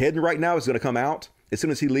that's being hidden right now is going to come out as soon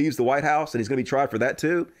as he leaves the White House, and he's going to be tried for that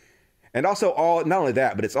too. And also, not only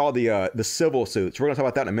that, but it's all the civil suits. We're going to talk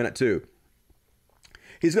about that in a minute too.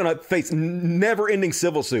 He's going to face never-ending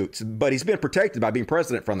civil suits, but he's been protected by being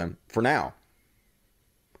president from them for now.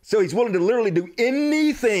 So he's willing to literally do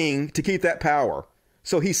anything to keep that power.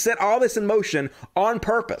 So he set all this in motion on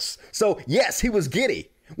purpose. So yes, he was giddy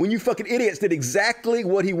when you fucking idiots did exactly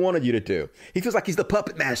what he wanted you to do. He feels like he's the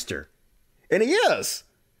puppet master. And he is.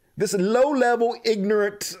 This low-level,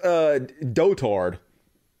 ignorant dotard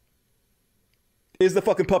is the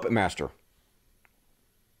fucking puppet master.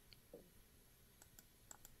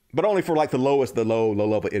 But only for like the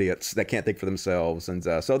low-level idiots that can't think for themselves. And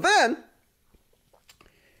so then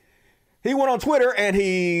he went on Twitter and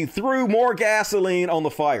he threw more gasoline on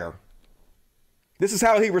the fire. This is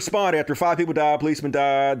how he responded after 5 people died, policemen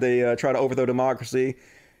died, they tried to overthrow democracy.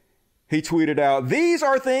 He tweeted out, "These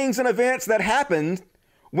are things and events that happened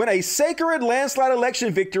when a sacred landslide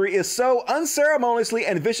election victory is so unceremoniously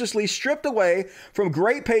and viciously stripped away from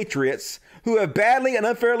great patriots who have badly and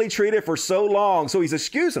unfairly treated for so long." So he's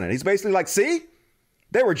excusing it. He's basically like, see,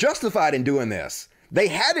 they were justified in doing this. They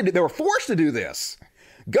were forced to do this.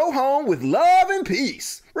 Go home with love and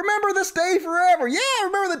peace. Remember this day forever. Yeah,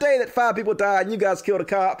 remember the day that 5 people died and you guys killed a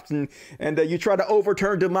cop and you tried to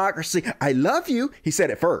overturn democracy. I love you. He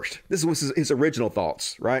said it first. This was his original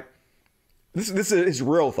thoughts, right? This is his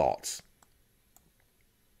real thoughts.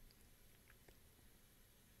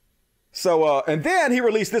 So, and then he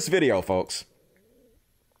released this video, folks.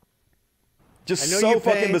 Just so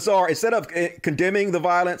fucking bizarre. Instead of condemning the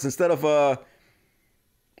violence, instead of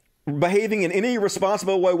behaving in any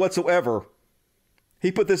responsible way whatsoever,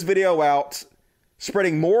 he put this video out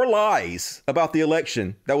spreading more lies about the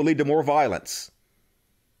election that will lead to more violence,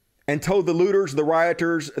 and told the looters, the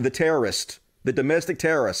rioters, the terrorists, the domestic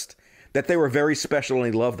terrorists, that they were very special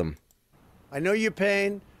and he loved them. I know your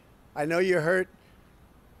pain. I know you're hurt.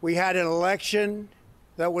 We had an election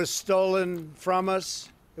that was stolen from us.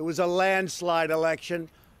 It was a landslide election,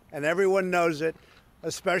 and everyone knows it,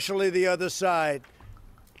 especially the other side.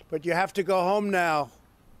 But you have to go home now.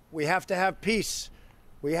 We have to have peace.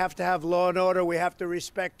 We have to have law and order. We have to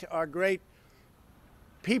respect our great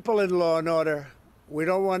people in law and order. We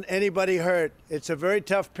don't want anybody hurt. It's a very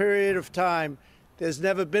tough period of time. There's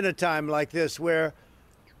never been a time like this where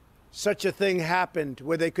such a thing happened,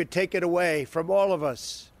 where they could take it away from all of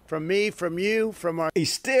us, from me, from you, from our...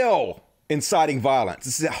 He's still inciting violence.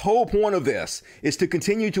 This is the whole point of this, is to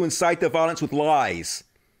continue to incite the violence with lies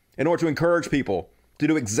in order to encourage people to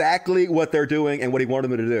do exactly what they're doing and what he wanted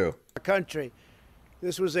them to do. Our country.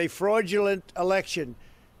 This was a fraudulent election,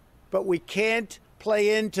 but we can't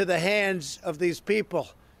play into the hands of these people.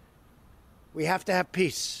 We have to have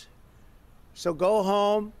peace. So go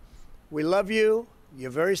home. We love you. You're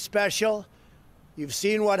very special. You've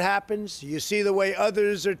seen what happens. You see the way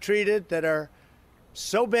others are treated that are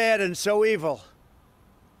so bad and so evil.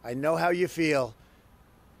 I know how you feel.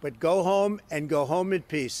 But go home and go home in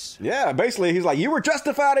peace. Yeah, basically, he's like, you were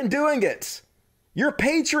justified in doing it. You're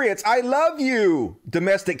patriots. I love you,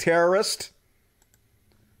 domestic terrorist.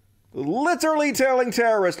 Literally telling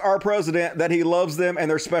terrorists, our president, that he loves them and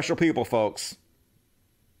they're special people, folks.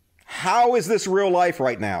 How is this real life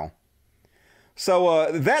right now?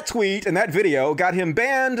 So that tweet and that video got him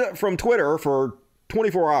banned from Twitter for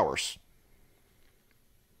 24 hours.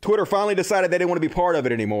 Twitter finally decided they didn't want to be part of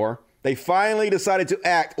it anymore. They finally decided to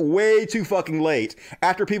act way too fucking late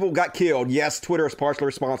after people got killed. Yes, Twitter is partially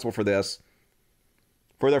responsible for this,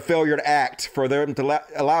 for their failure to act, for them to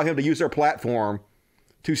allow him to use their platform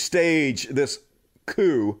to stage this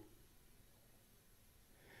coup.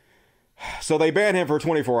 So they banned him for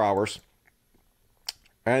 24 hours.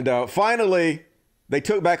 And finally, they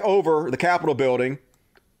took back over the Capitol building.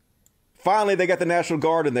 Finally, they got the National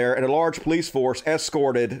Guard in there, and a large police force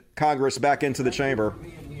escorted Congress back into the chamber.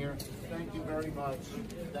 Thank you very much.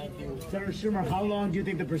 Thank you. Senator Schumer, how long do you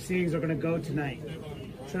think the proceedings are going to go tonight?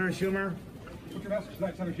 Senator Schumer? What's your message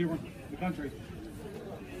tonight, Senator Schumer, the country?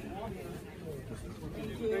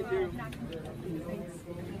 Thank you.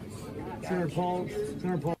 Senator Paul.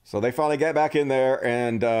 So they finally got back in there,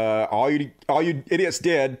 and all you idiots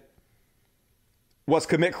did was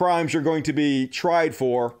commit crimes you're going to be tried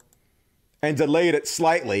for, and delayed it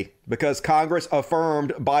slightly because Congress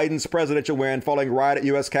affirmed Biden's presidential win following riot at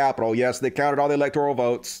U.S. Capitol. Yes, they counted all the electoral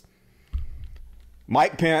votes.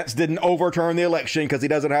 Mike Pence didn't overturn the election because he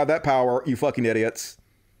doesn't have that power, you fucking idiots.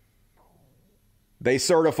 They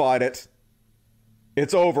certified it.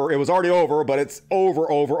 It's over. It was already over, but it's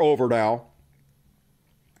over now.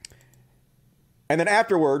 And then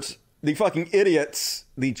afterwards, the fucking idiots,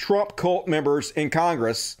 the Trump cult members in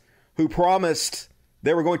Congress who promised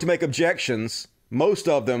they were going to make objections, most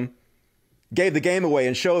of them gave the game away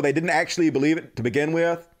and showed they didn't actually believe it to begin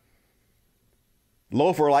with.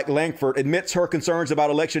 Loafer, like Langford, admits her concerns about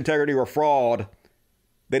election integrity were fraud.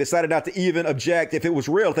 They decided not to even object. If it was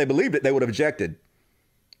real, if they believed it, they would have objected.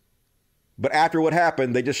 But after what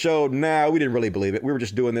happened, they just showed, nah, we didn't really believe it. We were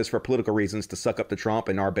just doing this for political reasons to suck up to Trump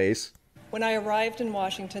and our base. When I arrived in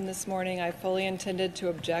Washington this morning, I fully intended to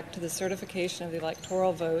object to the certification of the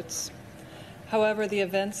electoral votes. However, the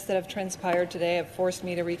events that have transpired today have forced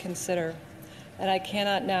me to reconsider, and I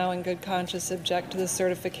cannot now in good conscience object to the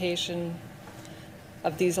certification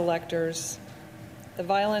of these electors. The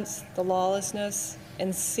violence, the lawlessness,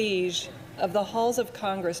 and siege of the halls of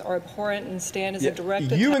Congress are abhorrent and stand as a direct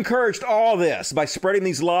attack. You encouraged all this by spreading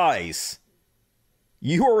these lies.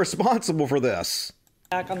 You are responsible for this.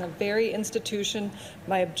 On the very institution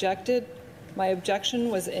my objection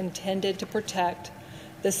was intended to protect,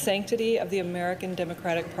 the sanctity of the American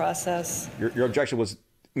democratic process. Your objection was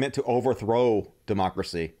meant to overthrow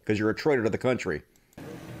democracy because you're a traitor to the country.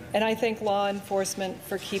 And I thank law enforcement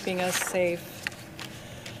for keeping us safe.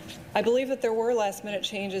 I believe that there were last-minute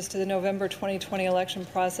changes to the November 2020 election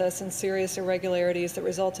process and serious irregularities that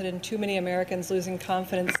resulted in too many Americans losing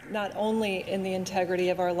confidence not only in the integrity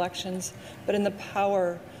of our elections, but in the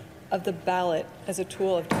power of the ballot as a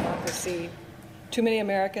tool of democracy. Too many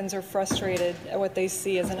Americans are frustrated at what they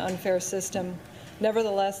see as an unfair system.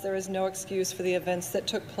 Nevertheless, there is no excuse for the events that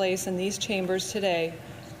took place in these chambers today,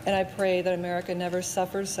 and I pray that America never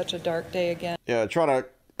suffers such a dark day again. Yeah, trying to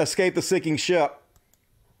escape the sinking ship.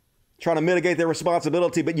 Trying to mitigate their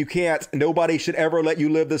responsibility, but you can't. Nobody should ever let you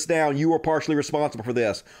live this down. You are partially responsible for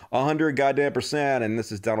this. 100 goddamn %. And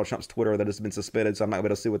this is Donald Trump's Twitter that has been suspended, so I'm not able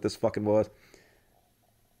to see what this fucking was.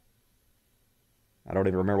 I don't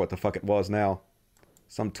even remember what the fuck it was now.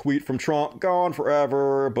 Some tweet from Trump, gone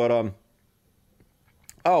forever, but,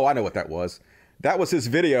 oh, I know what that was. That was his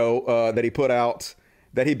video that he put out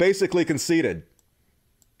that he basically conceded.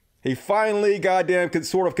 He finally, goddamn,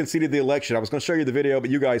 sort of conceded the election. I was going to show you the video,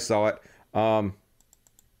 but you guys saw it. I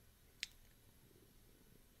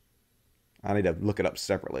need to look it up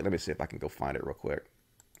separately. Let me see if I can go find it real quick.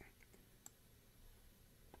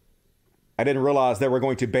 I didn't realize they were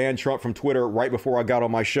going to ban Trump from Twitter right before I got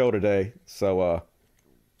on my show today. So,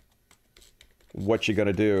 what you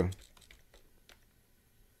gonna do?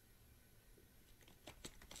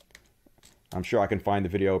 I'm sure I can find the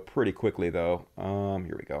video pretty quickly, though.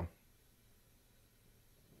 Here we go.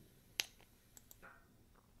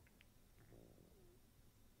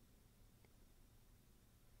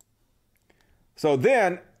 So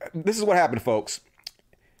then, this is what happened, folks.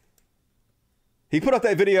 He put up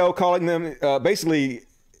that video calling them, basically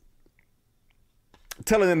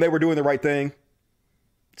telling them they were doing the right thing,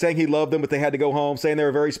 saying he loved them, but they had to go home, saying they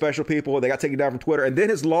were very special people. They got taken down from Twitter. And then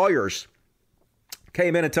his lawyers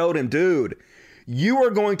came in and told him, dude, you are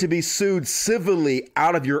going to be sued civilly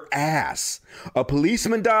out of your ass. A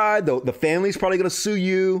policeman died. The family's probably going to sue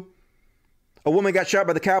you. A woman got shot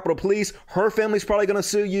by the Capitol Police. Her family's probably going to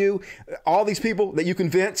sue you. All these people that you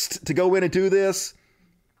convinced to go in and do this,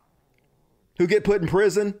 who get put in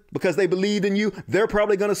prison because they believed in you, they're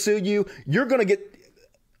probably going to sue you. You're going to get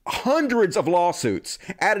hundreds of lawsuits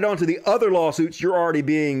added on to the other lawsuits you're already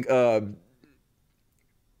being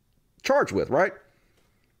charged with, right?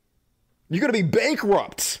 You're going to be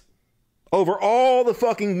bankrupt over all the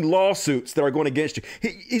fucking lawsuits that are going against you.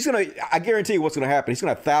 He's going to, I guarantee you what's going to happen. He's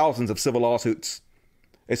going to have thousands of civil lawsuits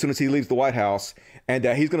as soon as he leaves the White House. And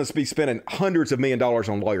he's going to be spending hundreds of $1 millions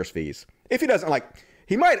on lawyers' fees. If he doesn't,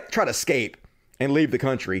 he might try to escape and leave the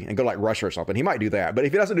country and go to Russia or something. He might do that. But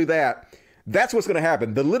if he doesn't do that, that's what's going to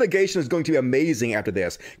happen. The litigation is going to be amazing after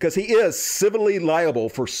this because he is civilly liable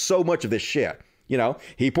for so much of this shit. You know,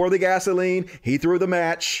 he poured the gasoline, he threw the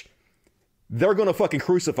match. They're going to fucking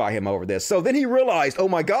crucify him over this. So then he realized, oh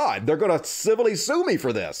my God, they're going to civilly sue me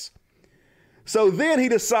for this. So then he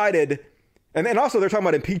decided, and also they're talking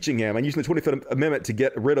about impeaching him and using the 25th Amendment to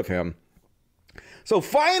get rid of him. So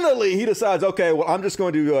finally he decides, okay, well, I'm just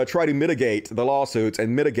going to try to mitigate the lawsuits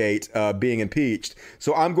and mitigate being impeached.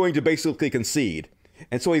 So I'm going to basically concede.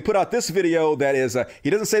 And so he put out this video that is, he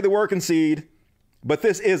doesn't say the word concede, but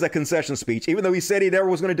this is a concession speech. Even though he said he never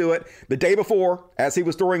was going to do it, the day before, as he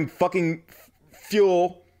was throwing fucking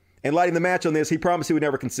fuel and lighting the match on this, he promised he would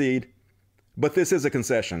never concede. But this is a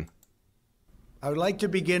concession. I would like to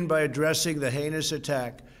begin by addressing the heinous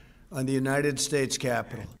attack on the United States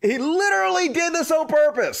Capitol. He literally did this on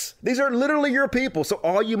purpose. These are literally your people. So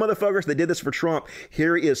all you motherfuckers that did this for Trump,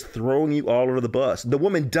 here he is throwing you all over the bus. The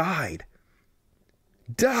woman died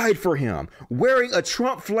for him, wearing a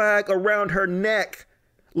Trump flag around her neck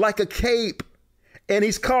like a cape. And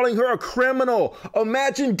he's calling her a criminal.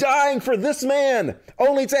 Imagine dying for this man,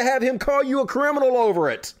 only to have him call you a criminal over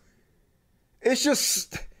it. It's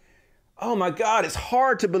just, oh my God, it's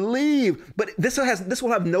hard to believe. But this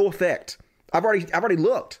will have no effect. I've already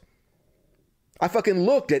looked. I fucking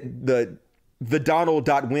looked at the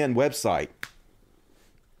Donald.win website.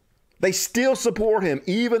 They still support him,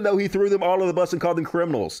 even though he threw them all over the bus and called them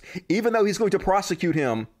criminals. Even though he's going to prosecute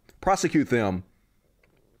them.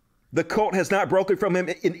 The cult has not broken from him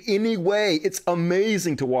in any way. It's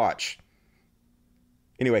amazing to watch.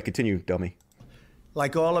 Anyway, continue, dummy.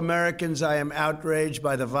 Like all Americans, I am outraged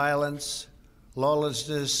by the violence,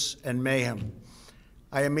 lawlessness, and mayhem.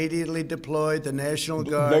 I immediately deployed the National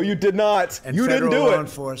Guard. No, you did not. And you federal didn't do law it.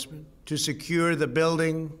 Enforcement to secure the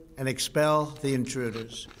building and expel the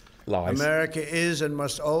intruders. Lies. America is and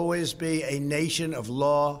must always be a nation of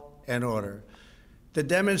law and order. The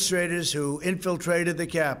demonstrators who infiltrated the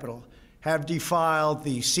Capitol have defiled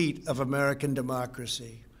the seat of American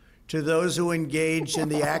democracy. To those who engaged in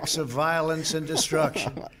the acts of violence and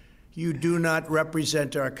destruction, you do not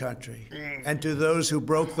represent our country. And to those who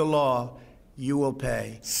broke the law, you will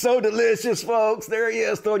pay. So delicious, folks. There he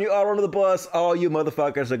is, throwing you all under the bus. All you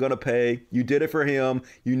motherfuckers are going to pay. You did it for him.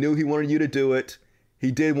 You knew he wanted you to do it. He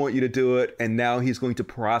did want you to do it. And now he's going to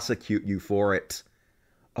prosecute you for it.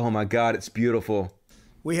 Oh my God, it's beautiful.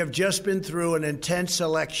 We have just been through an intense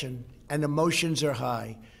election and emotions are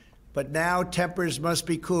high. But now tempers must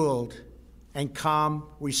be cooled and calm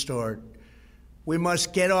restored. We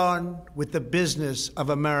must get on with the business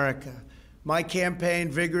of America. My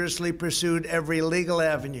campaign vigorously pursued every legal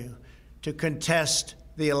avenue to contest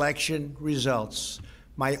the election results.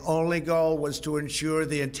 My only goal was to ensure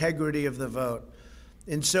the integrity of the vote.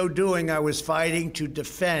 In so doing, I was fighting to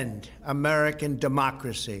defend American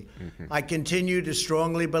democracy. I continue to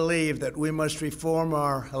strongly believe that we must reform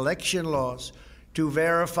our election laws to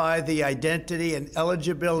verify the identity and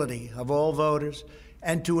eligibility of all voters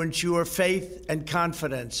and to ensure faith and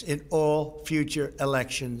confidence in all future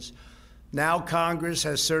elections. Now Congress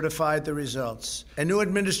has certified the results. A new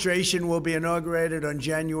administration will be inaugurated on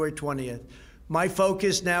January 20th. My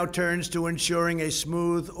focus now turns to ensuring a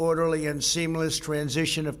smooth, orderly, and seamless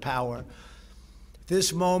transition of power.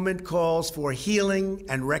 This moment calls for healing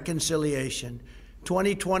and reconciliation.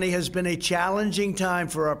 2020 has been a challenging time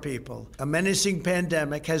for our people. A menacing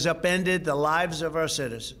pandemic has upended the lives of our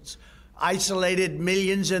citizens, isolated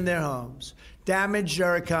millions in their homes, damaged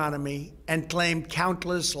our economy, and claimed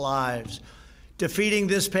countless lives. Defeating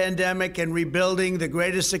this pandemic and rebuilding the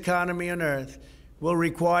greatest economy on earth will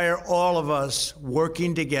require all of us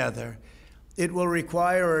working together. It will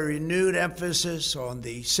require a renewed emphasis on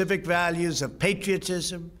the civic values of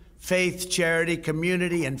patriotism, faith, charity,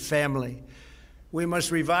 community, and family. We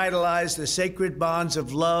must revitalize the sacred bonds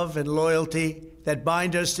of love and loyalty that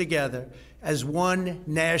bind us together as one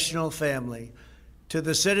national family. To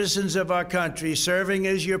the citizens of our country, serving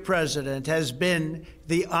as your president has been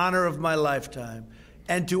the honor of my lifetime.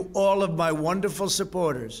 And to all of my wonderful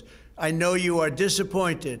supporters, I know you are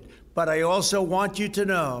disappointed, but I also want you to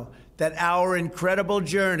know that our incredible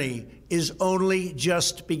journey is only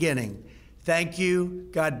just beginning. Thank you,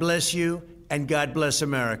 God bless you, and God bless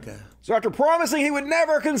America. So after promising he would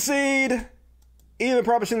never concede, even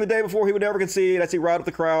promising the day before he would never concede as he riled up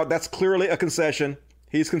the crowd, that's clearly a concession.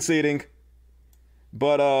 He's conceding.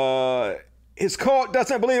 But his cult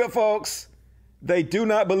doesn't believe it, folks. They do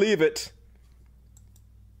not believe it.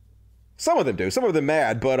 Some of them do. Some of them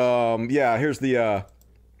mad. But yeah, here's the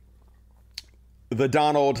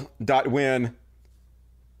Donald.win.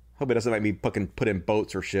 Hope it doesn't make me fucking put in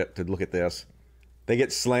boats or shit to look at this. They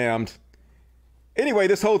get slammed. Anyway,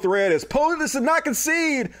 this whole thread is, POTUS did not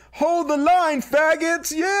concede. Hold the line,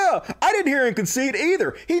 faggots. Yeah. I didn't hear him concede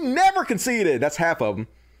either. He never conceded. That's half of them.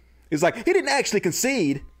 It's like, he didn't actually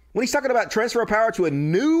concede. When he's talking about transfer of power to a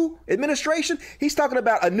new administration, he's talking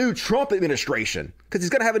about a new Trump administration because he's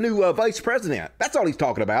going to have a new vice president. That's all he's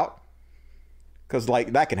talking about. Because,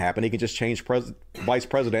 like, that can happen. He can just change vice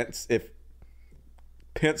presidents. If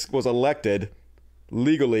Pence was elected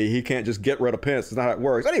legally, he can't just get rid of Pence. That's not how it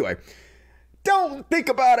works. Anyway, don't think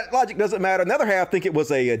about it. Logic doesn't matter. Another half think it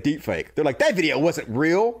was a deep fake. They're like, that video wasn't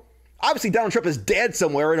real. Obviously, Donald Trump is dead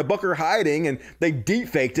somewhere in a bunker hiding, and they deep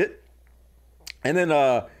faked it. And then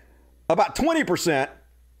about 20%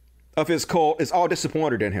 of his cult is all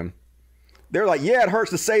disappointed in him. They're like, yeah, it hurts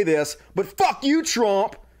to say this, but fuck you,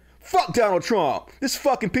 Trump. Fuck Donald Trump. This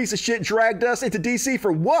fucking piece of shit dragged us into DC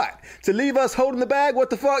for what? To leave us holding the bag? What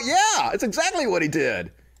the fuck? Yeah, it's exactly what he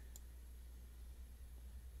did.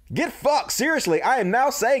 Get fucked. Seriously, I am now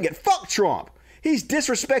saying it. Fuck Trump. He's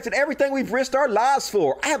disrespected everything we've risked our lives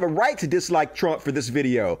for. I have a right to dislike Trump for this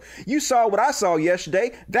video. You saw what I saw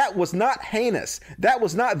yesterday. That was not heinous. That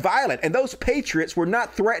was not violent. And those patriots were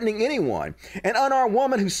not threatening anyone. An unarmed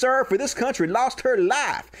woman who served for this country lost her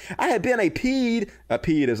life. I have been a PED. A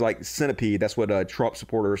PED is like centipede. That's what Trump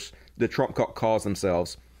supporters, the Trump calls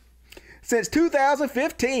themselves. Since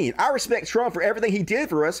 2015, I respect Trump for everything he did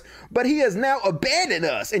for us, but he has now abandoned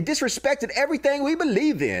us and disrespected everything we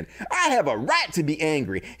believe in. I have a right to be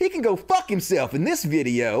angry. He can go fuck himself in this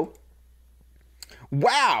video.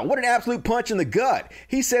 Wow, what an absolute punch in the gut.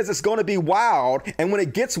 He says it's going to be wild, and when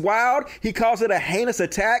it gets wild, he calls it a heinous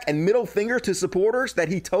attack and middle finger to supporters that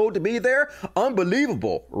he told to be there.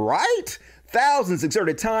 Unbelievable, right? Thousands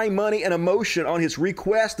exerted time, money, and emotion on his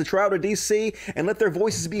request to travel to D.C. and let their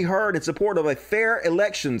voices be heard in support of a fair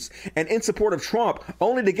elections and in support of Trump,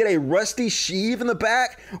 only to get a rusty sheave in the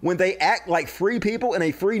back when they act like free people in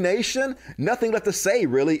a free nation. Nothing left to say,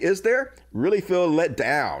 really, is there? Really feel let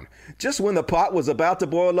down. Just when the pot was about to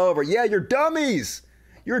boil over. Yeah, you're dummies.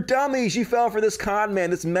 You're dummies. You fell for this con man,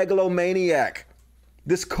 this megalomaniac,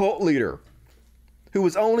 this cult leader who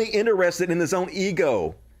was only interested in his own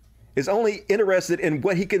ego. Is only interested in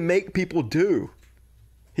what he can make people do.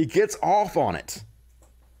 He gets off on it.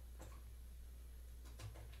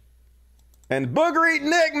 And Booger Eating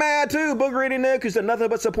Nick mad too. Booger Eating Nick, who's done nothing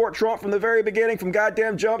but support Trump from the very beginning, from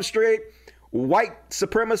goddamn Jump Street. White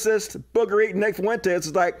supremacist Booger Eating Nick Fuentes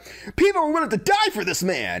is like, people were willing to die for this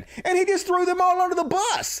man, and he just threw them all under the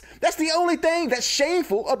bus. That's the only thing that's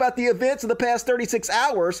shameful about the events of the past 36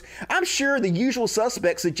 hours. I'm sure the usual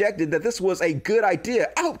suspects suggested that this was a good idea.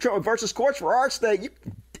 I hope Trump reverses course for our state. You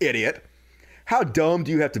idiot. How dumb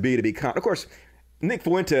do you have to be be con? Of course, Nick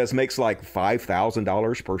Fuentes makes like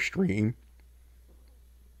 $5,000 per stream.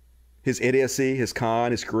 His idiocy, his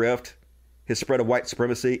con, his grift, his spread of white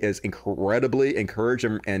supremacy is incredibly encouraged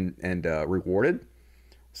and rewarded.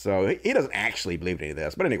 So he doesn't actually believe in any of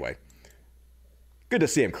this. But anyway, good to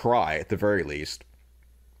see him cry at the very least.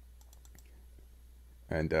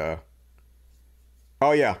 And,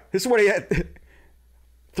 oh yeah, this is what he had.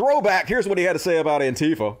 Throwback, here's what he had to say about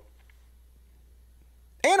Antifa.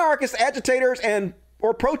 Anarchist agitators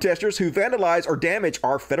or protesters who vandalize or damage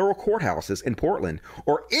our federal courthouses in Portland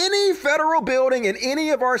or any federal building in any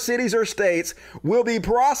of our cities or states will be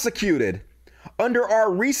prosecuted under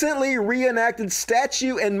our recently reenacted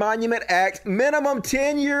Statute and Monument Act. Minimum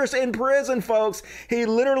 10 years in prison, folks. He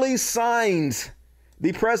literally signed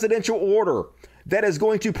the presidential order that is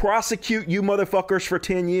going to prosecute you motherfuckers for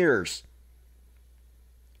 10 years.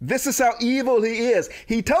 This is how evil he is.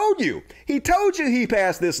 He told you he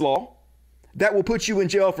passed this law that will put you in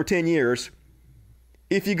jail for 10 years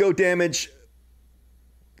if you go damage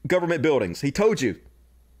government buildings. He told you.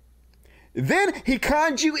 Then he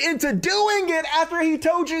conned you into doing it after he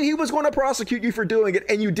told you he was going to prosecute you for doing it,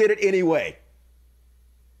 and you did it anyway.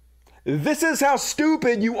 This is how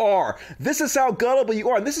stupid you are. This is how gullible you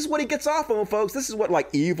are. And this is what he gets off on, folks. This is what, like,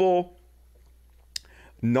 evil,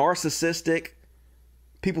 narcissistic,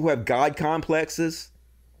 people who have God complexes,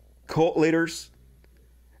 cult leaders,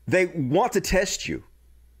 they want to test you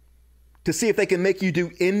to see if they can make you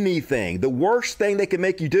do anything. The worst thing they can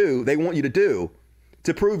make you do, they want you to do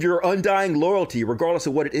to prove your undying loyalty, regardless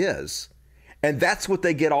of what it is. And that's what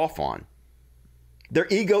they get off on. Their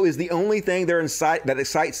ego is the only thing that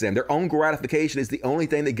excites them. Their own gratification is the only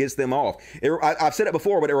thing that gets them off. I've said it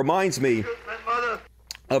before, but it reminds me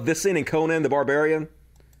of this scene in Conan the Barbarian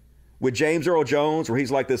with James Earl Jones, where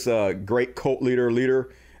he's like this great cult leader.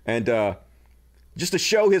 And just to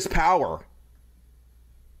show his power,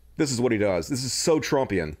 this is what he does. This is so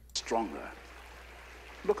Trumpian. Stronger.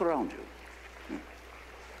 Look around you.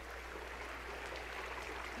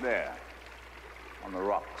 There, on the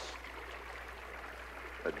rocks.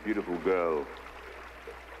 That beautiful girl.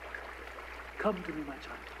 Come to me, my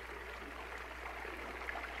child.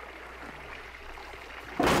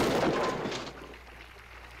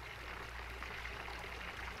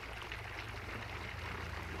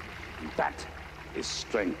 That is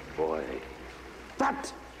strength, boy.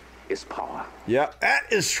 That is power. Yeah, that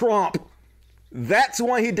is Trump. That's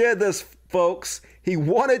why he did this, folks. He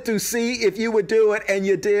wanted to see if you would do it, and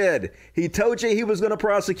you did. He told you he was going to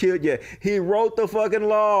prosecute you. He wrote the fucking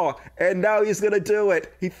law, and now he's going to do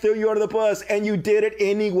it. He threw you under the bus, and you did it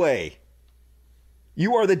anyway.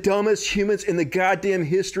 You are the dumbest humans in the goddamn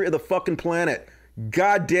history of the fucking planet.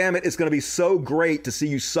 God damn it, it's going to be so great to see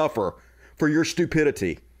you suffer for your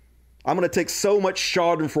stupidity. I'm going to take so much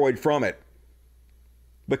schadenfreude from it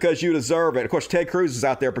because you deserve it. Of course, Ted Cruz is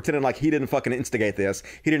out there pretending like he didn't fucking instigate this.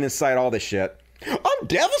 He didn't incite all this shit. I'm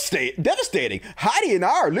devastating. Heidi and I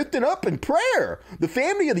are lifting up in prayer the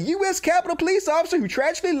family of the U.S. Capitol Police officer who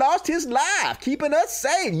tragically lost his life, keeping us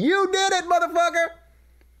safe. You did it, motherfucker.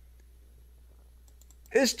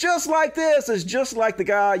 It's just like this. It's just like the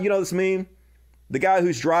guy, you know this meme? The guy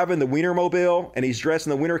who's driving the Wienermobile and he's dressed in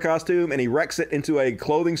the winter costume and he wrecks it into a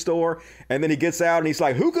clothing store and then he gets out and he's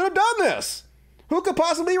like, who could have done this? Who could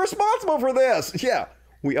possibly be responsible for this? Yeah,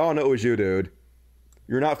 we all know it was you, dude.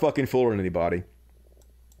 You're not fucking fooling anybody.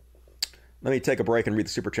 Let me take a break and read the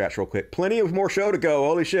super chats real quick. Plenty of more show to go.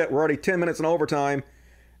 Holy shit, we're already 10 minutes in overtime.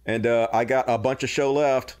 And I got a bunch of show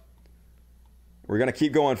left. We're going to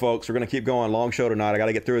keep going, folks. We're going to keep going. Long show tonight. I got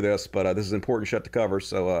to get through this, but this is important shit to cover.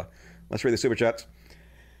 So let's read the super chats.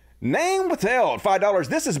 Name withheld, $5.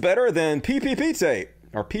 This is better than PPP tape.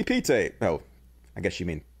 Or PP tape. Oh, I guess you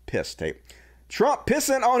mean piss tape. Trump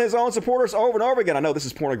pissing on his own supporters over and over again. I know this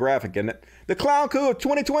is pornographic, isn't it? The clown coup of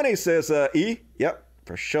 2020, says E. Yep,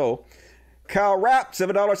 for sure. Kyle Rapp,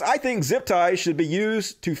 $7. I think zip ties should be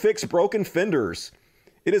used to fix broken fenders.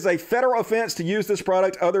 It is a federal offense to use this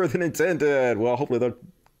product other than intended. Well, hopefully they'll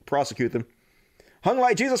prosecute them. Hung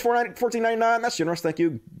Like Jesus, $14.99. That's generous. Thank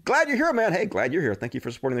you. Glad you're here, man. Hey, glad you're here. Thank you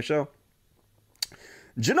for supporting the show.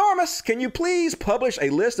 Ginormous, can you please publish a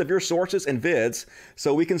list of your sources and vids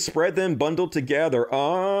so we can spread them bundled together?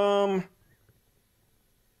 All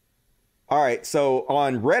right, so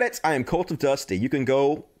on Reddit, I am Cult of Dusty. You can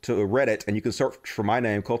go to Reddit and you can search for my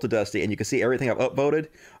name, Cult of Dusty, and you can see everything I've upvoted.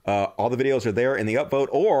 All the videos are there in the upvote,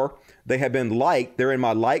 or they have been liked. They're in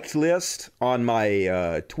my liked list on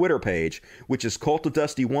my Twitter page, which is Cult of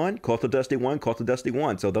Dusty 1, Cult of Dusty 1, Cult of Dusty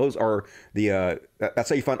 1. So those are the,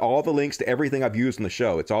 that's how you find all the links to everything I've used in the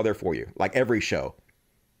show. It's all there for you, like every show.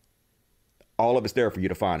 All of it's there for you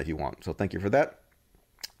to find if you want. So thank you for that.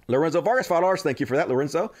 Lorenzo Vargas, $5. Thank you for that,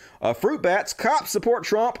 Lorenzo. Fruit Bats, cops support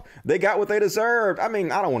Trump. They got what they deserved. I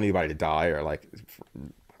mean, I don't want anybody to die or like,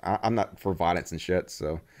 I'm not for violence and shit.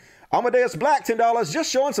 So Amadeus Black, $10.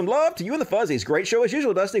 Just showing some love to you and the Fuzzies. Great show as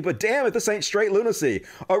usual, Dusty, but damn it, this ain't straight lunacy.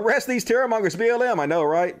 Arrest these terrormongers, BLM. I know,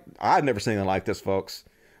 right? I've never seen anything like this, folks.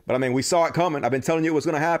 But I mean, we saw it coming. I've been telling you it was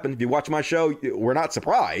going to happen. If you watch my show, we're not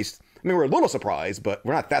surprised. I mean, we're a little surprised, but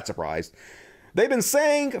we're not that surprised. They've been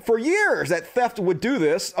saying for years that theft would do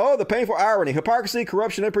this. Oh, the painful irony, hypocrisy,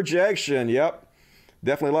 corruption, and projection. Yep.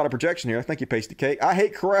 Definitely a lot of projection here. Thank you, Pasty Cake. I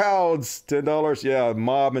hate crowds. $10. Yeah,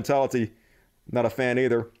 mob mentality. Not a fan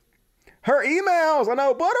either. Her emails. I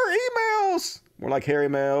know, but her emails. More like Harry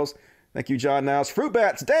mails. Thank you, John Niles. Fruit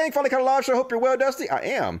Bats. Dang, finally caught a live show. Hope you're well, Dusty. I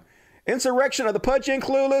am. Insurrection of the Pudgy and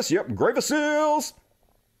Clueless. Yep, Grave of Seals.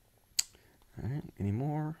 All right, any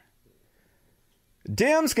more?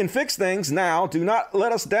 Dems can fix things now. Do not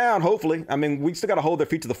let us down, hopefully. I mean, we still got to hold their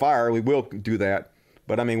feet to the fire. We will do that.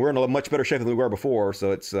 But, I mean, we're in a much better shape than we were before.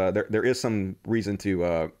 So it's there is some reason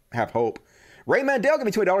to have hope. Ray Mandel, give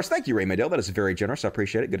me $20. Thank you, Ray Mandel. That is very generous. I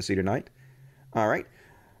appreciate it. Good to see you tonight. All right.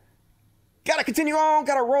 Got to continue on.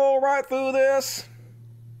 Got to roll right through this.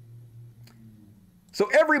 So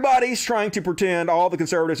everybody's trying to pretend, all the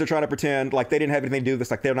conservatives are trying to pretend like they didn't have anything to do with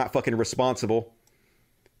this, like they're not fucking responsible.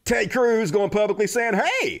 Ted Cruz going publicly saying,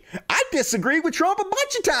 hey, I disagree with Trump a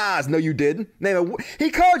bunch of times. No, you didn't. He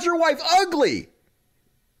called your wife ugly.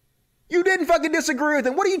 You didn't fucking disagree with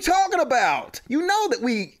him. What are you talking about? You know that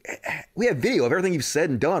we have video of everything you've said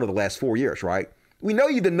and done over the last 4 years, right? We know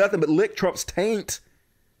you did nothing but lick Trump's taint.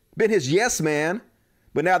 Been his yes man.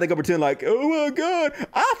 But now they go pretend like, oh my God,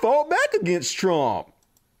 I fought back against Trump.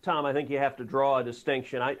 Tom, I think you have to draw a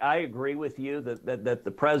distinction. I agree with you that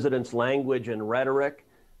the president's language and rhetoric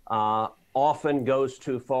often goes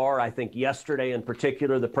too far. I think yesterday in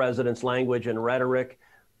particular, the president's language and rhetoric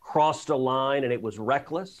crossed a line and it was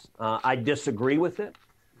reckless. I disagree with it.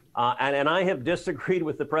 And I have disagreed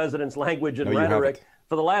with the president's language and rhetoric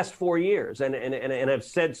for the last 4 years and have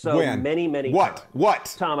said so many times.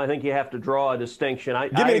 What? Tom, I think you have to draw a distinction.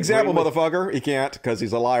 Give me an example, motherfucker. He can't because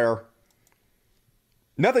he's a liar.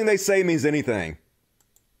 Nothing they say means anything.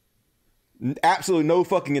 Absolutely no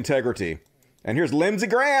fucking integrity. And here's Lindsey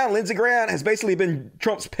Graham. Lindsey Graham has basically been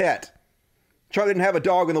Trump's pet. Trump didn't have a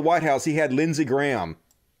dog in the White House. He had Lindsey Graham.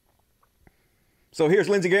 So here's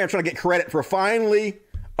Lindsey Graham trying to get credit for finally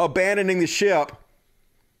abandoning the ship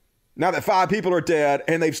now that 5 people are dead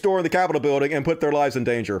and they've stormed the Capitol building and put their lives in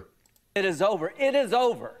danger. It is over. It is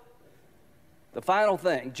over. The final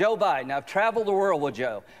thing, Joe Biden. I've traveled the world with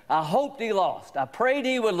Joe. I hoped he lost. I prayed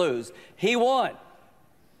he would lose. He won.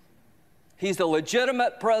 He's the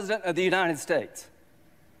legitimate president of the United States.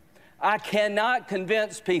 I cannot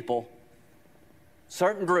convince people,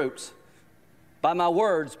 certain groups, by my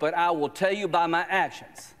words, but I will tell you by my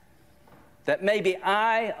actions that maybe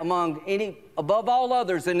I, above all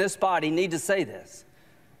others in this body, need to say this.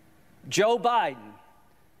 Joe Biden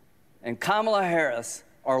and Kamala Harris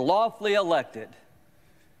are lawfully elected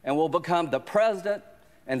and will become the president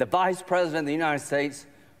and the vice president of the United States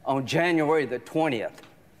on January the 20th.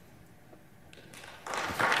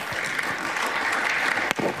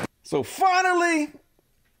 So finally,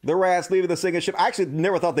 the rats leaving the sinking ship. I actually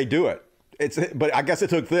never thought they'd do it. But I guess it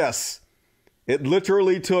took this. It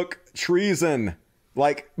literally took treason,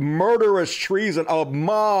 like murderous treason, a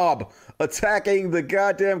mob attacking the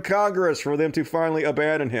goddamn Congress for them to finally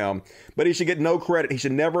abandon him. But he should get no credit. He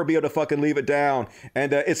should never be able to fucking leave it down.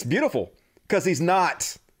 And it's beautiful because he's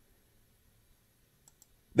not.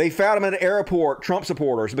 They found him at an airport, Trump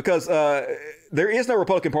supporters, because there is no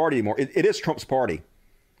Republican Party anymore. It is Trump's party.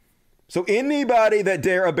 So anybody that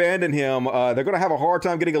dare abandon him, they're going to have a hard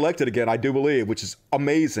time getting elected again, I do believe, which is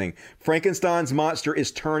amazing. Frankenstein's monster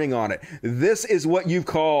is turning on it. This is what you've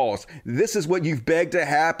caused. This is what you've begged to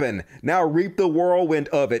happen. Now reap the whirlwind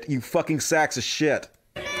of it, you fucking sacks of shit.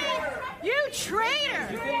 You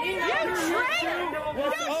traitor! You traitor! You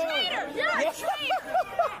traitor! You're a traitor!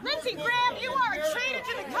 Lindsey Graham, you are a traitor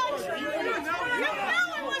to the country! You know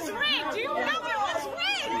it was rigged! You know it was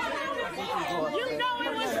rigged! You know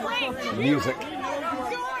it was rigged! Music.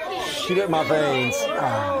 Shoot at my veins. It's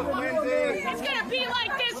gonna be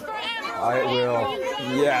like this forever! I will.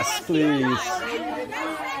 Yes, please.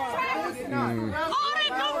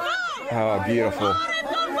 Oh, beautiful.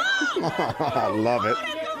 I love it.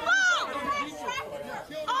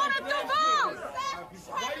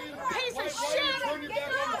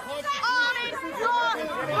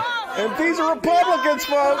 And these are Republicans,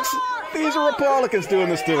 folks. These are Republicans doing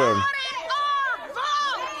this to him.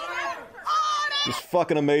 Just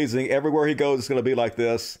fucking amazing. Everywhere he goes, it's going to be like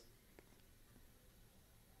this.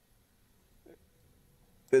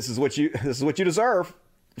 This is what you deserve.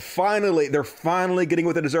 Finally, they're finally getting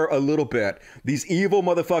what they deserve a little bit. These evil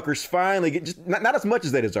motherfuckers finally get just not as much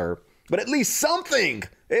as they deserve, but at least something.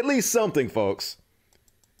 At least something, folks.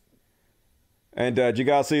 And did you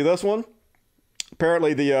guys see this one?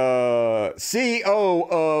 Apparently, the CEO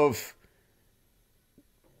of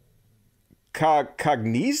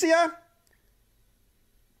Cognizia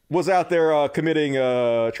was out there committing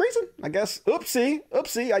treason, I guess.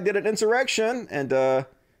 Oopsie, I did an insurrection and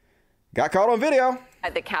got caught on video.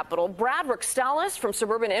 At the Capitol, Brad Ruxtalis from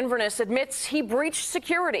suburban Inverness admits he breached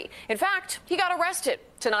security. In fact, he got arrested.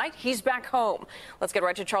 Tonight, he's back home. Let's get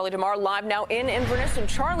right to Charlie DeMar live now in Inverness. And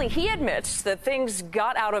Charlie, he admits that things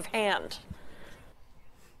got out of hand.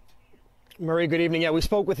 Murray, good evening. Yeah, we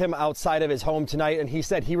spoke with him outside of his home tonight, and he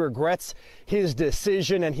said he regrets his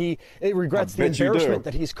decision, and he regrets the embarrassment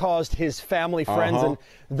that he's caused his family, friends, and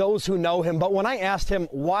those who know him. But when I asked him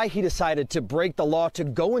why he decided to break the law to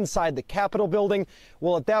go inside the Capitol building,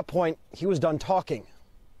 well, at that point, he was done talking.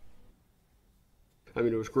 I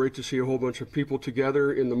mean, it was great to see a whole bunch of people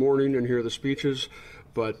together in the morning and hear the speeches.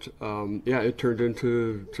 But, yeah, it turned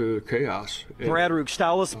into chaos. Brad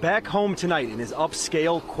Ruxtalis back home tonight in his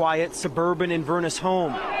upscale, quiet, suburban Inverness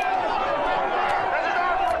home.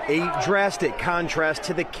 A drastic contrast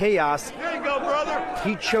to the chaos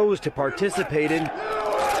he chose to participate in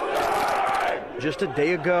just a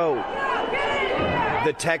day ago.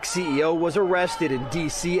 The tech CEO was arrested in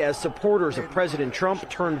D.C. as supporters of President Trump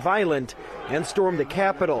turned violent and stormed the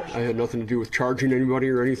Capitol. I had nothing to do with charging anybody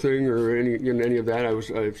or anything or any of that. I was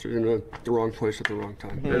in the wrong place at the wrong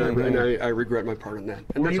time. And I regret my part in that.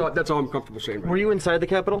 And that's all I'm comfortable saying right now. Were you inside the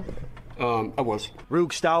Capitol? I was.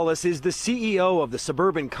 Ruxtalis is the CEO of the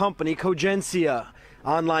suburban company Cogencia.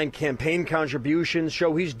 Online campaign contributions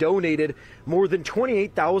show he's donated more than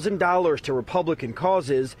 $28,000 to Republican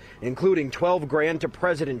causes, including $12,000 to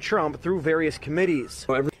President Trump through various committees.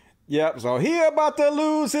 Yep, so he about to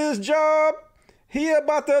lose his job. He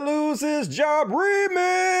about to lose his job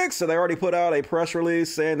remix. So they already put out a press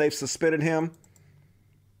release saying they've suspended him.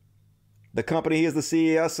 The company he is the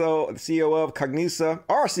CEO of, Cognizia,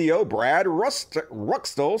 our CEO, Brad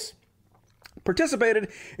Ruxtalis, participated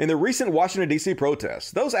in the recent Washington, D.C.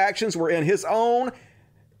 protests. Those actions were his own,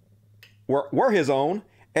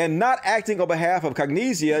 and not acting on behalf of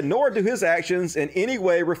Cognizia, nor do his actions in any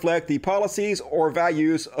way reflect the policies or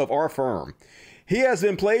values of our firm. He has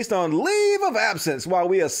been placed on leave of absence while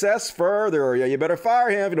we assess further. Yeah, you better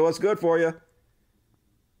fire him if you know what's good for you.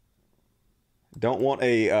 Don't want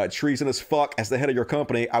a treasonous fuck as the head of your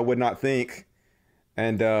company, I would not think.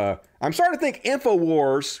 And I'm starting to think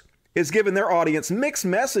InfoWars is giving their audience mixed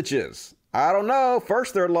messages I don't know.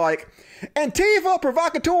 First, they're like, Antifa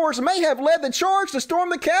provocateurs may have led the charge to storm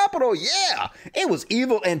the Capitol. Yeah, it was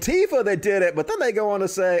evil Antifa that did it. But then they go on to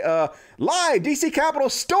say, live, D.C. Capitol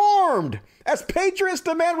stormed as patriots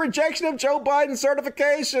demand rejection of Joe Biden's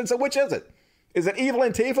certification. So which is it? Is it evil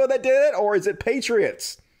Antifa that did it? Or is it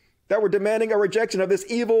patriots that were demanding a rejection of this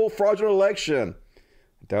evil, fraudulent election?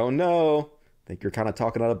 Don't know. I think you're kind of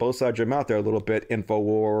talking out of both sides of your mouth there a little bit,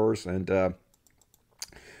 InfoWars. And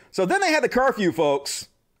so then they had the curfew, folks.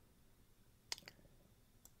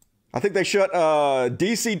 I think they shut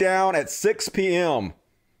D.C. down at 6 p.m.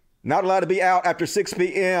 Not allowed to be out after 6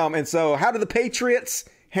 p.m. And so how did the Patriots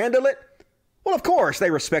handle it? Well, of course,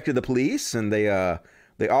 they respected the police, and they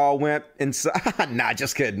all went inside. Nah,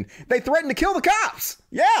 just kidding. They threatened to kill the cops.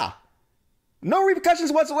 Yeah. No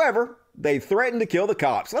repercussions whatsoever. They threatened to kill the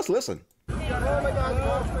cops. Let's listen.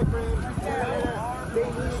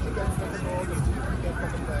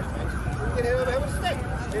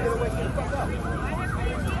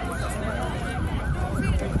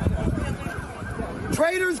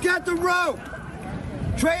 Traitors get the rope.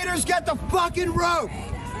 Traitors get the fucking rope.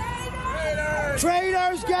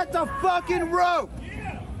 Traitors get the fucking rope.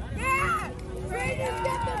 Yeah. Traitors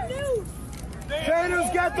get the news. Traitors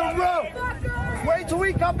get the rope. Wait till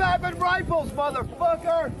we come back with rifles,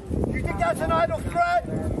 motherfucker. You think that's an idle threat?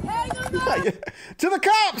 To the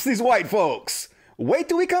cops, these white folks. Wait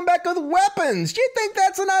till we come back with weapons. Do you think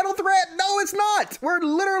that's an idle threat? No, it's not. We're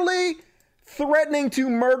literally threatening to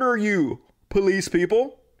murder you, police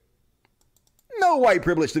people. No white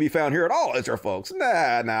privilege to be found here at all, is there, folks?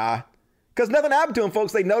 Nah. Because nothing happened to them,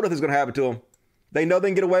 folks. They know nothing's going to happen to them. They know they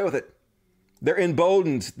can get away with it. They're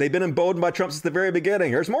emboldened. They've been emboldened by Trump since the very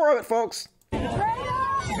beginning. Here's more of it, folks.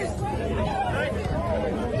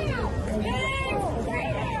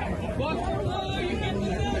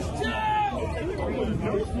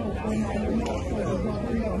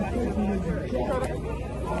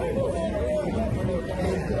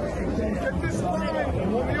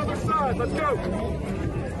 Let's go.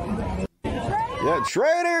 Yeah,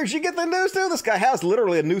 traitors, you get the noose too? This guy has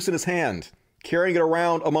literally a noose in his hand, carrying it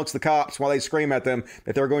around amongst the cops while they scream at them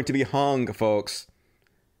that they're going to be hung, folks.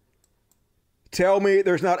 Tell me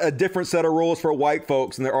there's not a different set of rules for white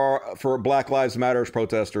folks than there are for Black Lives Matter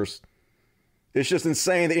protesters. It's just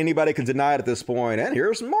insane that anybody can deny it at this point. And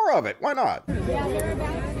here's more of it. Why not?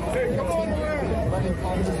 Hey, come on around.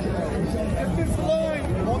 Get this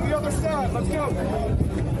line on the other side. Let's go.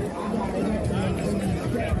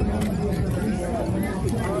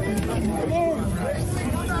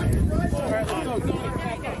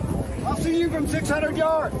 I'll see you from 600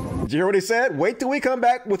 yards. Did you hear what he said? Wait till we come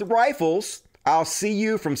back with rifles. I'll see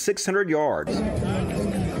you from 600 yards.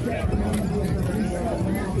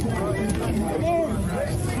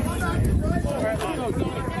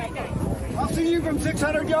 I'll see you from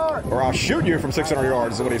 600 yards. Or I'll shoot you from 600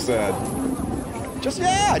 yards is what he said. Just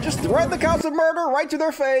threaten the cops with murder right to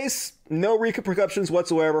their face. No repercussions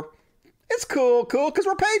whatsoever. It's cool, because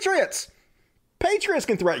we're patriots. Patriots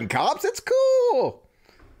can threaten cops. It's cool.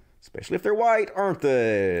 Especially if they're white, aren't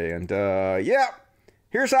they? And, yeah.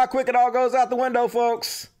 Here's how quick it all goes out the window,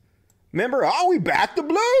 folks. Remember, we back to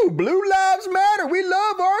blue. Blue lives matter. We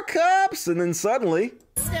love our cops. And then suddenly...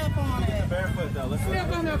 Step on it. Barefoot, though. Let's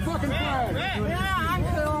step on that fucking flag. Yeah, I'm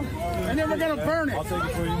cool. And then we're going to burn it. I'll take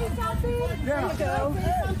it for you. Yeah.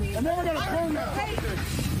 And then we're going to burn it. Hey, can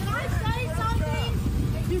I say something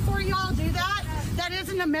before y'all do that? That is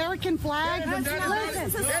an American flag. It's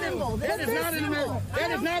a symbol. That is not an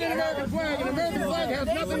American flag. An American flag has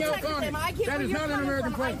nothing else on it. That is not an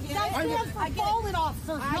American flag. That stands for fallen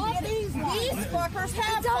officers, not these ones. These fuckers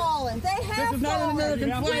have fallen. They have fallen. This is not an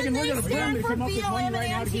American flag, and we're going to burn it. Come up with one right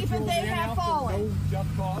now to get you over there now. No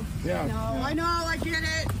jump cause. Yeah. No, I know. I get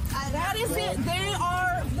it. That is it. They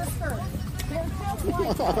are the first. They're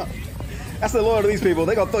just like That's the loyalty of these people.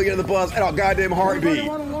 They're going to throw you in the bus at a goddamn heartbeat.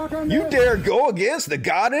 You dare go against the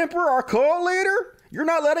God Emperor, our cult leader? You're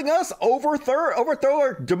not letting us overthrow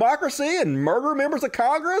our democracy and murder members of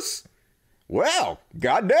Congress? Well,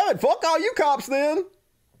 goddamn it. Fuck all you cops then.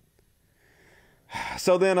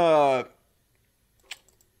 So then,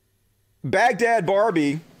 Baghdad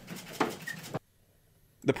Barbie,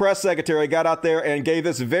 the press secretary, got out there and gave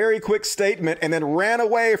this very quick statement and then ran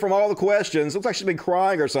away from all the questions. Looks like she's been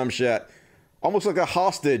crying or some shit. Almost like a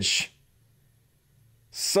hostage.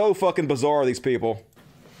 So fucking bizarre, these people.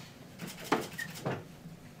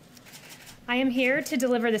 I am here to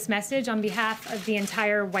deliver this message on behalf of the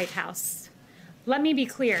entire White House. Let me be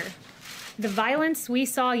clear. The violence we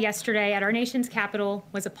saw yesterday at our nation's capital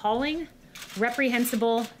was appalling,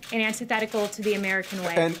 reprehensible, and antithetical to the American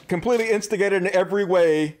way. And completely instigated in every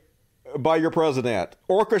way by your president,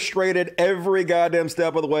 orchestrated every goddamn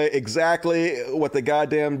step of the way, exactly what the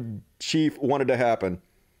goddamn chief wanted to happen.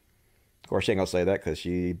 Of course, she ain't gonna say that because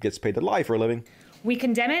she gets paid to lie for a living. We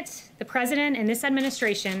condemn it, the president and this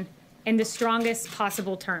administration, in the strongest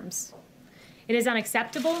possible terms. It is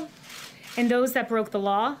unacceptable, and those that broke the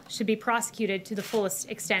law should be prosecuted to the fullest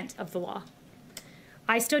extent of the law.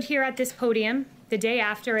 I stood here at this podium the day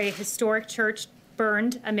after a historic church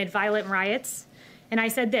burned amid violent riots, and I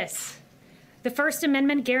said this: the First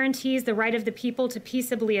Amendment guarantees the right of the people to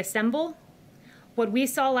peaceably assemble. What we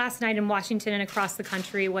saw last night in Washington and across the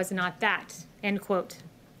country was not that, end quote.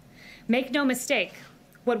 Make no mistake,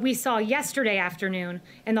 what we saw yesterday afternoon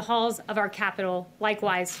in the halls of our Capitol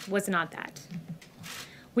likewise was not that.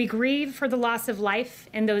 We grieve for the loss of life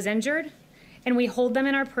and those injured, and we hold them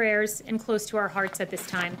in our prayers and close to our hearts at this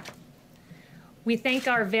time. We thank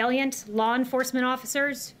our valiant law enforcement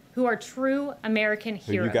officers who are true American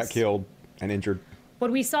heroes. You got killed and injured.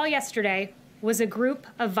 What we saw yesterday was a group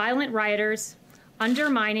of violent rioters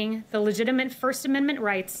undermining the legitimate First Amendment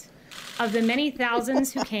rights of the many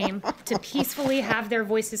thousands who came to peacefully have their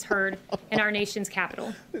voices heard in our nation's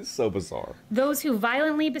capital. It's so bizarre. Those who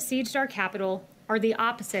violently besieged our capital are the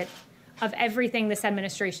opposite of everything this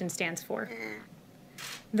administration stands for.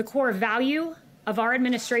 The core value of our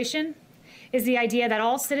administration is the idea that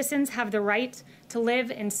all citizens have the right to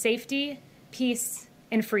live in safety, peace,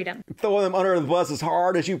 and freedom. Throw them under the bus as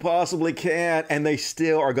hard as you possibly can, and they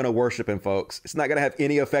still are going to worship him, folks. It's not going to have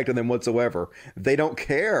any effect on them whatsoever. They don't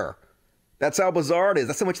care. That's how bizarre it is.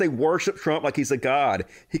 That's how much they worship Trump like he's a god.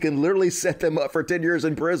 He can literally set them up for 10 years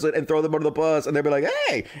in prison and throw them under the bus, and they'll be like,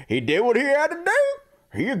 hey, he did what he had to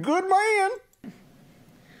do. He's a good man.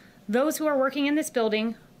 Those who are working in this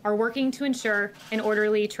building are working to ensure an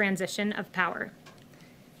orderly transition of power.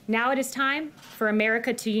 Now it is time for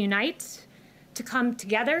America to unite, to come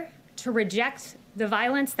together, to reject the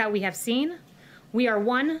violence that we have seen. We are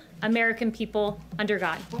one American people under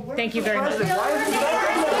God. Thank you very much.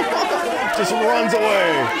 Just runs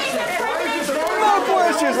away. No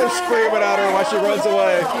questions. They're screaming at her while she runs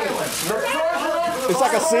away. It's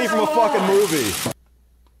like a scene from a fucking movie.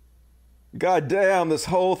 God damn, this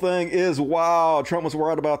whole thing is wild. Trump was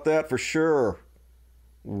worried about that for sure.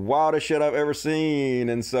 Wildest shit I've ever seen.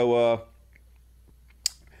 And so, I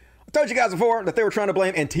told you guys before that they were trying to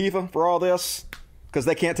blame Antifa for all this because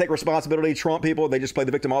they can't take responsibility. Trump people, they just play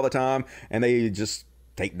the victim all the time, and they just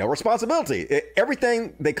take no responsibility.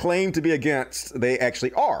 Everything they claim to be against, they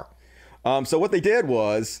actually are. So what they did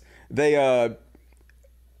was they, I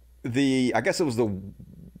guess it was the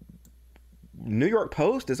New York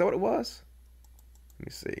Post. Is that what it was? Let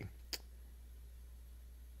me see.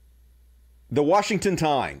 The Washington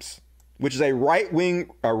Times, which is a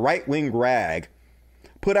right-wing rag,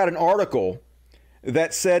 put out an article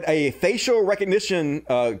that said a facial recognition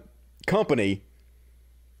company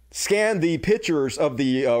scanned the pictures of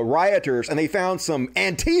the rioters, and they found some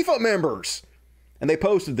Antifa members, and they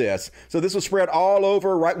posted this. So this was spread all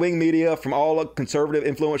over right-wing media. From all conservative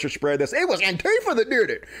influencers spread this. It was Antifa that did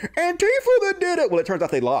it. Antifa that did it. Well, it turns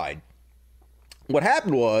out they lied. What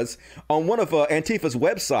happened was, on one of Antifa's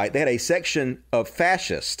website, they had a section of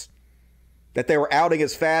fascist that they were outing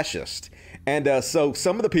as fascist. And so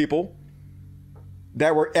some of the people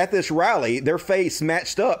that were at this rally, their face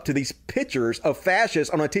matched up to these pictures of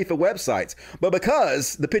fascists on Antifa websites. But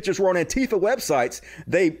because the pictures were on Antifa websites,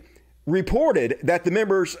 they reported that the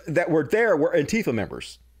members that were there were Antifa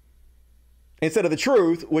members, instead of the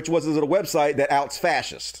truth, which was a website that outs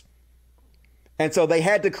fascists. And so they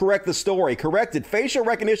had to correct the story. Corrected. Facial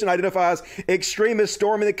recognition identifies extremists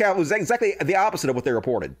storming the Capitol. It was exactly the opposite of what they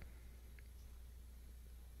reported.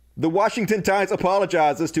 The Washington Times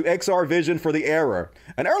apologizes to XR Vision for the error.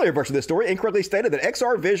 An earlier version of this story incorrectly stated that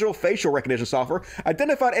XR Visual facial recognition software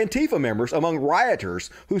identified Antifa members among rioters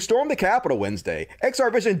who stormed the Capitol Wednesday.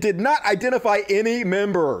 XR Vision did not identify any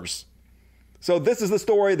members. So this is the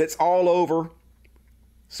story that's all over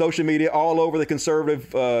social media, all over the conservative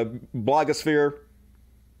blogosphere.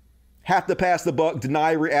 Have to pass the buck,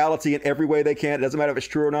 deny reality in every way they can. It doesn't matter if it's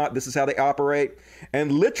true or not. This is how they operate.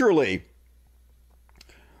 And literally,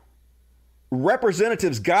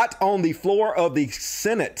 representatives got on the floor of the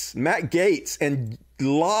Senate, Matt Gaetz, and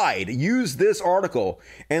lied, used this article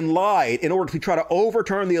and lied in order to try to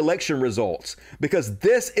overturn the election results, because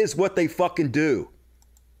this is what they fucking do.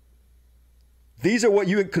 These are what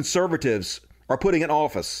you conservatives are putting in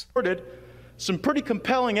office. Some pretty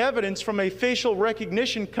compelling evidence from a facial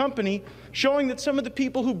recognition company showing that some of the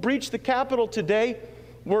people who breached the Capitol today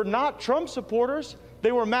were not Trump supporters.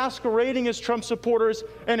 They were masquerading as Trump supporters,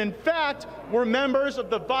 and in fact, were members of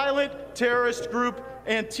the violent terrorist group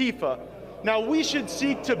Antifa. Now, we should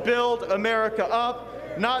seek to build America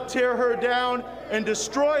up, not tear her down and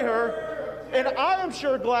destroy her. And I am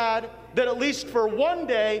sure glad that at least for one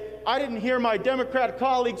day, I didn't hear my Democrat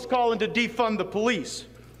colleagues calling to defund the police.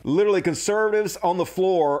 Literally conservatives on the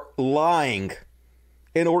floor lying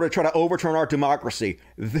in order to try to overturn our democracy.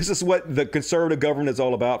 This is what the conservative government is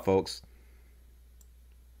all about, folks.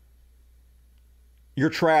 You're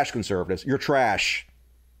trash, conservatives. You're trash.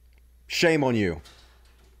 Shame on you.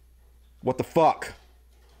 What the fuck?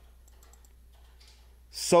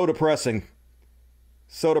 So depressing.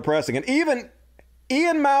 So depressing. And even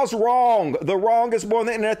Ian Miles Wrong, the wrongest boy on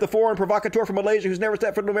the internet, the foreign provocateur from Malaysia who's never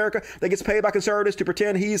stepped foot in America, that gets paid by conservatives to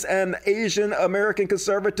pretend he's an Asian American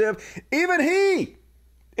conservative. Even he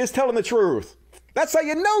is telling the truth. That's how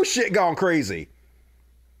you know shit gone crazy.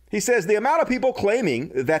 He says the amount of people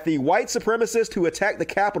claiming that the white supremacists who attacked the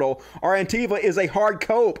Capitol are Antifa is a hard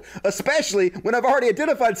cope, especially when I've already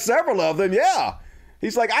identified several of them. Yeah.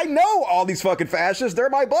 He's like, I know all these fucking fascists. They're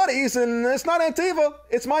my buddies, and it's not Antifa.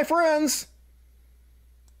 It's my friends.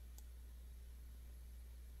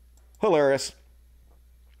 Hilarious.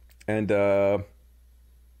 And I'm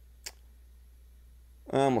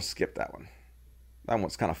gonna skip that one. That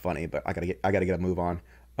one's kind of funny, but I gotta get a move on.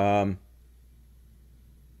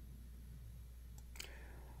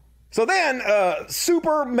 So then,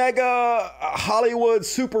 super mega Hollywood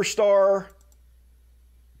superstar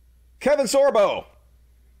Kevin Sorbo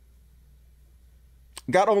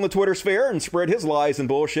got on the Twitter sphere and spread his lies and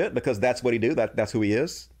bullshit because that's what he do. That's who he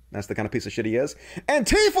is. That's the kind of piece of shit he is.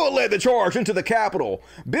 Antifa led the charge into the Capitol,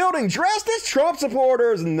 building dressed as Trump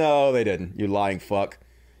supporters. No, they didn't. You lying fuck.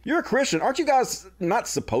 You're a Christian. Aren't you guys not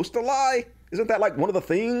supposed to lie? Isn't that like one of the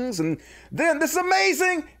things? And then this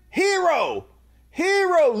amazing hero,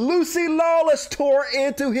 Lucy Lawless tore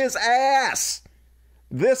into his ass.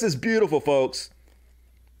 This is beautiful, folks.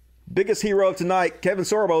 Biggest hero of tonight, Kevin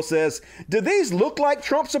Sorbo says, do these look like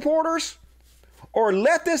Trump supporters? Or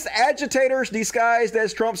leftist agitators disguised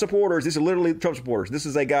as Trump supporters? These are literally Trump supporters. This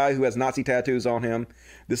is a guy who has Nazi tattoos on him.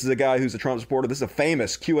 This is a guy who's a Trump supporter. This is a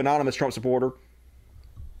famous QAnonymous Trump supporter.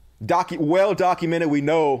 Well documented. We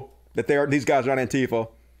know that these guys are on Antifa.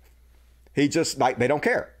 He just, like, they don't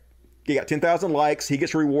care. He got 10,000 likes. He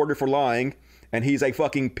gets rewarded for lying. And he's a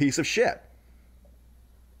fucking piece of shit.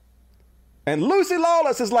 And Lucy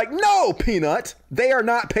Lawless is like, no, Peanut. They are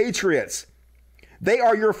not patriots. They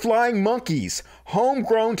are your flying monkeys,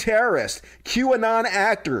 homegrown terrorists, QAnon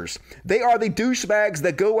actors. They are the douchebags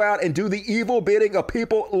that go out and do the evil bidding of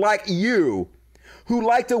people like you, who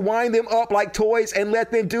like to wind them up like toys and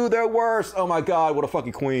let them do their worst. Oh my God, what a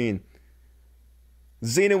fucking queen.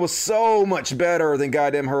 Xena was so much better than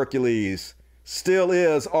goddamn Hercules. Still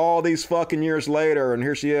is all these fucking years later, and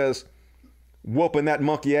here she is, whooping that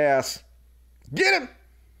monkey ass. Get him!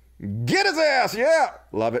 Get his ass! Yeah!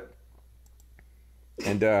 Love it.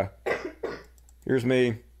 And here's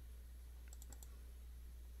me.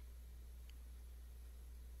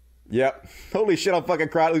 Yep. Holy shit, I'm fucking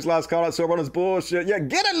crying. Lucy Lawless called out Sorbo on his bullshit. Yeah,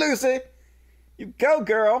 get it, Lucy! You go,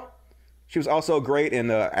 girl! She was also great in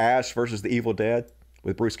Ash versus the Evil Dead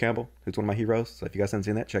with Bruce Campbell, who's one of my heroes. So if you guys haven't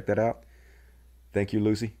seen that, check that out. Thank you,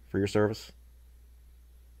 Lucy, for your service.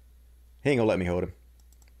 He ain't gonna let me hold him.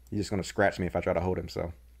 He's just gonna scratch me if I try to hold him,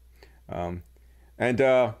 so.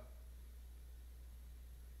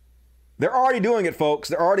 They're already doing it, folks.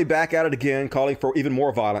 They're already back at it again, calling for even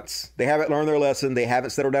more violence. They haven't learned their lesson. They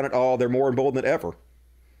haven't settled down at all. They're more emboldened than ever.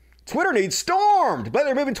 Twitter needs stormed. But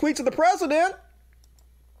they're moving tweets of the president.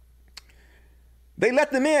 They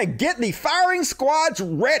let them in. Get the firing squads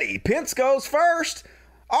ready. Pence goes first.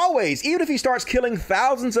 Always, even if he starts killing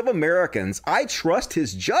thousands of Americans, I trust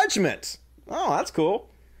his judgment. Oh, that's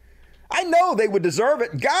cool. I know they would deserve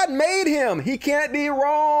it. God made him. He can't be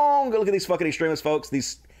wrong. Look at these fucking extremists, folks.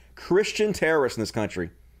 These Christian terrorists in this country.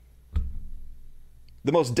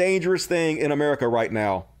 The most dangerous thing in America right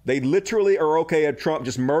now. They literally are okay if Trump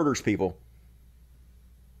just murders people.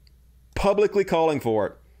 Publicly calling for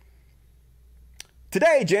it.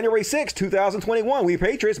 Today, January 6, 2021, we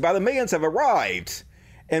patriots by the millions have arrived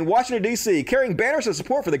in Washington, D.C., carrying banners of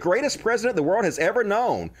support for the greatest president the world has ever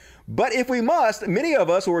known. But if we must, many of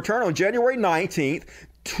us will return on January 19th,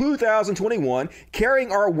 2021,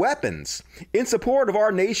 carrying our weapons in support of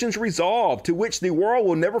our nation's resolve, to which the world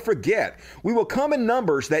will never forget. We will come in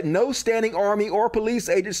numbers that no standing army or police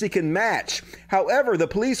agency can match. However, the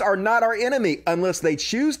police are not our enemy unless they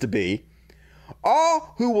choose to be.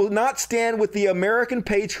 All who will not stand with the American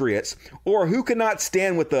patriots, or who cannot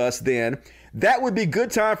stand with us, then that would be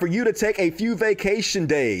good time for you to take a few vacation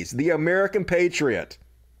days. The American patriot.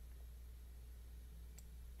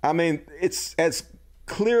 I mean, it's as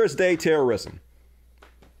clear as day terrorism.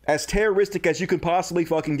 As terroristic as you can possibly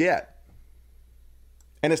fucking get.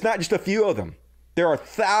 And it's not just a few of them. There are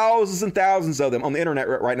thousands and thousands of them on the internet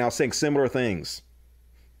right now saying similar things.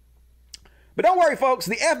 But don't worry, folks.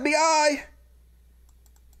 The FBI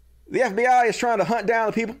is trying to hunt down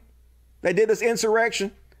the people that did this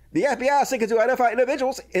insurrection. The FBI is seeking to identify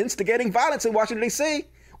individuals instigating violence in Washington, D.C.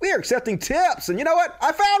 We are accepting tips. And you know what?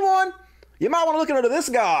 I found one. You might want to look into this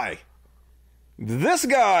guy. This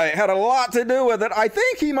guy had a lot to do with it. I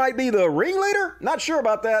think he might be the ringleader. Not sure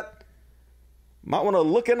about that. Might want to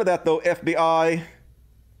look into that, though, FBI.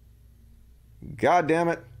 God damn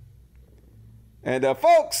it. And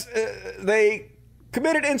folks, they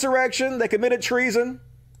committed insurrection. They committed treason.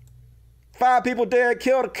 5 people dead,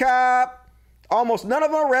 killed a cop. Almost none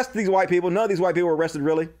of them arrested these white people. None of these white people were arrested,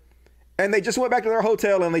 really. And they just went back to their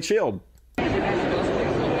hotel and they chilled.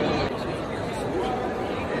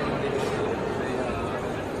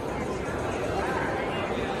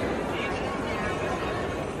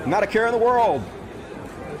 Not a care in the world.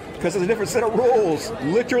 Because there's a different set of rules.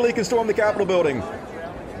 Literally can storm the Capitol building.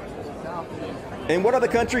 In what other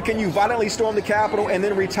country can you violently storm the Capitol and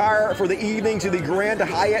then retire for the evening to the Grand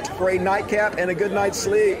Hyatt for a nightcap and a good night's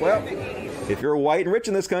sleep? Well, if you're white and rich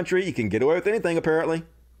in this country, you can get away with anything, apparently.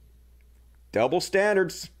 Double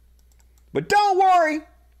standards. But don't worry.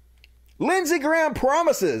 Lindsey Graham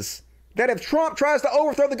promises that if Trump tries to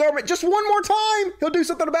overthrow the government just one more time, he'll do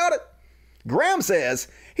something about it. Graham says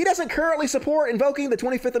he doesn't currently support invoking the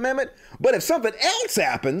 25th Amendment, but if something else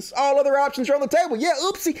happens, all other options are on the table. Yeah,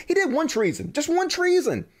 oopsie, he did one treason. Just one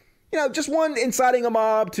treason. You know, just one inciting a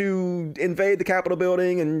mob to invade the Capitol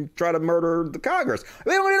building and try to murder the Congress.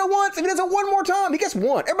 If he only did it once, if he does it one more time, he gets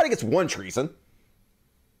one. Everybody gets one treason.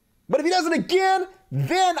 But if he does it again,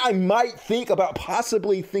 then I might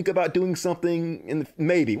possibly think about doing something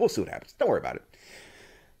maybe. We'll see what happens. Don't worry about it.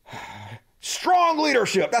 Strong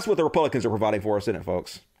leadership. That's what the Republicans are providing for us, isn't it,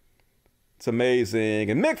 folks? It's amazing.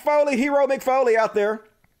 And Mick Foley, hero Mick Foley out there,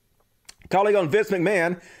 calling on Vince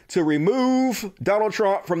McMahon to remove Donald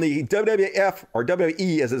Trump from the WWF, or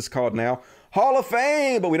WWE as it's called now, Hall of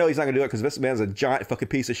Fame. But we know he's not going to do it because Vince McMahon's a giant fucking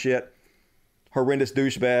piece of shit. Horrendous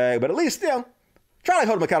douchebag. But at least, try to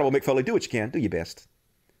hold him accountable, Mick Foley. Do what you can. Do your best.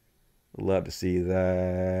 Love to see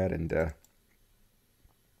that. And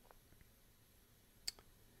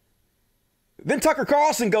then Tucker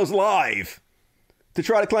Carlson goes live to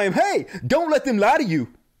try to claim, hey, don't let them lie to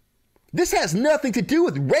you. This has nothing to do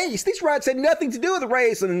with race. These riots had nothing to do with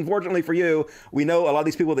race. And unfortunately for you, we know a lot of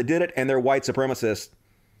these people that did it, and they're white supremacists.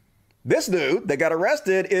 This dude that got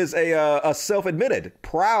arrested is a self-admitted,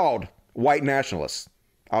 proud white nationalist.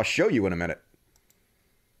 I'll show you in a minute.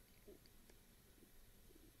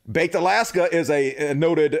 Baked Alaska is a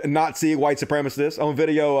noted Nazi white supremacist on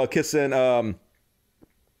video kissing,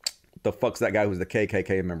 the fuck's that guy who's the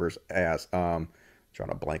KKK member's ass? Trying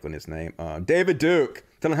to blank on his name. David Duke.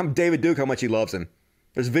 Telling him David Duke how much he loves him.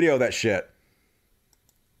 There's video of that shit.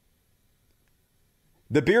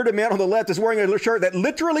 The bearded man on the left is wearing a shirt that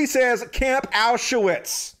literally says Camp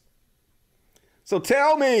Auschwitz. So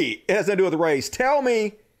tell me, it has nothing to do with race. Tell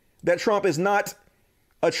me that Trump is not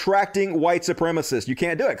attracting white supremacists. You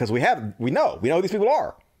can't do it because we know who these people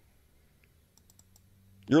are.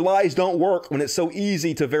 Your lies don't work when it's so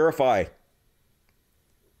easy to verify.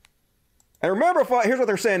 And remember, here's what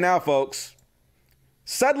they're saying now, folks.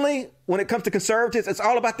 Suddenly, when it comes to conservatives, it's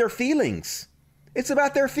all about their feelings. It's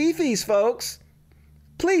about their fifis, folks.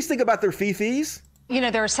 Please think about their fifis. You know,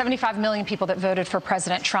 there are 75 million people that voted for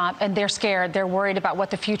President Trump, and they're scared. They're worried about what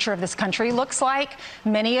the future of this country looks like.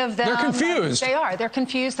 Many of them... They're confused. They are. They're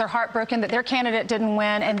confused. They're heartbroken that their candidate didn't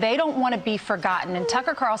win, and they don't want to be forgotten. And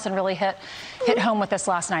Tucker Carlson really hit home with this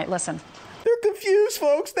last night. Listen. They're confused,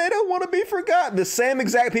 folks. They don't want to be forgotten. The same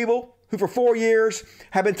exact people who for 4 years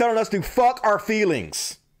have been telling us to fuck our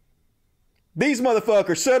feelings. These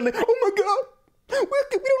motherfuckers suddenly, oh my God. We don't know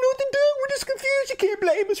what to do. We're just confused. You can't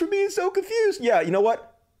blame us for being so confused. Yeah, you know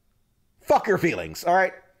what? Fuck your feelings, all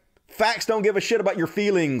right? Facts don't give a shit about your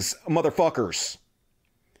feelings, motherfuckers.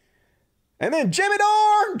 And then Jimmy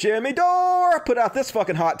Dore put out this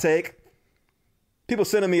fucking hot take. People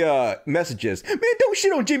sending me messages. Man, don't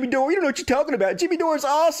shit on Jimmy Dore. You don't know what you're talking about. Jimmy Dore is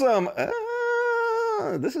awesome.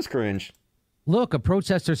 This is cringe. Look, a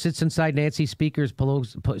protester sits inside Nancy Speaker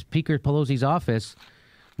Pelosi's office.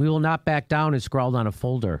 We will not back down and scrawled on a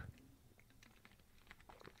folder.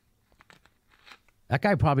 That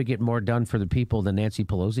guy probably get more done for the people than Nancy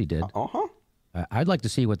Pelosi did. I'd like to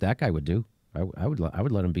see what that guy would do. I would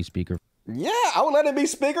let him be speaker. Yeah, I would let him be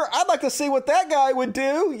speaker. I'd like to see what that guy would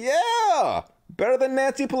do. Yeah. Better than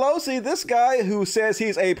Nancy Pelosi, this guy who says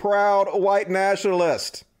he's a proud white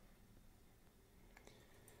nationalist.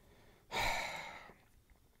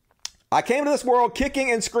 I came to this world kicking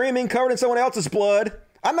and screaming, covered in someone else's blood.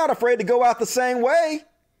 I'm not afraid to go out the same way.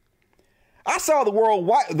 I saw the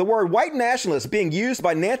word white nationalist being used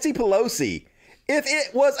by Nancy Pelosi if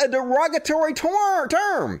it was a derogatory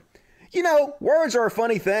term. You know, words are a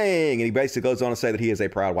funny thing. And he basically goes on to say that he is a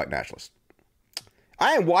proud white nationalist.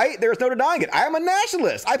 I am white. There's no denying it. I am a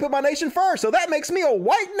nationalist. I put my nation first. So that makes me a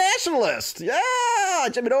white nationalist. Yeah,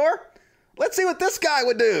 Jimmy Dore. Let's see what this guy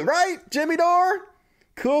would do, right? Jimmy Dore?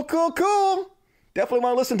 Cool, cool, cool. Definitely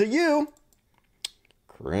want to listen to you.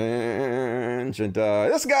 Cringe. And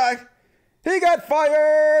this guy, he got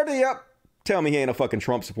fired. Yep. Tell me he ain't a fucking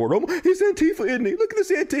Trump supporter. Oh, he's Antifa, isn't he? Look at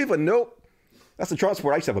this Antifa. Nope. That's the Trump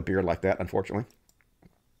supporter. I used to have a beard like that, unfortunately.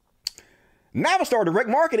 Navistar Direct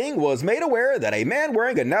Marketing was made aware that a man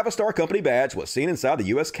wearing a Navistar company badge was seen inside the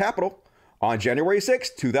U.S. Capitol on January 6,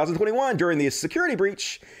 2021 during the security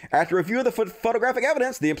breach. After review of the photographic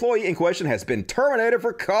evidence, the employee in question has been terminated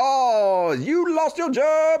for cause. You lost your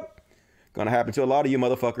job. Gonna happen to a lot of you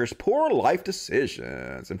motherfuckers. Poor life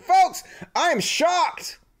decisions. And folks, I am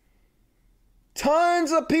shocked.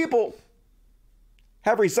 Tons of people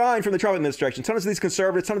have resigned from the Trump administration. Tons of these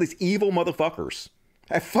conservatives, some of these evil motherfuckers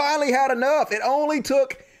have finally had enough. It only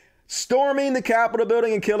took storming the Capitol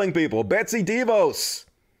building and killing people. Betsy DeVos,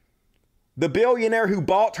 the billionaire who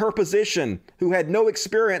bought her position, who had no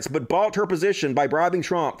experience but bought her position by bribing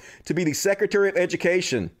Trump to be the Secretary of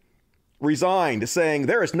Education, resigned, saying,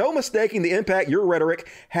 there is no mistaking the impact your rhetoric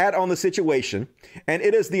had on the situation, and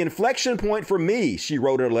it is the inflection point for me, she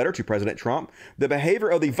wrote in a letter to President Trump. The behavior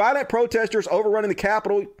of the violent protesters overrunning the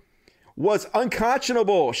Capitol was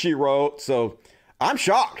unconscionable, she wrote. So I'm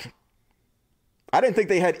shocked. I didn't think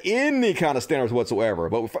they had any kind of standards whatsoever,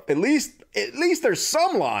 but at least there's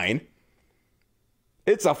some line.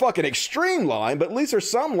 It's a fucking extreme line, but at least there's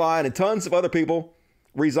some line, and tons of other people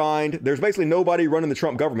resigned. There's basically nobody running the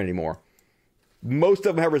Trump government anymore. Most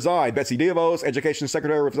of them have resigned. Betsy DeVos, Education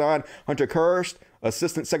Secretary, resigned. Hunter Kirst,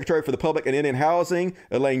 Assistant Secretary for the Public and Indian Housing.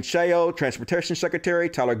 Elaine Chao, Transportation Secretary.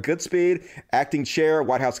 Tyler Goodspeed, Acting Chair,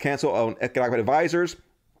 White House Council on Economic Advisors.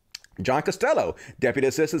 John Costello, Deputy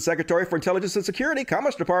Assistant Secretary for Intelligence and Security,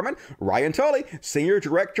 Commerce Department. Ryan Tully, Senior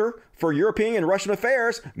Director for European and Russian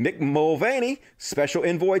Affairs. Mick Mulvaney, Special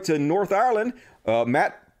Envoy to North Ireland.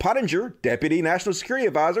 Matt Pottinger, Deputy National Security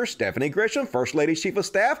Advisor. Stephanie Grisham, First Lady Chief of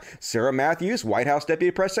Staff. Sarah Matthews, White House Deputy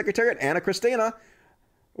Press Secretary. And Anna Christina,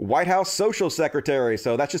 White House Social Secretary.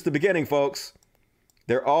 So that's just the beginning, folks.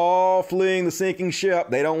 They're all fleeing the sinking ship.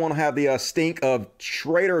 They don't want to have the stink of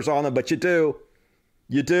traitors on them, but you do.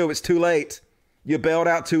 You do. It's too late. You bailed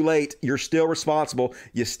out too late. You're still responsible.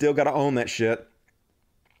 You still got to own that shit.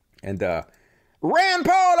 And Rand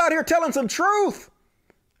Paul out here telling some truth.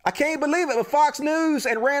 I can't believe it, but Fox News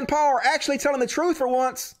and Rand Paul are actually telling the truth for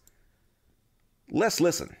once. Let's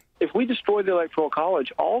listen. If we destroy the Electoral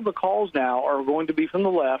College, all the calls now are going to be from the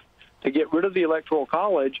left to get rid of the Electoral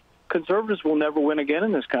College. Conservatives will never win again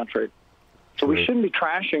in this country. So we shouldn't be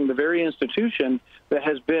trashing the very institution that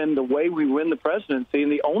has been the way we win the presidency,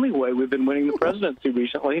 and the only way we've been winning the presidency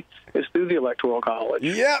recently is through the Electoral College.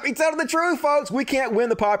 Yep, he's telling the truth, folks. We can't win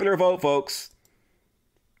the popular vote, folks.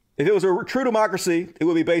 If it was a true democracy, it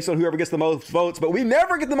would be based on whoever gets the most votes. But we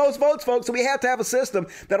never get the most votes, folks, so we have to have a system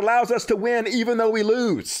that allows us to win even though we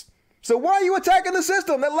lose. So why are you attacking the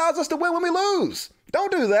system that allows us to win when we lose?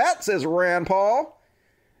 Don't do that, says Rand Paul.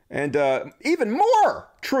 And even more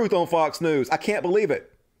truth on Fox News. I can't believe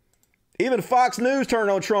it. Even Fox News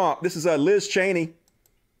turned on Trump. This is Liz Cheney,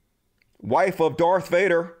 wife of Darth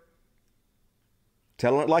Vader,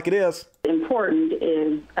 telling it like it is. Important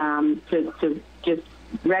is to just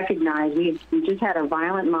recognize we just had a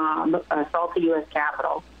violent mob assault the U.S.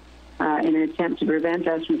 Capitol in an attempt to prevent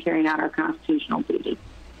us from carrying out our constitutional duty.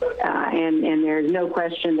 And there's no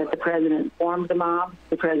question that the president formed the mob,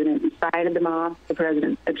 the president incited the mob, the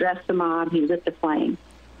president addressed the mob, he lit the flame.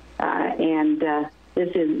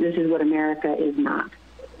 This is what America is not.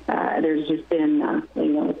 There's just been,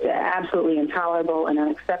 it's absolutely intolerable and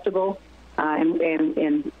unacceptable, and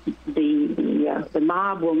the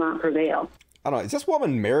mob will not prevail. I don't know. Is this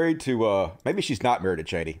woman married to, maybe she's not married to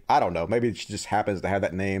Cheney. I don't know. Maybe she just happens to have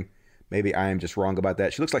that name. Maybe I am just wrong about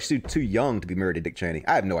that. She looks like she's too young to be married to Dick Cheney.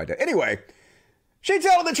 I have no idea. Anyway, she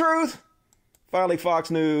telling the truth. Finally,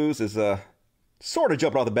 Fox News is sort of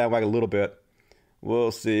jumping off the bandwagon a little bit.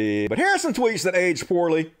 We'll see. But here's some tweets that aged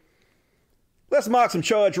poorly. Let's mock some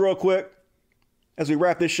chuds real quick as we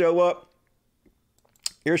wrap this show up.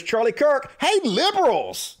 Here's Charlie Kirk. Hey,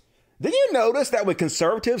 liberals. Did you notice that when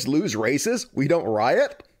conservatives lose races, we don't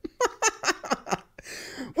riot?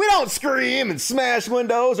 We don't scream and smash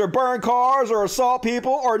windows or burn cars or assault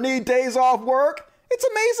people or need days off work. It's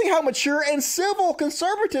amazing how mature and civil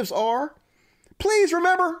conservatives are. Please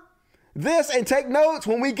remember this and take notes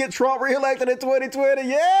when we get Trump reelected in 2020.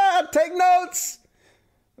 Yeah, take notes.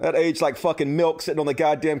 That aged like fucking milk sitting on the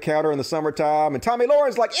goddamn counter in the summertime. And Tommy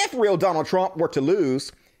Lawrence like, if real Donald Trump were to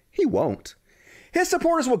lose, he won't. His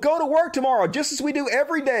supporters will go to work tomorrow just as we do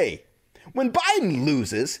every day. When Biden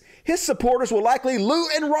loses, his supporters will likely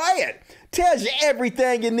loot and riot. Tells you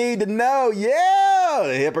everything you need to know. Yeah,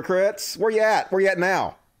 the hypocrites. Where you at? Where you at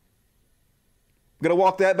now? Gonna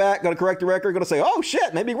walk that back? Gonna correct the record? Gonna say, oh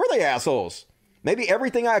shit, maybe we're the assholes. Maybe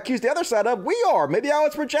everything I accuse the other side of, we are. Maybe I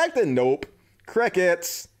was projecting. Nope.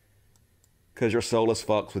 Crickets. Because you're soulless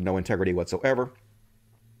fucks with no integrity whatsoever.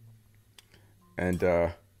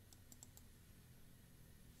 And,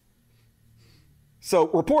 so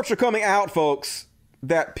reports are coming out, folks,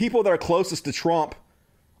 that people that are closest to Trump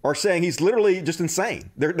are saying he's literally just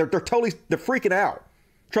insane. They're freaking out.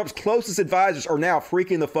 Trump's closest advisors are now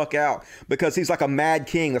freaking the fuck out because he's like a mad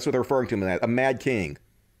king. That's what they're referring to him as, a mad king.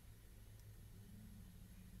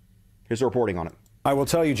 Here's the reporting on it. I will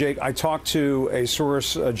tell you, Jake, I talked to a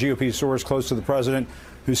source, a GOP source close to the president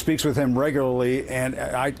who speaks with him regularly, and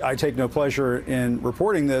I take no pleasure in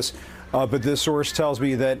reporting this. But this source tells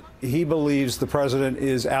me that he believes the president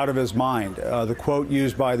is out of his mind. The quote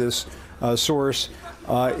used by this source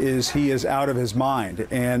is he is out of his mind.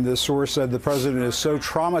 And the source said the president is so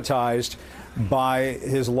traumatized by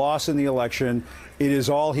his loss in the election. It is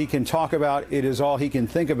all he can talk about. It is all he can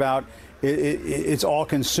think about. It's all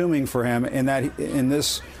consuming for him. And that in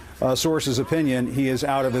this source's opinion, he is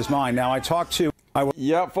out of his mind. Now, I talked to...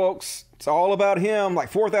 Yep, folks. It's all about him.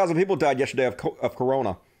 Like 4,000 people died yesterday of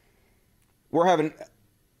corona. We're having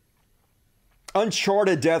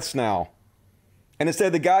uncharted deaths now. And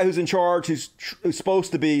instead, the guy who's in charge, who's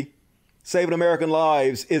supposed to be saving American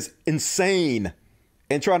lives, is insane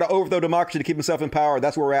and trying to overthrow democracy to keep himself in power.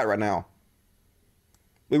 That's where we're at right now.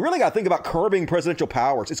 We really got to think about curbing presidential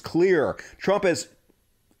powers. It's clear Trump has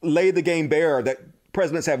laid the game bare that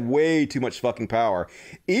presidents have way too much fucking power.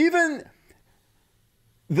 Even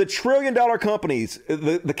the trillion-dollar companies,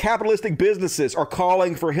 the capitalistic businesses are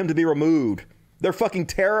calling for him to be removed. They're fucking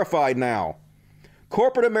terrified now.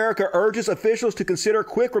 Corporate America urges officials to consider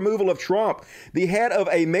quick removal of Trump. The head of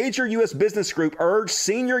a major U.S. business group urged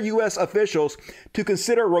senior U.S. officials to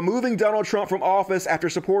consider removing Donald Trump from office after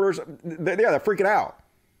supporters, they're freaking out.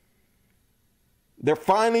 They're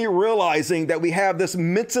finally realizing that we have this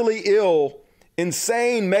mentally ill,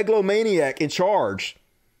 insane megalomaniac in charge.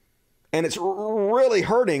 And it's really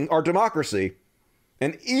hurting our democracy.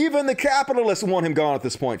 And even the capitalists want him gone at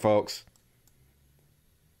this point, folks.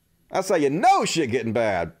 That's how you know shit getting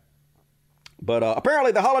bad. But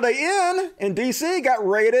apparently the Holiday Inn in D.C. got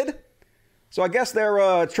raided. So I guess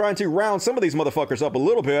they're trying to round some of these motherfuckers up a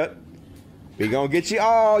little bit. We gonna get you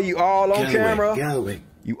all on camera.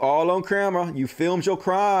 You all on camera. You filmed your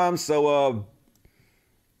crimes. So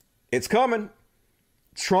it's coming.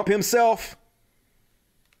 Trump himself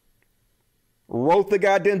wrote the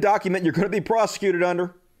goddamn document you're going to be prosecuted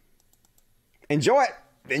under. Enjoy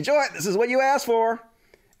it. Enjoy it. This is what you asked for.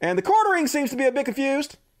 And the quartering seems to be a bit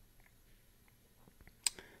confused.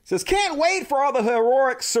 Says, can't wait for all the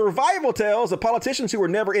heroic survival tales of politicians who were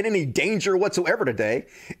never in any danger whatsoever today.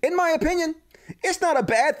 In my opinion, it's not a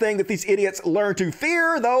bad thing that these idiots learn to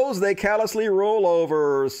fear those they callously roll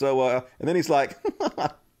over. So, and then he's like,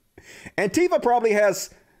 Antifa probably has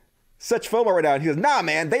such FOMO right now. And he goes, nah,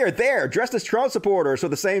 man, they are there dressed as Trump supporters. So at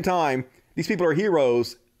the same time, these people are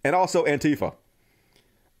heroes and also Antifa.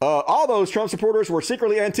 All those Trump supporters were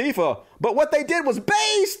secretly Antifa, but what they did was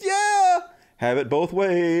based. Yeah. Have it both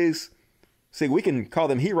ways. See, we can call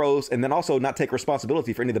them heroes and then also not take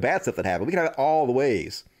responsibility for any of the bad stuff that happened. We can have it all the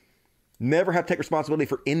ways. Never have to take responsibility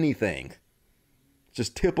for anything.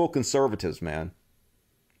 Just typical conservatives, man.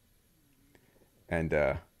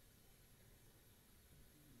 And,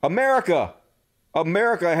 America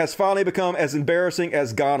has finally become as embarrassing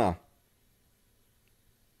as Ghana.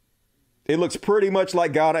 It looks pretty much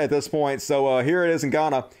like Ghana at this point. So here it is in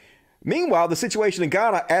Ghana. Meanwhile, the situation in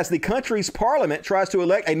Ghana, as the country's parliament tries to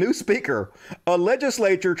elect a new speaker, a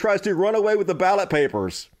legislature tries to run away with the ballot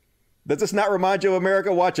papers. Does this not remind you of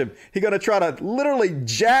America? Watch him. He's going to try to literally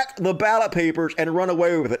jack the ballot papers and run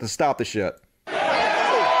away with it to stop the shit. Look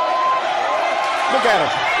at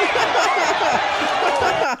him.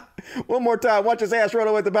 One more time. Watch his ass run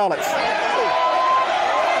away with the ballots. Go!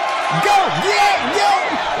 Yeah!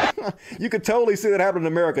 Go! You could totally see that happen in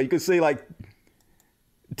America. You could see, like,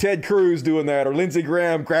 Ted Cruz doing that, or Lindsey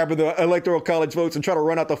Graham grabbing the Electoral College votes and trying to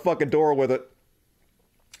run out the fucking door with it.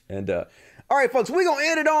 And, all right, folks, we're going to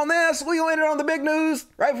end it on this. We're going to end it on the big news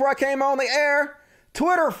right before I came on the air.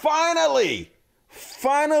 Twitter finally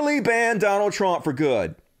banned Donald Trump for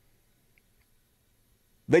good.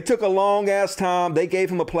 They took a long-ass time. They gave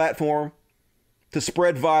him a platform to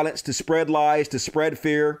spread violence, to spread lies, to spread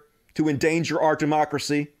fear, to endanger our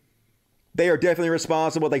democracy. They are definitely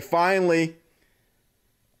responsible. They finally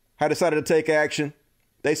had decided to take action.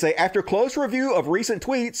 They say, after close review of recent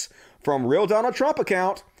tweets from Real Donald Trump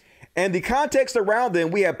account and the context around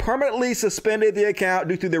them, we have permanently suspended the account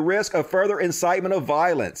due to the risk of further incitement of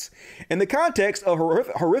violence. In the context of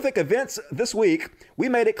horrific events this week, we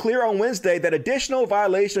made it clear on Wednesday that additional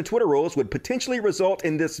violation of Twitter rules would potentially result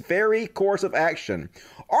in this very course of action.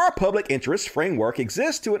 Our public interest framework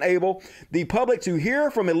exists to enable the public to hear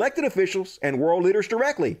from elected officials and world leaders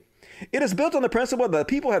directly. It is built on the principle that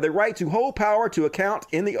people have the right to hold power to account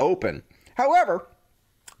in the open. However,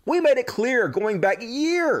 we made it clear going back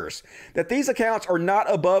years that these accounts are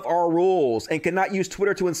not above our rules and cannot use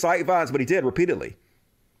Twitter to incite violence, but he did repeatedly.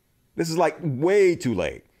 This is like way too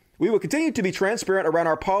late. We will continue to be transparent around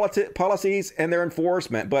our policies and their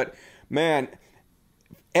enforcement, but man,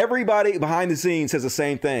 everybody behind the scenes says the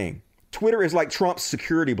same thing. Twitter is like Trump's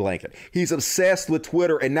security blanket. He's obsessed with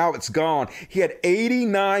Twitter and now it's gone. He had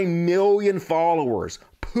 89 million followers.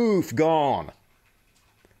 Poof, gone.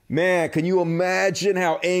 Man, can you imagine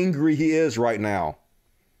how angry he is right now?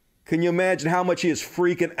 Can you imagine how much he is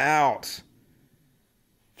freaking out?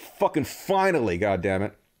 Fucking finally,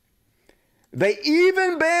 goddammit. They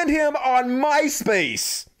even banned him on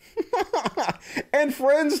MySpace. And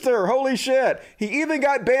Friendster, holy shit. He even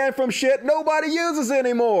got banned from shit nobody uses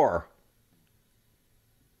anymore.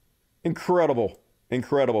 Incredible.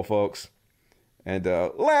 Incredible, folks. And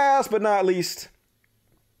last but not least,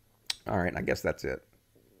 all right, I guess that's it.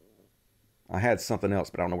 I had something else,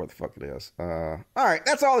 but I don't know where the fuck it is. All right,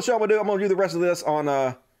 that's all the show I'm going to do. I'm going to do the rest of this on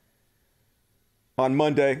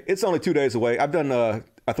Monday. It's only 2 days away. I've done a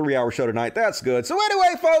 3-hour show tonight. That's good. So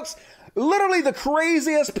anyway, folks, literally the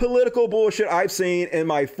craziest political bullshit I've seen in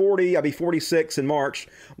my I'll be 46 in March,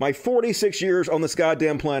 my 46 years on this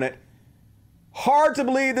goddamn planet. Hard to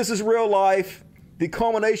believe this is real life. The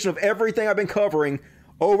culmination of everything I've been covering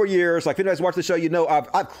over years. Like if you guys watch the show, you know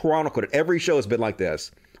I've chronicled it. Every show has been like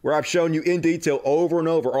this, where I've shown you in detail over and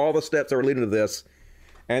over all the steps that are leading to this.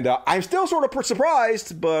 And I'm still sort of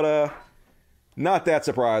surprised, but not that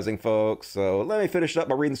surprising, folks. So let me finish up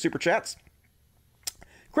by reading the super chats.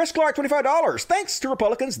 Chris Clark, $25. Thanks to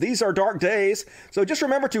Republicans. These are dark days. So just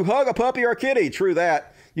remember to hug a puppy or a kitty. True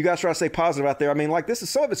that. You guys try to stay positive out there. I mean, like, this is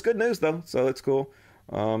some of it's good news, though. So it's cool.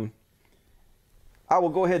 I will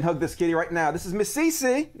go ahead and hug this kitty right now. This is Miss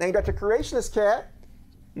Cece, named after Creationist Cat.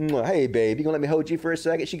 Hey, babe, you gonna let me hold you for a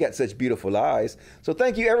second? She got such beautiful eyes. So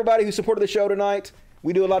thank you, everybody who supported the show tonight.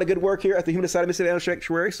 We do a lot of good work here at the Human Society of Mississippi Animal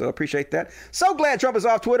Sanctuary, so I appreciate that. So glad Trump is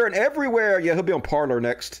off Twitter and everywhere. Yeah, he'll be on Parler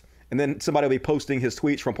next. And then somebody will be posting his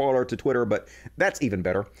tweets from Parler to Twitter, but that's even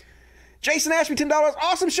better. Jason Ashby, $10.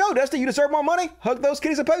 Awesome show, Dusty. You deserve more money. Hug those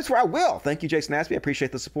kitties and puppies for I will. Thank you, Jason Ashby. I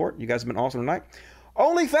appreciate the support. You guys have been awesome tonight.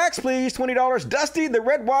 Only facts, please. $20. Dusty, the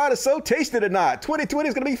red wine is so tasty tonight. 2020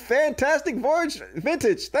 is going to be fantastic voyage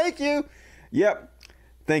vintage. Thank you. Yep.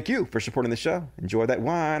 Thank you for supporting the show. Enjoy that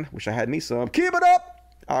wine. Wish I had me some. Keep it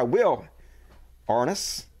up. I will.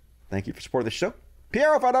 Arnis, thank you for supporting the show.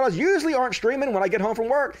 Piero, $5. Usually aren't streaming when I get home from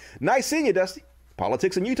work. Nice seeing you, Dusty.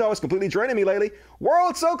 Politics in Utah is completely draining me lately.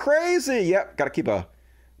 World's so crazy. Yep. Got to keep a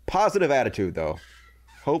positive attitude, though.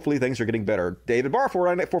 Hopefully things are getting better. David Barr,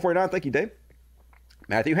 449. Thank you, Dave.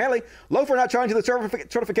 Matthew Hanley, low for not challenging the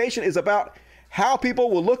certification is about how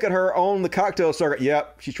people will look at her on the cocktail circuit.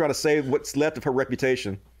 Yep, she's trying to save what's left of her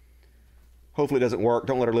reputation. Hopefully it doesn't work.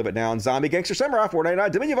 Don't let her live it down. Zombie Gangster Samurai,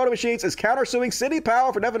 499. Dominion Voting Machines is countersuing City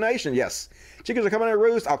Power for defamation. Yes. Chickens are coming in a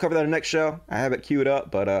roost. I'll cover that in the next show. I have it queued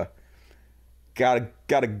up, but gotta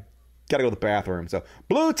go to the bathroom. So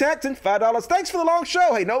Blue Texan, $5. Thanks for the long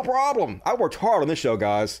show. Hey, no problem. I worked hard on this show,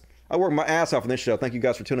 guys. I worked my ass off on this show. Thank you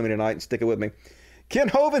guys for tuning in tonight and sticking with me. Ken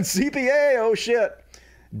Hovind, CPA. Oh, shit.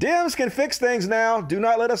 Dems can fix things now. Do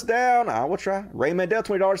not let us down. I will try. Ray Mandel,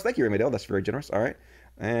 $20. Thank you, Ray Mandel. That's very generous. All right.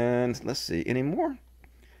 And let's see. Any more?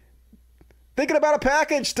 Thinking about a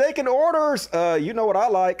package. Taking orders. You know what I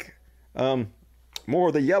like. More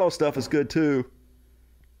of the yellow stuff is good, too.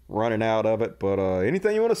 Running out of it. But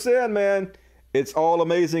anything you want to send, man, it's all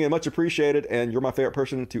amazing and much appreciated. And you're my favorite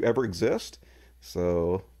person to ever exist.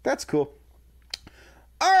 So that's cool.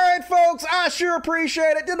 All right, folks, I sure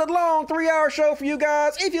appreciate it. Did a long 3-hour show for you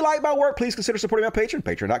guys. If you like my work, please consider supporting my Patreon,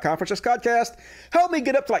 patreon.com/JustCodcast. Help me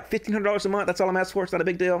get up to like $1,500 a month. That's all I'm asking for. It's not a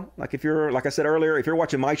big deal. Like I said earlier, if you're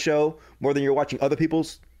watching my show more than you're watching other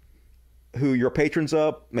people's who your patrons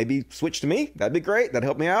up, maybe switch to me. That'd be great. That'd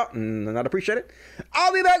help me out, and I'd appreciate it.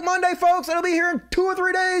 I'll be back Monday, folks. It'll be here in 2 or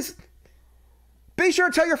 3 days. Be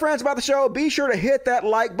sure to tell your friends about the show. Be sure to hit that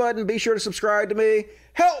like button. Be sure to subscribe to me.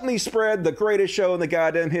 Help me spread the greatest show in the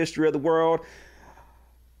goddamn history of the world.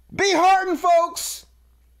 Be heartened, folks.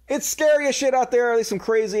 It's scary as shit out there. There's some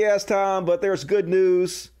crazy ass time, but there's good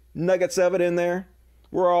news. Nuggets of it in there.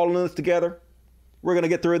 We're all in this together. We're going to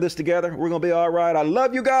get through this together. We're going to be all right. I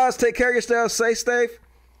love you guys. Take care of yourselves. Stay safe.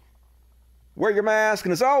 Wear your mask.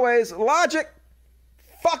 And as always, Logic.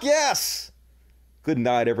 Fuck yes. Good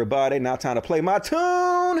night, everybody. Now time to play my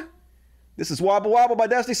tune. This is Wobble Wobble by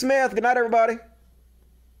Dusty Smith. Good night, everybody.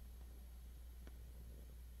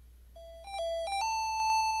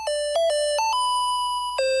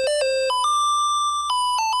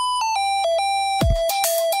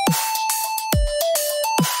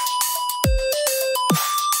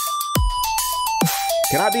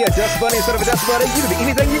 Can I be a Dust Bunny instead of a Dust Bunny? You can be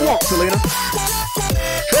anything you want, Selena.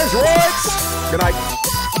 Trans rights. Good night.